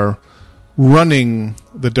they are running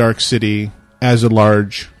the Dark City as a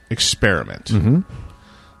large experiment. Mm-hmm.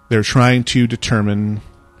 They're trying to determine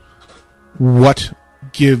what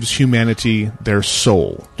gives humanity their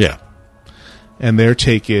soul. Yeah. And their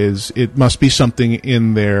take is it must be something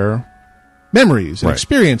in their memories and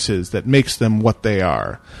experiences that makes them what they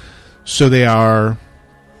are. So they are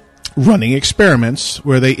running experiments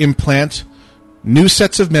where they implant new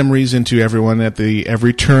sets of memories into everyone at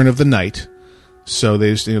every turn of the night. So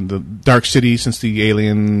there's the Dark City, since the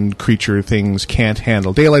alien creature things can't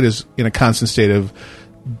handle daylight, is in a constant state of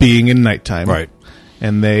being in nighttime. Right.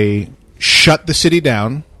 And they shut the city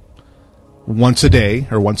down once a day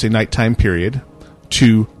or once a nighttime period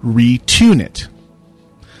to retune it.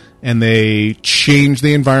 And they change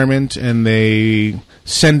the environment, and they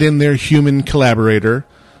send in their human collaborator,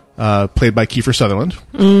 played by Kiefer Sutherland.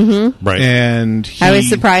 Mm-hmm. Right. And I was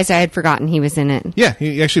surprised I had forgotten he was in it. Yeah,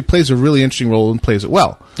 he actually plays a really interesting role and plays it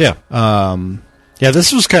well. Yeah.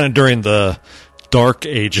 This was kind of during the dark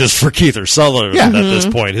ages for Kiefer Sutherland at this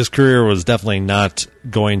point. His career was definitely not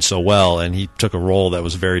going so well, and he took a role that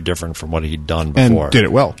was very different from what he'd done before. And did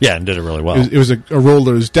it well. Yeah, and did it really well. It was a role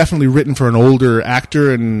that was definitely written for an older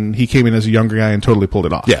actor, and he came in as a younger guy and totally pulled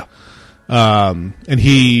it off. Yeah. And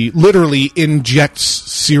he literally injects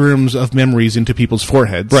serums of memories into people's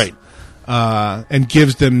foreheads. Right. And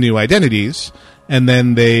gives them new identities, and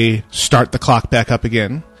then they start the clock back up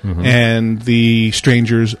again, and the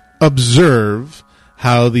strangers observe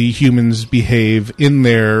how the humans behave in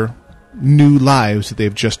their new lives that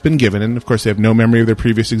they've just been given. And, of course, they have no memory of their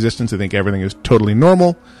previous existence. They think everything is totally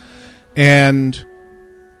normal. And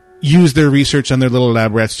use their research on their little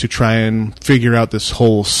lab rats to try and figure out this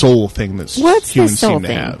whole soul thing that humans seem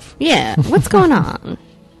to have. Yeah, what's going on?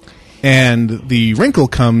 And the wrinkle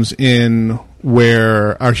comes in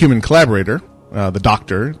where our human collaborator, the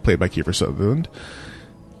doctor, played by Kiefer Sutherland,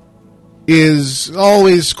 is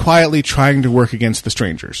always quietly trying to work against the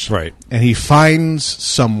strangers. Right. And he finds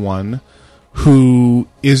someone who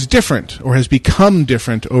is different or has become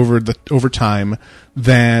different over time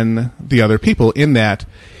than the other people, in that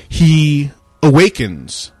he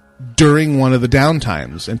awakens during one of the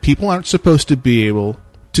downtimes, and people aren't supposed to be able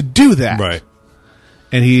to do that. Right.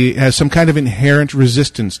 And he has some kind of inherent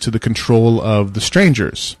resistance to the control of the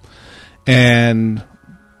strangers. And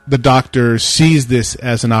the doctor sees this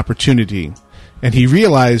as an opportunity, and he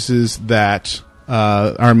realizes that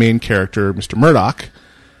our main character, Mr. Murdoch,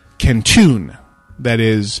 can tune. That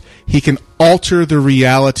is, he can alter the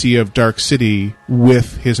reality of Dark City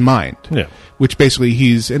with his mind. Yeah. Which basically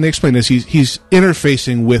and they explain this, he's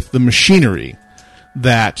interfacing with the machinery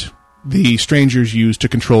that the strangers use to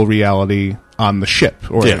control reality on the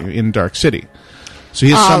ship or in Dark City. So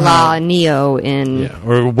he's somehow Neo in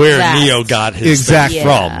or where Neo got his thing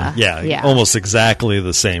from. Yeah, almost exactly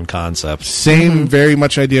the same concept. Same very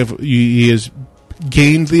much idea of he has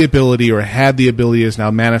gained the ability, or had the ability, is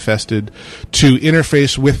now manifested, to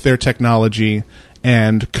interface with their technology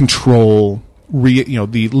and control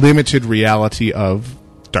the limited reality of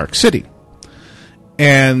Dark City.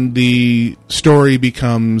 And the story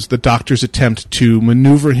becomes the Doctor's attempt to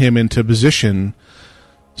maneuver him into position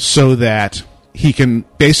so that he can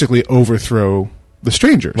basically overthrow the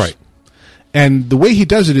strangers. Right. And the way he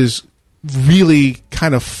does it is really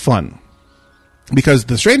kind of fun. Because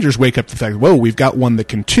the strangers wake up to the fact, whoa, we've got one that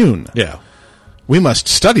can tune. Yeah. We must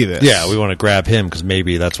study this. Yeah, we want to grab him because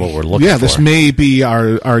maybe that's what we're looking for. Yeah, this may be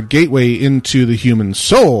our gateway into the human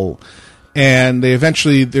soul. And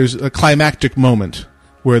there's a climactic moment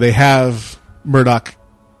where they have Murdoch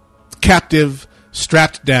captive,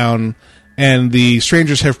 strapped down, and the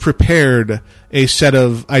strangers have prepared a set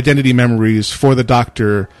of identity memories for the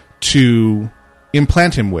Doctor to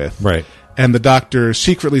implant him with. Right. And the Doctor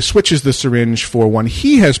secretly switches the syringe for one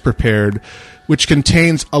he has prepared, which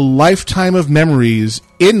contains a lifetime of memories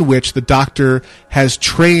in which the Doctor has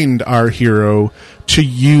trained our hero to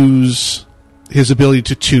use his ability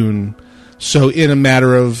to tune. So in a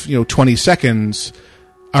matter of 20 seconds,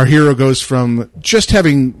 our hero goes from just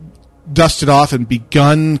having dusted off and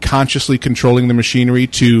begun consciously controlling the machinery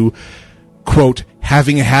to, quote,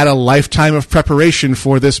 having had a lifetime of preparation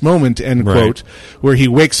for this moment, end quote, where he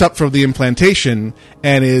wakes up from the implantation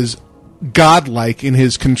and is godlike in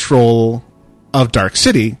his control of Dark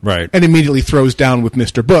City, and immediately throws down with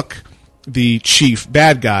Mr. Book, the chief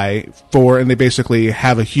bad guy, and they basically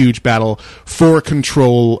have a huge battle for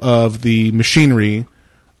control of the machinery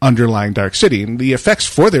underlying Dark City. And the effects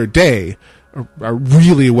for their day are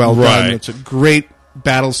really well done. It's a great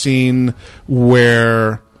battle scene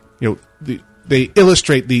where the they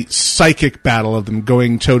illustrate the psychic battle of them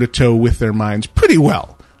going toe-to-toe with their minds pretty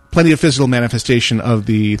well. Plenty of physical manifestation of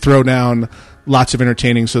the throwdown, lots of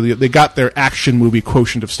entertaining. So they got their action movie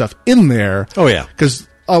quotient of stuff in there. Oh, yeah. Because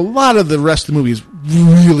a lot of the rest of the movie is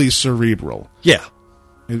really cerebral. Yeah.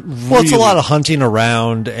 Well, it's a lot of hunting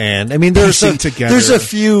around, and I mean, there's a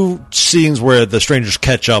few scenes where the strangers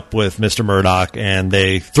catch up with Mr. Murdoch, and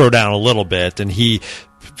they throw down a little bit, and he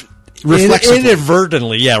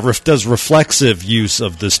inadvertently, does reflexive use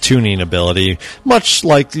of this tuning ability, much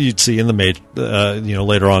like you'd see in the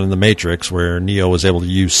later on in the Matrix, where Neo was able to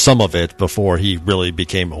use some of it before he really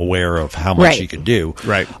became aware of how much he could do.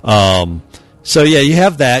 Right. So yeah, you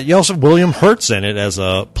have that. You also have William Hurt's in it as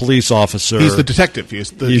a police officer. He's the detective.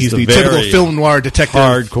 He's the typical film noir detective,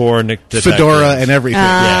 hardcore detective, fedora and everything.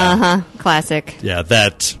 Classic. Yeah,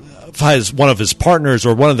 that one of his partners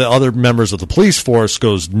or one of the other members of the police force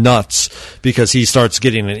goes nuts because he starts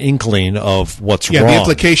getting an inkling of what's wrong. The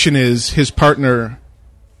implication is his former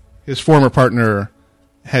partner,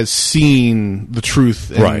 has seen the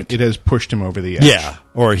truth, and it has pushed him over the edge. Yeah,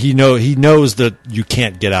 or he knows that you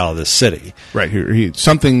can't get out of this city. Right,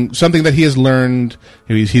 something that he has learned.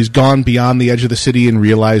 He's gone beyond the edge of the city and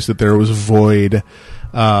realized that there was a void.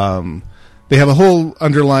 They have a whole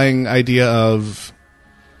underlying idea of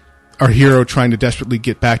our hero trying to desperately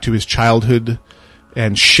get back to his childhood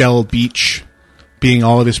and Shell Beach being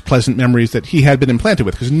all of his pleasant memories that he had been implanted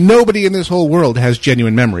with, because nobody in this whole world has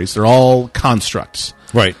genuine memories. They're all constructs.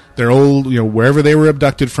 Right. They're old, wherever they were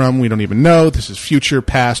abducted from, we don't even know. This is future,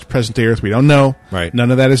 past, present day Earth, we don't know. Right.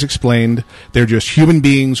 None of that is explained. They're just human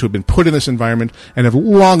beings who have been put in this environment and have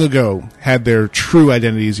long ago had their true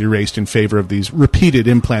identities erased in favor of these repeated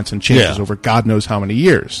implants and changes over God knows how many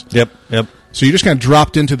years. Yep. So you're just kind of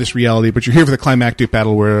dropped into this reality, but you're here for the climactic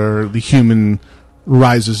battle where the human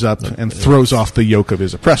rises up and throws off the yoke of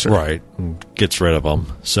his oppressor. Right. And gets rid of him.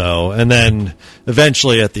 So, and then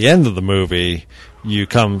eventually at the end of the movie,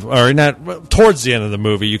 towards the end of the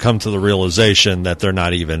movie, you come to the realization that they're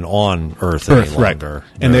not even on Earth any longer. Right.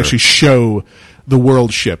 And they actually show the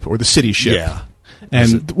world ship or the city ship. Yeah.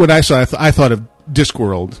 And when I saw it, I thought of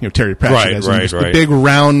Discworld, Terry Pratchett, the big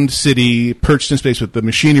round city perched in space with the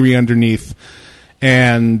machinery underneath.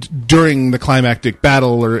 And during the climactic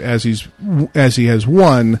battle, or as he has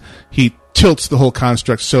won, he tilts the whole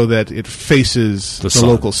construct so that it faces the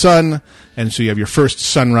local sun, and so you have your first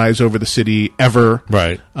sunrise over the city ever.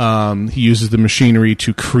 Right. He uses the machinery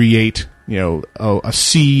to create, a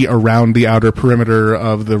sea around the outer perimeter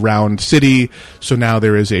of the round city. So now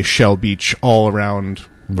there is a Shell Beach all around.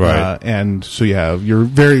 Right. And so you have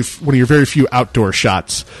one of your very few outdoor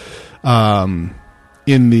shots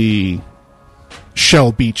in the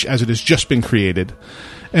Shell Beach as it has just been created.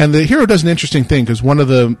 And the hero does an interesting thing, because one of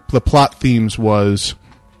the plot themes was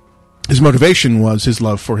his motivation was his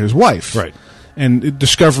love for his wife. Right. And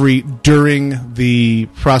discovery during the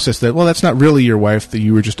process that, well, that's not really your wife, that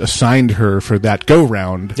you were just assigned her for that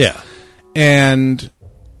go-round. Yeah. And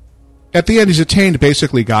at the end, he's attained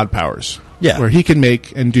basically God powers. Yeah. Where he can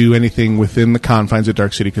make and do anything within the confines of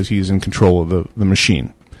Dark City because he's in control of the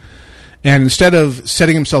machine. And instead of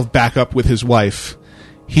setting himself back up with his wife,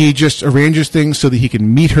 he just arranges things so that he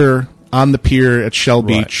can meet her on the pier at Shell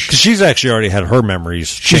Beach. Because she's actually already had her memories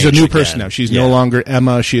She's a new person again. now. She's no longer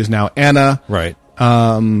Emma. She is now Anna. Right.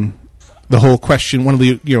 The whole question, one of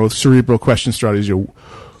the cerebral questions throughout is,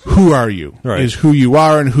 who are you? Right. Is who you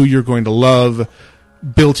are and who you're going to love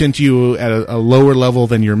built into you at a lower level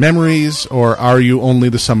than your memories, or are you only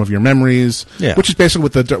the sum of your memories? Yeah. Which is basically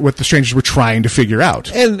what the strangers were trying to figure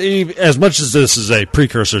out. And as much as this is a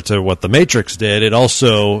precursor to what The Matrix did, it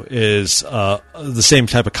also is the same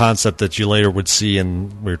type of concept that you later would see in,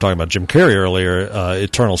 we were talking about Jim Carrey earlier,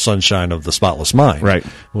 Eternal Sunshine of the Spotless Mind. Right.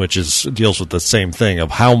 Which deals with the same thing of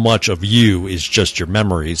how much of you is just your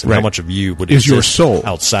memories and how much of you would exist your soul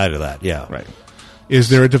outside of that. Yeah. Right. Is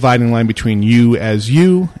there a dividing line between you as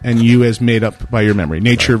you and you as made up by your memory?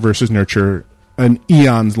 Nature versus nurture, an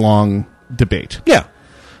eons-long debate. Yeah.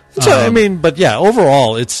 So,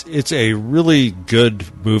 overall, it's a really good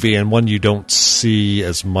movie, and one you don't see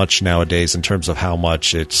as much nowadays in terms of how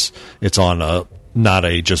much it's on not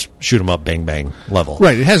a just shoot 'em up, bang bang level.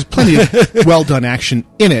 Right. It has plenty of well done action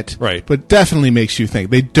in it. Right. But definitely makes you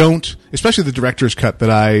think. They don't, especially the director's cut that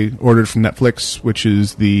I ordered from Netflix, which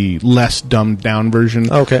is the less dumbed down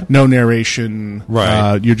version. Okay. No narration.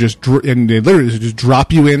 Right. You're just and they literally just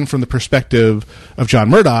drop you in from the perspective of John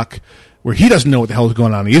Murdoch, where he doesn't know what the hell is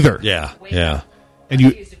going on either. Yeah. Yeah. And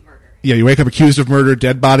you. Yeah, you wake up accused of murder,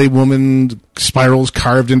 dead body, woman, spirals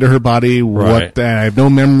carved into her body. Right. I have no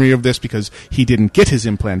memory of this because he didn't get his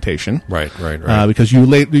implantation. Right. Because you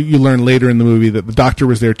learn later in the movie that the doctor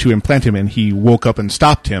was there to implant him, and he woke up and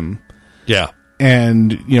stopped him. Yeah.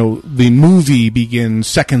 And, the movie begins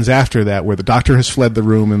seconds after that, where the doctor has fled the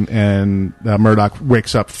room and Murdoch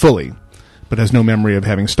wakes up fully, but has no memory of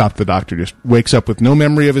having stopped the doctor. Just wakes up with no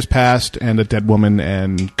memory of his past and a dead woman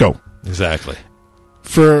and go. Exactly.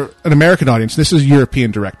 For an American audience, this is a European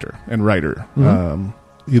director and writer, though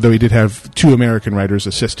he did have 2 American writers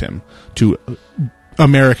assist him to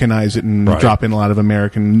Americanize it and drop in a lot of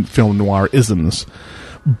American film noir isms.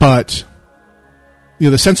 But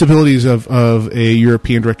the sensibilities of a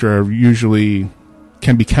European director are usually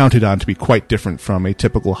can be counted on to be quite different from a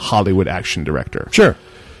typical Hollywood action director. Sure.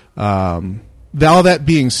 All that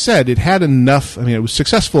being said, it had enough. I mean, it was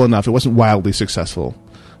successful enough. It wasn't wildly successful.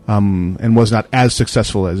 And was not as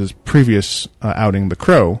successful as his previous outing, The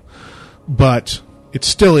Crow, but it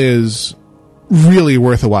still is really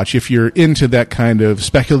worth a watch if you're into that kind of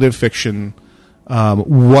speculative fiction,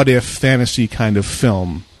 what-if fantasy kind of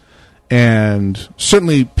film, and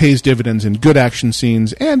certainly pays dividends in good action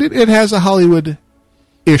scenes, and it has a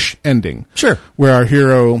Hollywood-ish ending. Sure. Where our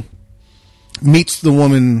hero meets the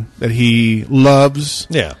woman that he loves,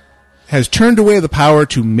 has turned away the power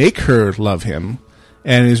to make her love him,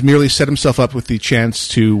 and has merely set himself up with the chance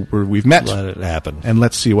to, where we've met. Let it happen. And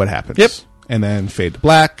let's see what happens. Yep. And then fade to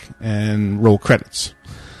black and roll credits.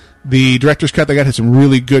 The director's cut they got had some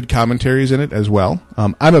really good commentaries in it as well.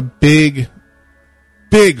 I'm a big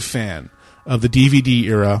fan of the DVD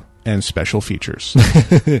era and special features.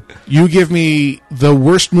 You give me the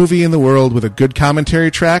worst movie in the world with a good commentary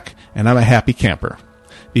track, and I'm a happy camper.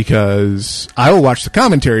 Because I will watch the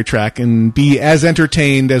commentary track and be as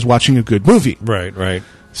entertained as watching a good movie. Right.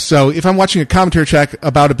 So if I'm watching a commentary track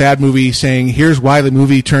about a bad movie saying, here's why the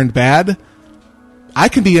movie turned bad, I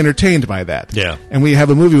can be entertained by that. Yeah. And we have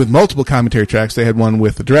a movie with multiple commentary tracks. They had one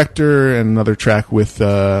with the director and another track with 2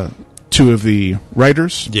 of the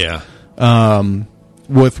writers. Yeah.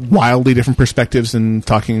 With wildly different perspectives and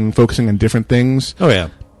focusing on different things. Oh, yeah.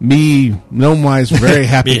 Me, gnome-wise, very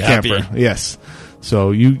happy camper. Happy. Yes.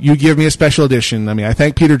 So you give me a special edition. I mean, I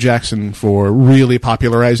thank Peter Jackson for really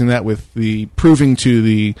popularizing that with the proving to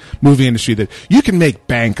the movie industry that you can make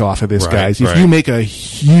bank off of this, guys. If you make a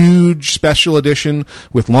huge special edition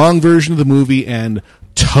with long version of the movie and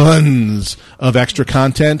tons of extra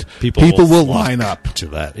content, people will line up to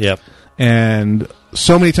that. Yep. And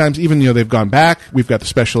so many times, even they've gone back. We've got the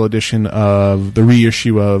special edition of the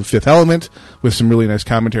reissue of Fifth Element with some really nice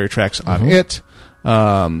commentary tracks on it.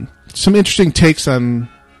 Some interesting takes on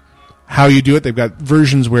how you do it. They've got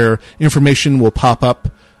versions where information will pop up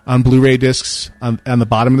on Blu-ray discs on the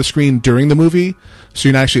bottom of the screen during the movie, so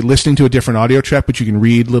you're not actually listening to a different audio track, but you can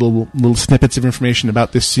read little snippets of information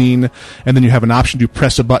about this scene, and then you have an option to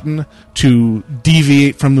press a button to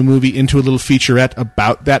deviate from the movie into a little featurette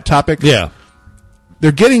about that topic. Yeah.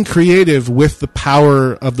 They're getting creative with the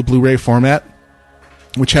power of the Blu-ray format,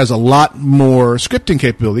 which has a lot more scripting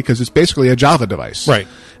capability because it's basically a Java device. Right.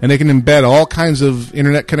 And they can embed all kinds of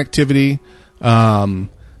internet connectivity.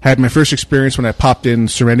 Had my first experience when I popped in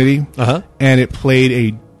Serenity, and it played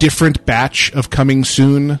a different batch of Coming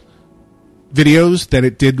Soon videos than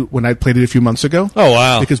it did when I played it a few months ago. Oh,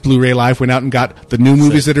 wow. Because Blu-ray Live went out and got the new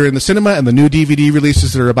movies that are in the cinema and the new DVD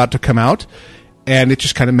releases that are about to come out, and it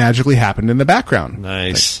just kind of magically happened in the background.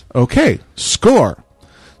 Nice. Like, okay, score.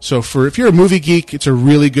 So if you're a movie geek, it's a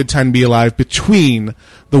really good time to be alive between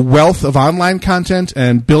the wealth of online content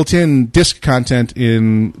and built-in disc content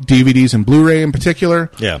in DVDs and Blu-ray in particular.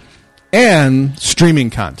 Yeah. And streaming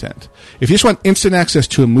content. If you just want instant access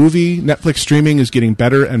to a movie, Netflix streaming is getting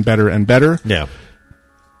better and better and better. Yeah.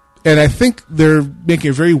 And I think they're making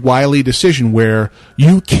a very wily decision where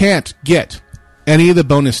you can't get any of the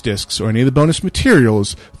bonus discs or any of the bonus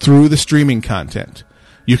materials through the streaming content.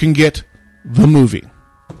 You can get the movie.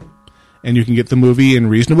 And you can get the movie in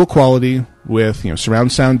reasonable quality with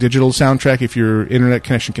surround sound, digital soundtrack if your internet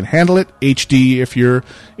connection can handle it, HD if your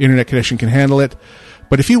internet connection can handle it.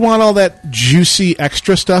 But if you want all that juicy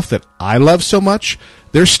extra stuff that I love so much,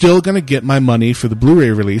 they're still going to get my money for the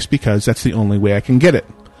Blu-ray release because that's the only way I can get it.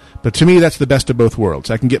 But to me, that's the best of both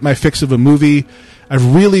worlds. I can get my fix of a movie.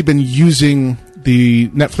 I've really been using the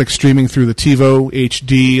Netflix streaming through the TiVo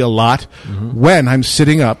HD a lot when I'm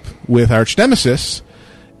sitting up with Arch Nemesis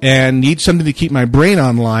and need something to keep my brain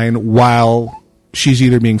online while she's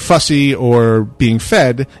either being fussy or being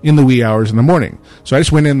fed in the wee hours in the morning. So I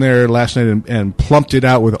just went in there last night and plumped it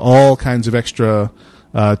out with all kinds of extra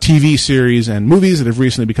TV series and movies that have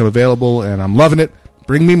recently become available, and I'm loving it.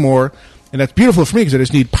 Bring me more. And that's beautiful for me because I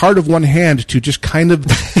just need part of one hand to just kind of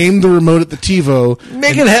aim the remote at the TiVo.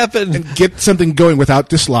 Make it happen. And get something going without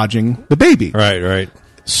dislodging the baby. Right.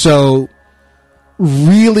 So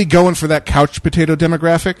really going for that couch potato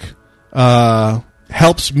demographic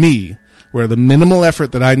helps me, where the minimal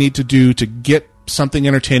effort that I need to do to get something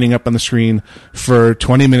entertaining up on the screen for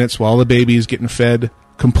 20 minutes while the baby is getting fed,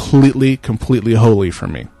 completely holy for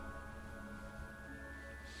me.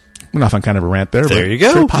 Went off on kind of a rant there. There but you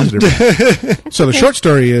go. very positive. So the short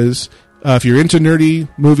story is, if you're into nerdy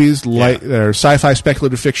movies like or sci-fi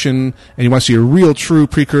speculative fiction, and you want to see a real true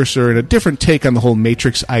precursor and a different take on the whole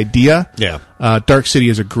Matrix idea, Dark City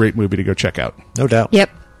is a great movie to go check out. No doubt. Yep.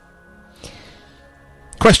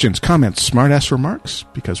 Questions, comments, smart-ass remarks?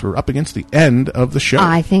 Because we're up against the end of the show.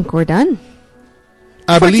 I think we're done.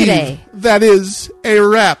 I for believe today. that is a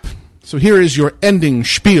wrap. So here is your ending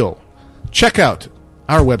spiel. Check out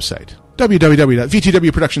our website,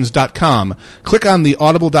 www.vtwproductions.com. Click on the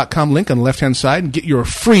audible.com link on the left-hand side and get your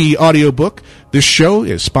free audiobook. This show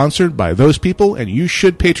is sponsored by those people, and you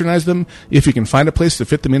should patronize them if you can find a place to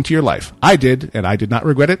fit them into your life. I did, and I did not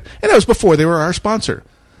regret it, and that was before they were our sponsor.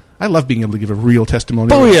 I love being able to give a real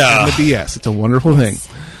testimonial on the BS. It's a wonderful thing.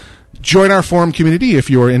 Join our forum community if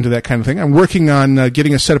you're into that kind of thing. I'm working on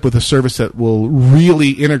getting us set up with a service that will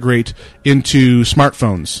really integrate into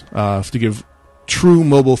smartphones to give true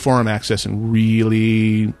mobile forum access and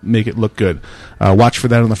really make it look good. Watch for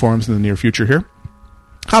that on the forums in the near future here.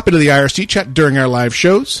 Hop into the IRC chat during our live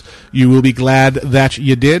shows. You will be glad that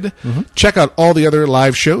you did. Check out all the other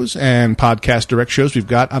live shows and podcast direct shows we've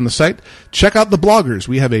got on the site. Check out the bloggers.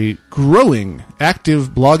 We have a growing,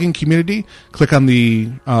 active blogging community. Click on the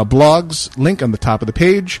blogs link on the top of the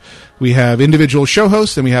page. We have individual show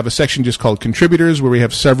hosts, and we have a section just called contributors, where we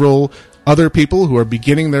have several other people who are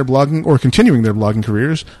beginning their blogging or continuing their blogging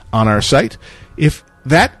careers on our site. If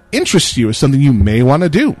that interests you as something you may want to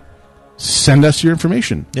do, send us your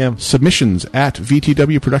information. Submissions at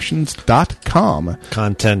vtwproductions.com.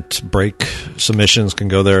 Content break submissions can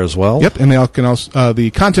go there as well. Yep, and they all can also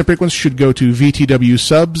the content break ones should go to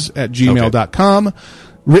vtwsubs at gmail.com. Okay.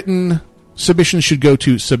 Written submissions should go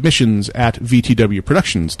to submissions at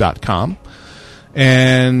vtwproductions.com.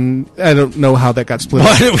 And I don't know how that got split.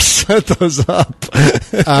 Why did we set those up?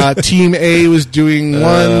 Team A was doing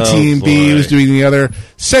one, Team B was doing the other.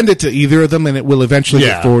 Send it to either of them, and it will eventually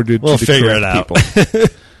get forwarded to the correct people.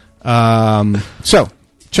 So,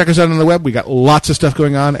 check us out on the web. We got lots of stuff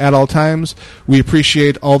going on at all times. We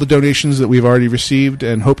appreciate all the donations that we've already received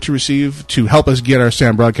and hope to receive to help us get our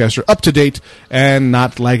Sam broadcaster up to date and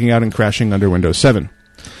not lagging out and crashing under Windows 7.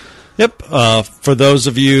 Yep. For those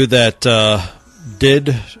of you that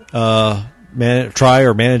did try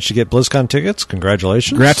or manage to get BlizzCon tickets,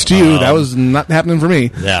 congratulations. Congrats to you. That was not happening for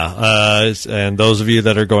me. Yeah. And those of you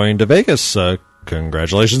that are going to Vegas,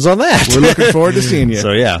 congratulations on that. We're looking forward to seeing you.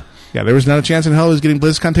 So, yeah. Yeah, there was not a chance in hell I was getting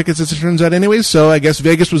BlizzCon tickets, as it turns out, anyways, so I guess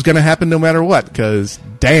Vegas was going to happen no matter what, because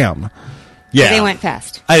damn. Yeah. They went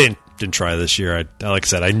fast. I didn't try this year. Like I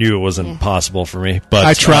said, I knew it wasn't possible for me. But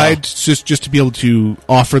I tried just to be able to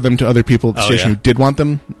offer them to other people at the station who did want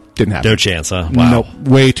them. Didn't happen. No chance, huh? Wow. Nope.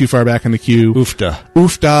 Way too far back in the queue. Oofda.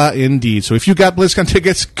 Oofda, indeed. So if you got BlizzCon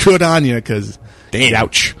tickets, good on you, because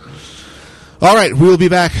ouch. All right, we'll be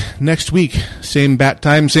back next week. Same bat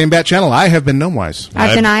time, same bat channel. I have been Gnomewise. I've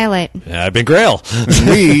been Annihilate. I've been Grail.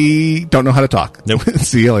 We don't know how to talk. Nope.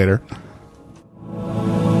 See you later.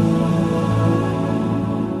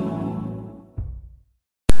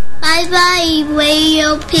 Bye-bye,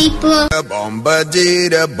 radio people.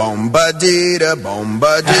 Bomba-dee-da, bomba-dee-da,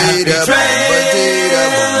 bomba-dee-da,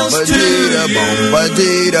 bomba-dee-da, bomba-dee-da,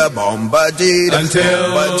 bomba-dee-da, bomba-dee-da,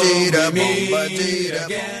 Until bomba-dee-da, we meet bomba-dee-da.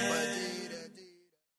 again.